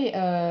way,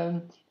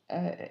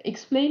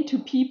 explain to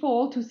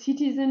people, to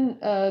citizens,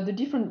 the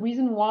different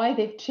reasons why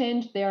they've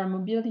changed their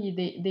mobility.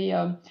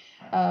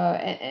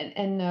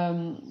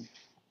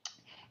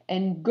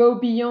 And go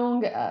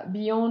beyond I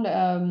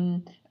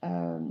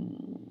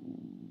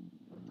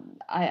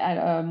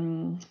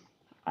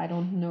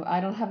don't know, I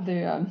don't have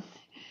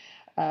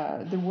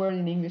the word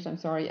in English, I'm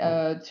sorry,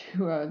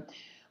 to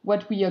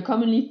what we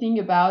commonly think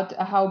about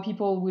how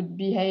people would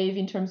behave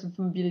in terms of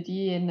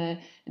mobility, and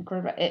that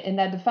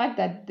the fact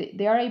that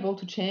they are able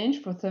to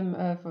change for some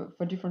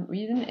for different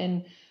reasons,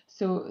 and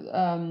so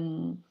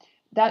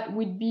that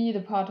would be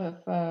the part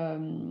of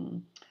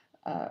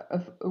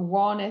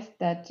awareness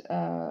that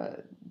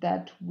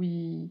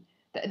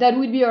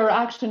would be our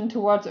action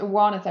towards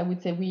awareness. I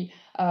would say we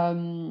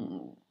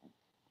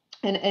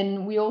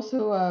and we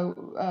also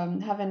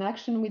have an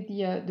action with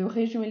the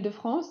Région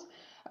Île-de-France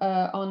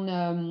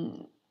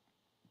on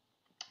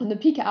the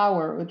peak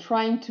hour. We're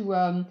trying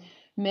to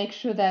make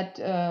sure that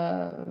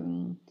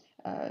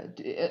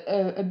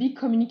a big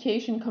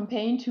communication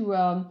campaign to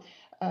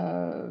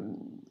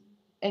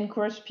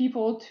encourage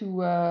people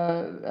to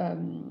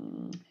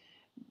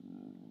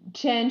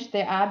change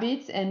their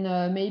habits and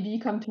maybe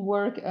come to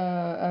work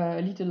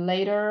a little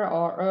later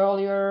or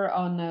earlier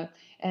on,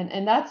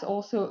 and that's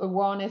also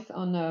awareness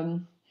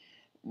on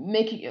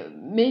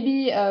making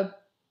maybe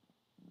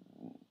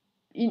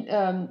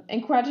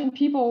encouraging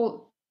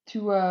people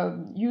to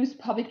use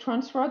public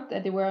transport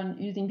that they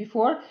weren't using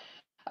before,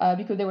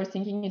 because they were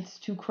thinking it's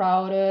too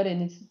crowded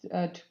and it's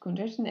too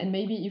congestion. And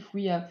maybe if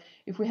we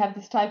have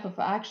this type of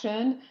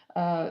action,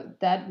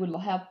 that will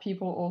help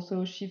people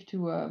also shift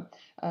to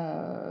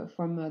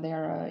from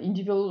their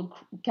individual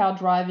car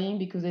driving,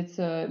 because it's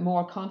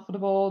more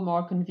comfortable,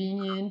 more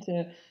convenient,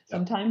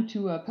 sometimes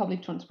to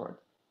public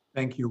transport.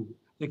 Thank you.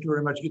 Thank you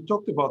very much. You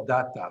talked about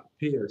data,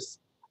 Pearse.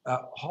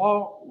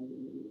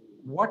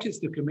 What is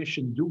the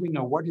Commission doing,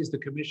 or what is the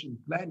Commission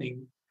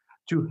planning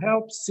to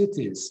help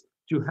cities,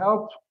 to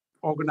help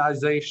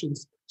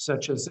organizations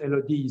such as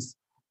LODs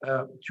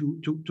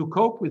to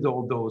cope with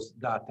all those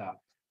data,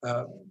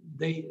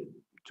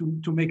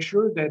 to make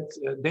sure that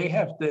they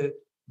have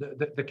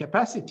the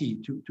capacity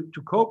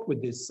to cope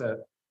with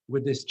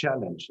this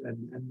challenge.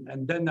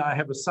 And then I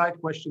have a side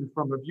question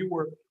from a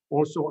viewer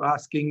also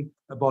asking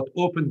about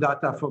open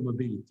data for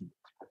mobility.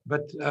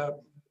 But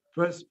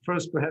first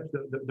perhaps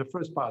the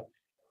first part.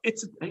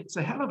 It's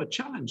a hell of a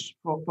challenge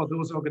for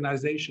those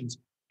organizations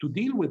to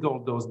deal with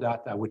all those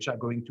data which are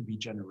going to be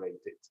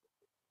generated.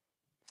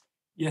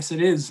 Yes,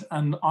 it is.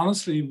 And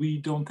honestly, we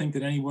don't think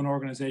that any one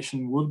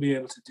organization would be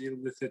able to deal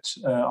with it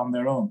on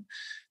their own.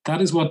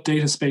 That is what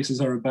data spaces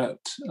are about.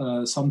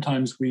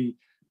 Sometimes we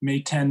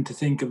may tend to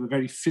think of a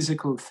very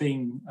physical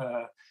thing,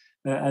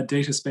 a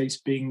data space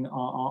being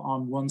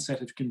on one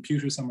set of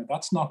computers somewhere.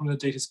 That's not what a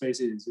data space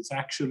is. It's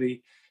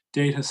actually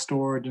data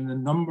stored in a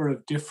number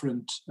of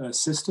different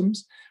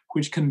systems,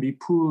 which can be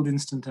pooled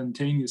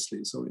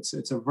instantaneously. So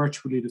it's a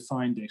virtually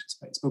defined data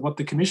space. But what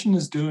the Commission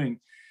is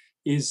doing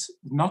is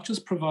not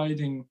just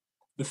providing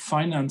the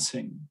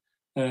financing,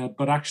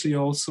 but actually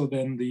also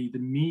then the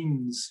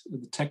means,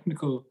 the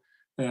technical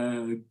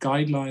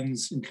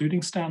guidelines,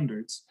 including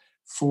standards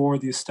for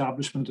the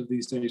establishment of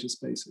these data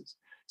spaces.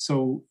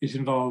 So it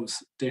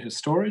involves data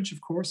storage,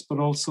 of course, but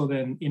also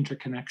then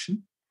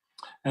interconnection.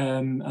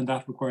 And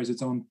that requires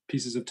its own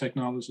pieces of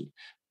technology.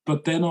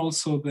 But then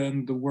also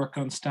then the work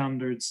on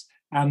standards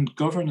and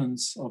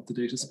governance of the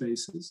data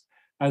spaces,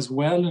 as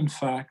well, in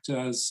fact,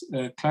 as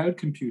cloud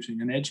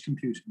computing and edge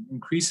computing.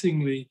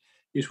 Increasingly,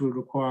 it will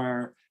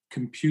require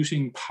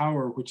computing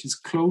power, which is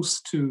close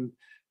to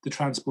the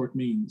transport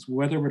means,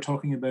 whether we're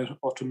talking about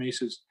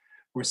automated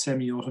or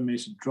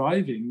semi-automated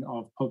driving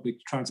of public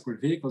transport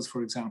vehicles,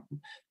 for example.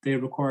 They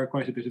require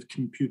quite a bit of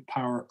compute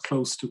power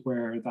close to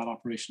where that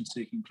operation is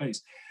taking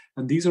place.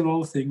 And these are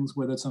all things,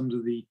 whether it's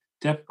under the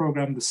DEP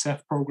program, the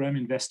CEF program,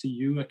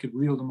 InvestEU, I could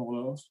reel them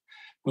all off,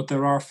 but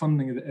there are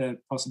funding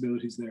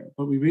possibilities there.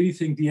 But we really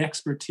think the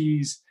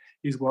expertise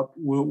is what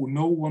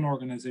no one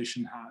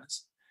organization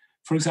has.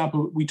 For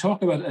example, we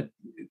talk about a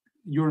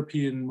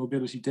European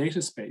mobility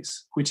data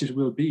space, which it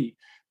will be,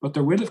 but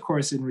there will, of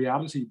course, in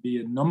reality be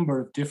a number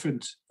of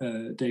different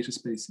data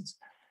spaces.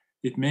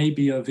 It may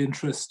be of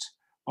interest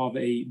of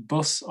a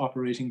bus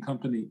operating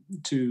company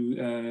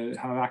to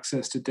have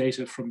access to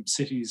data from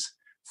cities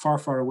far,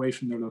 far away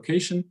from their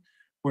location,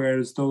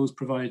 whereas those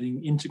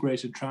providing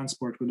integrated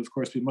transport will, of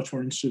course, be much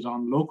more interested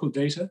on local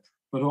data,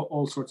 but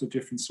all sorts of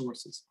different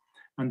sources.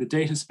 And the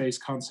data space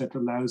concept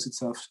allows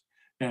itself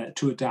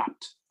to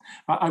adapt.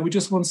 I would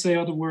just want to say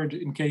another word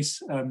in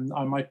case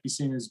I might be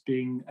seen as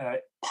being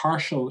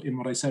partial in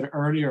what I said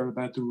earlier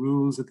about the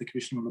rules that the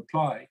Commission will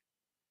apply.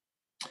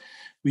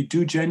 We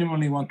do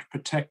genuinely want to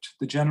protect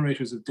the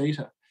generators of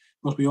data,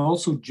 but we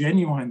also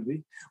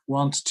genuinely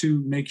want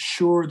to make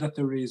sure that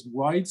there is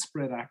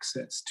widespread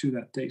access to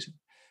that data,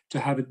 to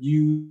have it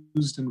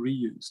used and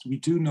reused. We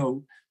do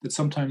know that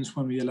sometimes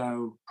when we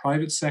allow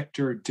private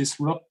sector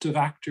disruptive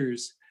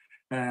actors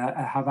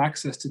have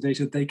access to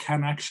data, they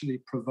can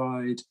actually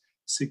provide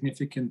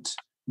significant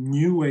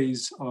new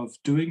ways of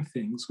doing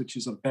things, which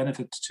is of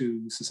benefit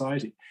to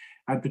society.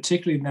 And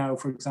particularly now,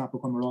 for example,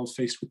 when we're all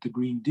faced with the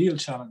Green Deal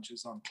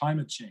challenges on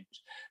climate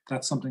change,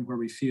 that's something where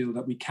we feel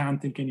that we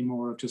can't think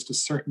anymore of just a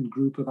certain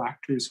group of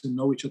actors who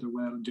know each other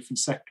well in different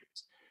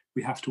sectors.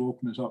 We have to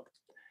open it up.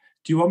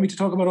 Do you want me to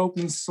talk about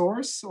open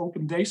source,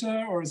 open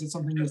data, or is it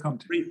something you'll come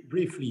to?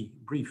 Briefly.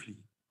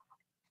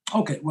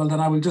 Okay, well then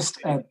I will just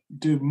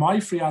do my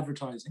free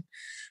advertising,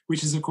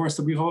 which is of course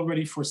that we've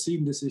already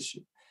foreseen this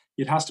issue.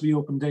 It has to be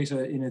open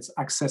data in its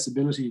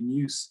accessibility and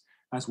use,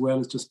 as well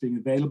as just being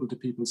available to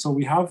people. So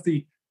we have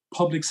the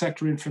Public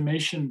Sector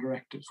Information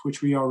Directive,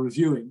 which we are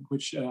reviewing,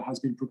 which has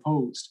been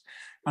proposed.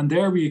 And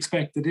there we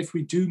expect that if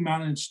we do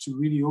manage to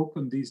really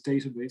open these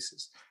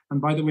databases,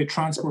 and by the way,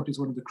 transport is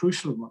one of the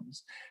crucial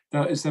ones,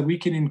 that we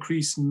can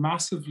increase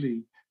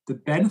massively the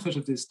benefit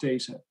of this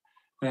data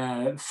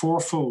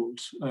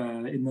fourfold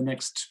in the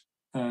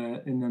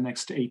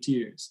next 8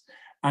 years.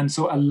 And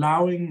so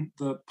allowing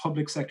the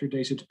public sector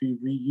data to be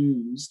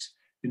reused,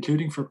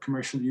 including for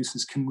commercial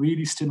uses, can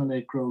really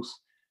stimulate growth,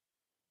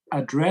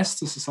 address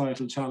the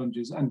societal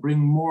challenges, and bring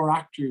more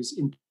actors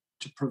into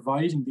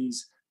providing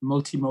these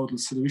multimodal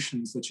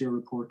solutions that your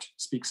report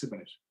speaks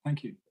about.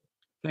 Thank you.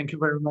 Thank you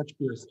very much,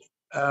 Pearse.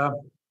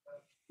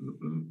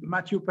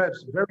 Matthew,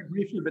 perhaps very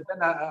briefly, but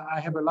then I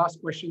have a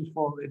last question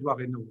for Edouard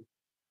Renaud.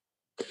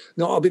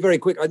 No, I'll be very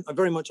quick. I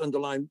very much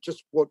underline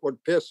just what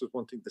Pearse was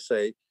wanting to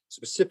say,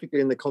 specifically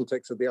in the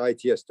context of the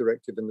ITS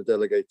directive and the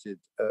delegated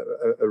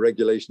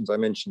regulations I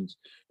mentioned.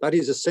 That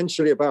is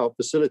essentially about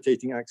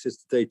facilitating access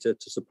to data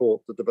to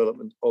support the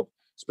development of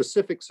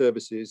specific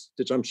services,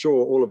 which I'm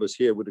sure all of us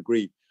here would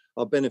agree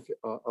are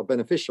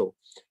beneficial.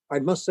 I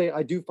must say,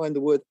 I do find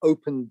the word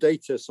open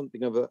data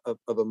something of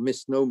a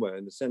misnomer,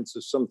 in the sense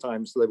of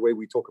sometimes the way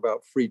we talk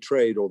about free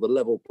trade or the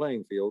level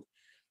playing field.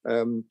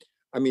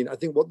 I mean, I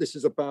think what this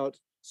is about,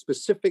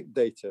 specific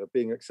data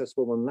being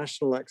accessible on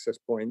national access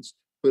points,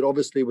 but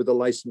obviously with a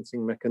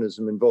licensing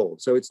mechanism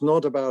involved. So it's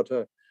not about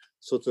a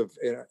sort of,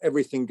 you know,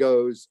 everything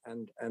goes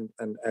and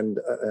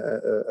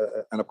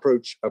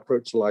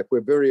approach life.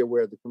 We're very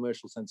aware of the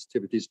commercial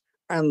sensitivities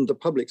and the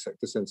public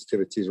sector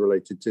sensitivities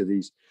related to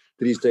these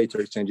data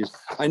exchanges.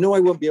 I know I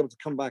won't be able to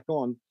come back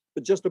on,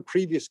 but just a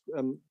previous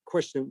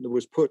question that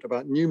was put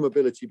about new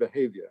mobility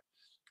behavior.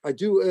 I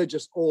do urge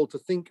us all to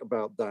think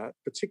about that,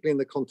 particularly in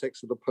the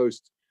context of the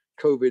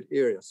post-COVID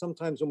era.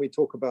 Sometimes when we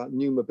talk about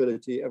new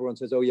mobility, everyone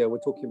says, oh yeah, we're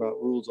talking about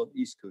rules on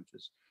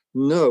e-scooters.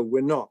 No,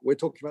 we're not. We're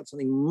talking about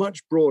something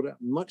much broader,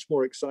 much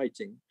more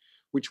exciting,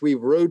 which we've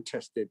road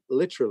tested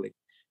literally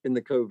in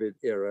the COVID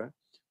era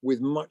with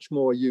much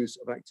more use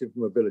of active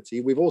mobility.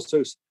 We've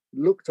also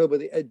looked over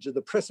the edge of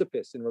the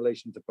precipice in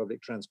relation to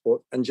public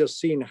transport and just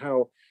seen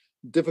how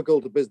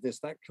difficult a business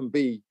that can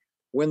be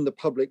when the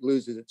public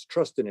loses its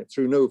trust in it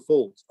through no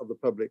fault of the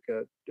public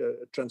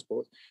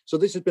transport. So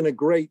this has been a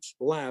great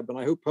lab, and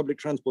I hope public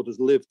transport has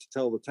lived to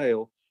tell the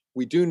tale.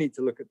 We do need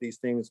to look at these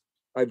things.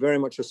 I very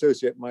much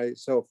associate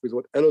myself with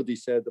what Elodie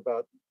said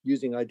about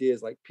using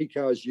ideas like peak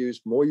hours use,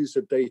 more use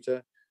of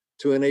data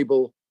to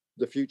enable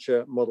the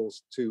future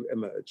models to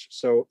emerge.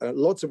 So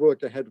lots of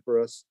work ahead for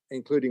us,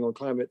 including on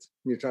climate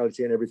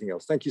neutrality and everything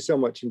else. Thank you so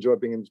much. Enjoy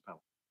being in this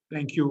panel.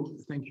 Thank you,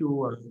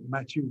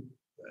 Matthew.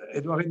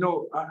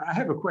 Eduardo, I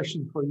have a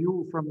question for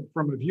you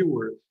from a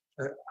viewer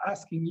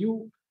asking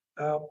you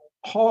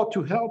how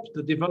to help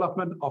the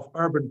development of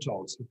urban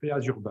tolls,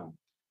 péage urbain.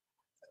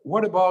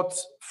 What about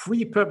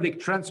free public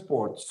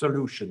transport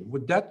solution?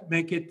 Would that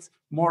make it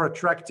more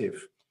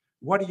attractive?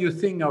 What do you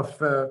think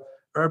of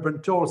urban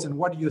tolls, and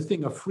what do you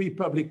think of free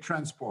public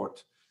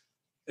transport,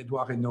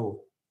 Eduardo?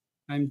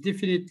 I'm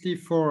definitely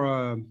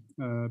for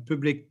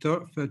public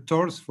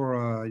tolls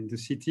for in the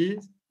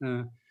cities,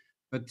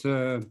 but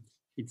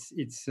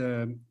it's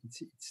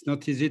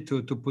not easy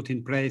to put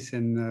in place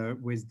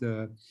and with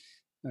the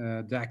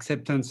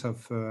acceptance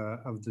of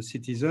the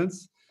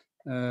citizens.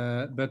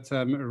 But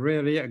I'm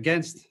really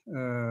against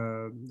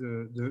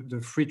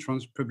the free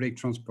public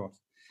transport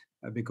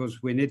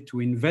because we need to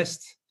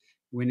invest,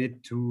 we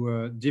need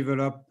to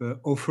develop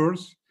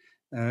offers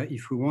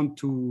if we want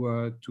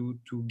to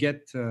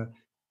get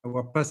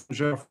our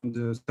passengers from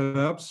the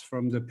suburbs,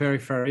 from the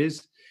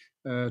peripheries,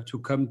 to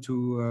come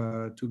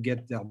to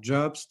get their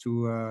jobs,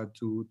 to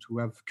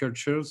have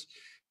cultures,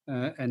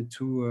 and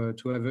to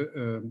have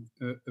a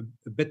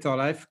better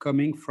life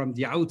coming from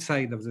the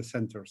outside of the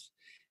centers.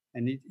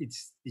 And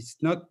it's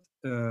not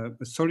a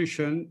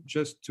solution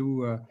just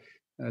to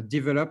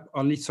develop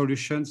only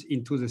solutions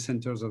into the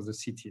centers of the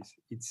cities.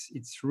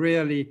 It's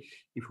really,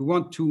 if we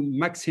want to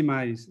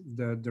maximize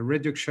the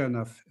reduction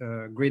of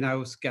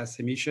greenhouse gas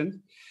emissions,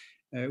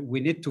 we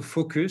need to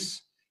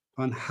focus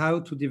on how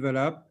to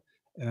develop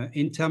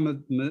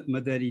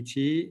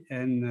intermodality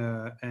and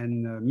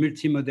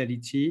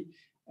multimodality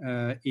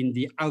in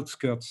the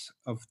outskirts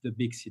of the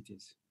big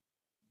cities.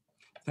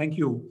 Thank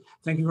you.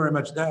 Thank you very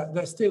much.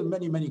 There's still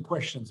many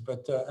questions,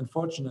 but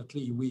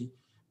unfortunately, we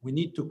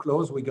need to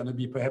close. We're going to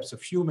be perhaps a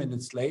few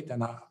minutes late,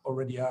 and I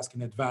already asked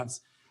in advance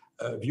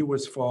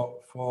viewers for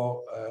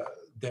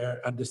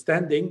their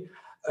understanding.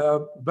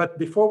 But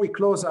before we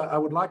close, I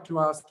would like to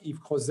ask Yves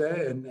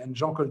Crozet and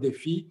Jean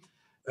Coldefy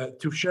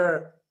to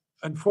share,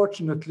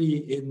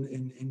 unfortunately,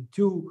 in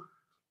 2,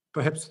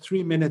 perhaps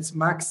 3 minutes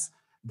max,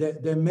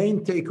 the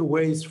main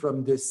takeaways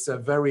from this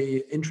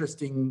very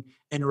interesting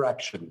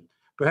interaction.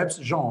 Perhaps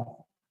Jean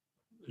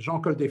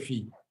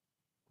Coldefy.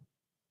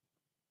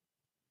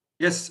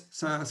 Yes,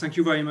 thank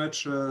you very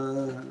much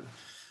to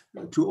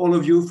all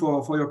of you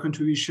for your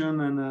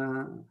contribution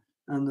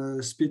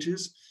and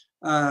speeches.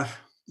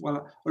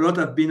 Well, a lot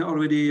have been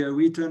already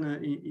written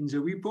in the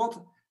report.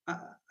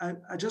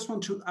 I just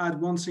want to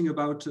add one thing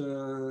about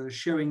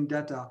sharing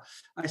data.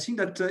 I think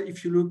that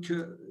if you look,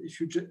 if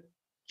you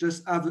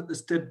just have a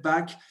step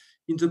back,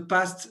 in the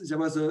past, there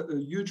was a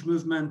huge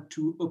movement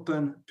to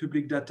open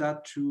public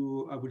data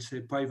to, I would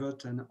say,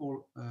 private and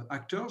all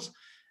actors.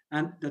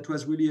 And that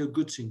was really a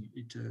good thing.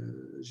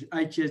 The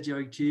ITS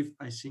directive,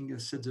 I think,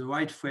 set the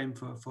right frame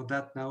for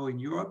that now in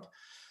Europe.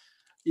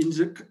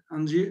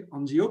 On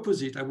the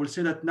opposite, I will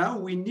say that now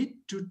we need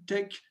to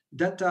take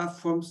data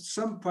from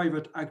some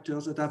private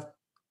actors that have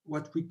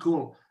what we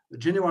call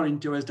general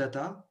interest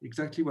data,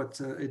 exactly what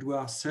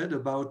Edouard said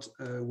about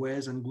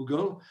Waze and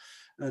Google.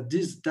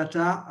 These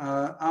data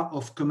are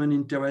of common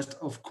interest,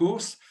 of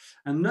course,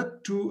 and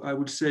not to, I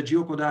would say,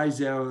 jeopardize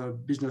their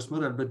business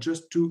model, but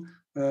just to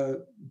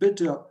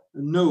better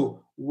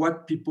know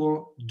what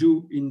people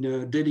do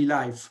in daily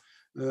life,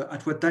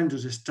 at what time do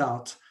they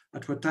start,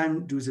 at what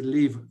time do they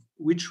leave,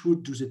 which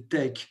route do they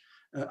take,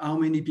 how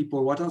many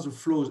people, what are the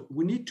flows.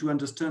 We need to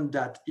understand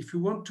that if we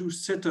want to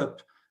set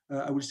up,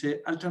 I would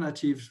say,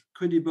 alternatives,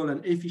 credible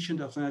and efficient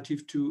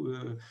alternative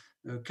to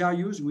car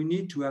use, we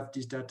need to have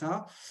this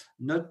data,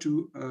 not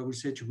to, we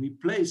say, to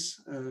replace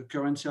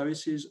current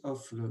services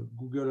of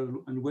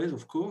Google and Waze,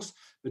 of course,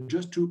 but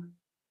just to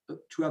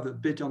have a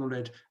better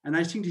knowledge. And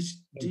I think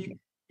this,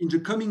 in the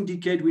coming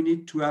decade, we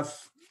need to have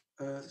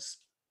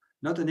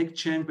not an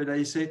exchange, but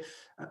I say,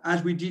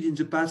 as we did in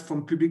the past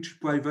from public to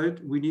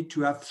private, we need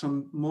to have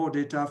some more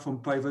data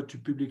from private to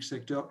public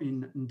sector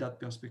in that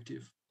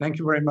perspective. Thank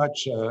you very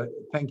much.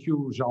 Thank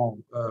you,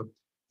 Jean.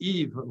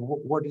 Yves,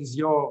 what is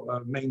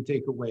your main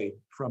takeaway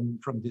from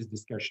this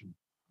discussion?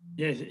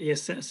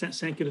 Yes,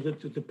 thank you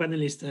to the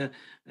panelists.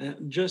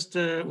 Just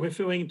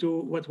referring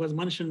to what was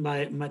mentioned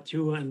by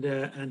Mathieu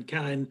and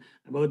Karen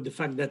about the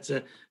fact that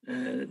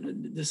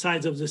the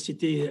size of the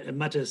city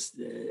matters.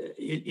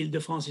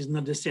 Ile-de-France is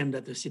not the same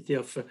that a city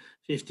of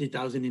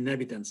 50,000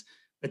 inhabitants.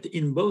 But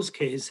in both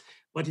cases,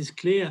 what is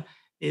clear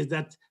is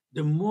that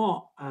the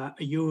more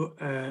you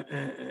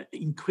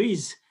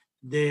increase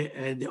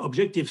the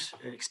objectives,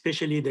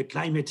 especially the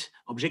climate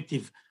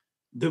objective,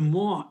 the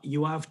more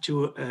you have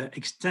to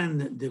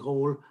extend the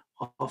role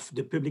of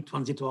the public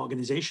transit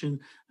organization,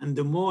 and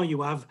the more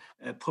you have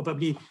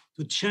probably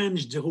to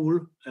change the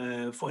rule,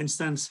 for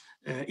instance,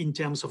 in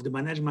terms of the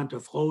management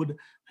of road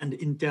and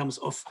in terms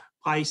of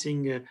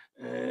pricing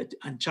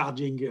and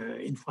charging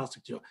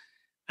infrastructure.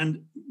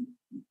 And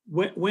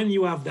when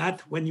you have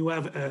that, when you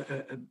have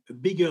a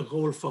bigger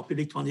role for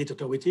public transit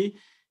authority,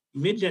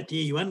 immediately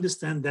you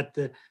understand that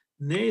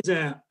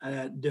neither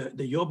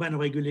the urban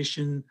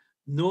regulation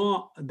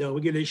nor the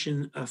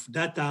regulation of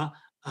data,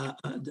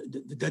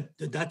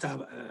 the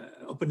data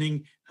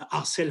opening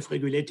are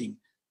self-regulating.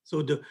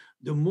 So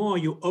the more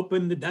you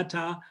open the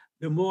data,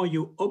 the more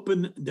you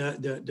open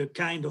the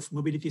kind of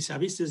mobility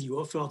services you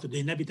offer to the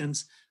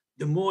inhabitants,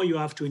 the more you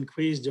have to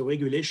increase the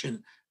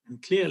regulation.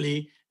 And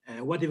clearly,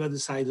 whatever the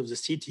size of the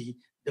city,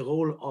 the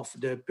role of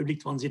the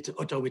public transit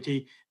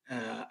authority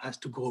has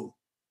to grow.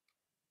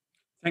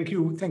 Thank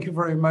you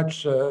very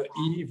much,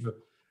 Yves.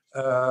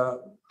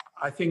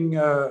 I think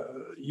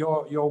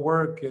your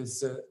work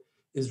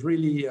is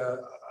really,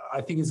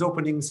 I think, is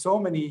opening so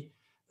many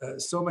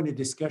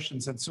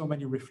discussions and so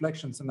many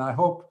reflections, and I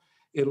hope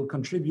it'll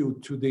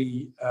contribute to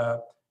the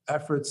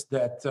efforts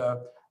that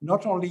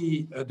not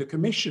only the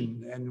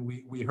Commission, and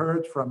we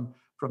heard from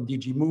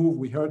DG Move,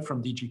 we heard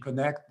from DG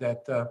CNECT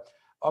that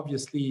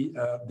obviously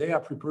they are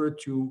prepared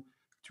to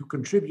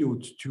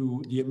contribute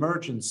to the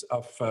emergence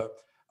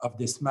of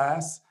this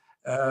MaaS.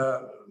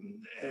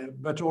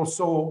 But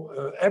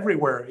also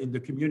everywhere in the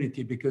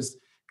community, because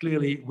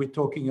clearly we're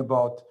talking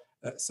about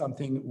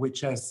something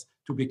which has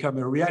to become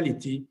a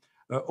reality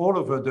all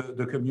over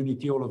the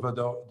community, all over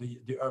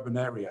the urban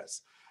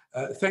areas.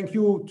 Thank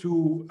you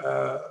to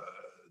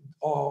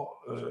our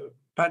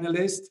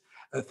panelists.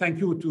 Thank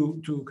you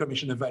to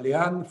Commissioner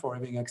Vălean for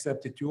having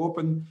accepted to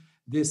open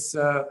this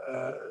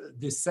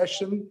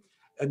session.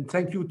 And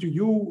thank you to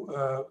you,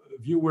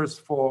 viewers,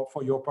 for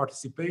your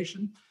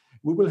participation.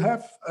 We will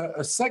have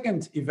a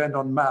second event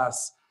on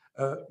MaaS,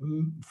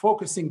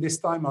 focusing this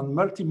time on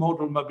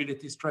multimodal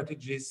mobility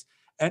strategies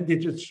and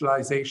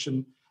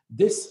digitalization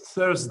this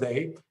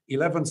Thursday,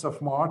 11th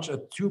of March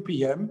at 2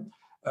 p.m.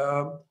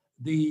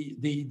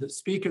 The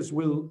speakers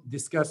will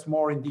discuss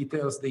more in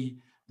details the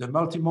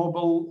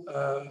multimodal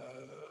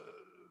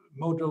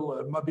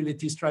modal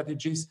mobility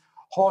strategies,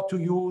 how to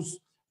use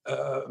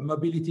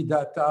mobility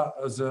data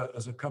as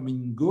a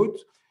common good.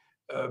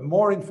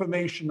 More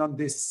information on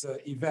this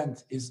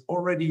event is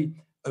already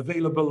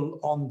available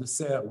on the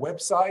CERRE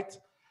website.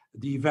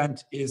 The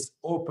event is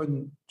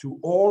open to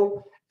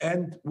all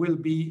and will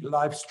be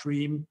live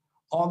streamed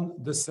on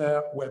the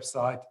CERRE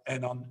website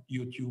and on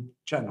YouTube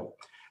channel.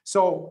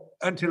 So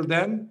until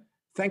then,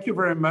 thank you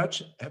very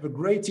much. Have a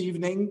great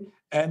evening,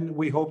 and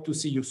we hope to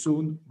see you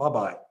soon.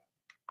 Bye-bye.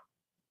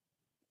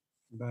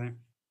 Bye.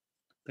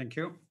 Thank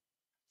you.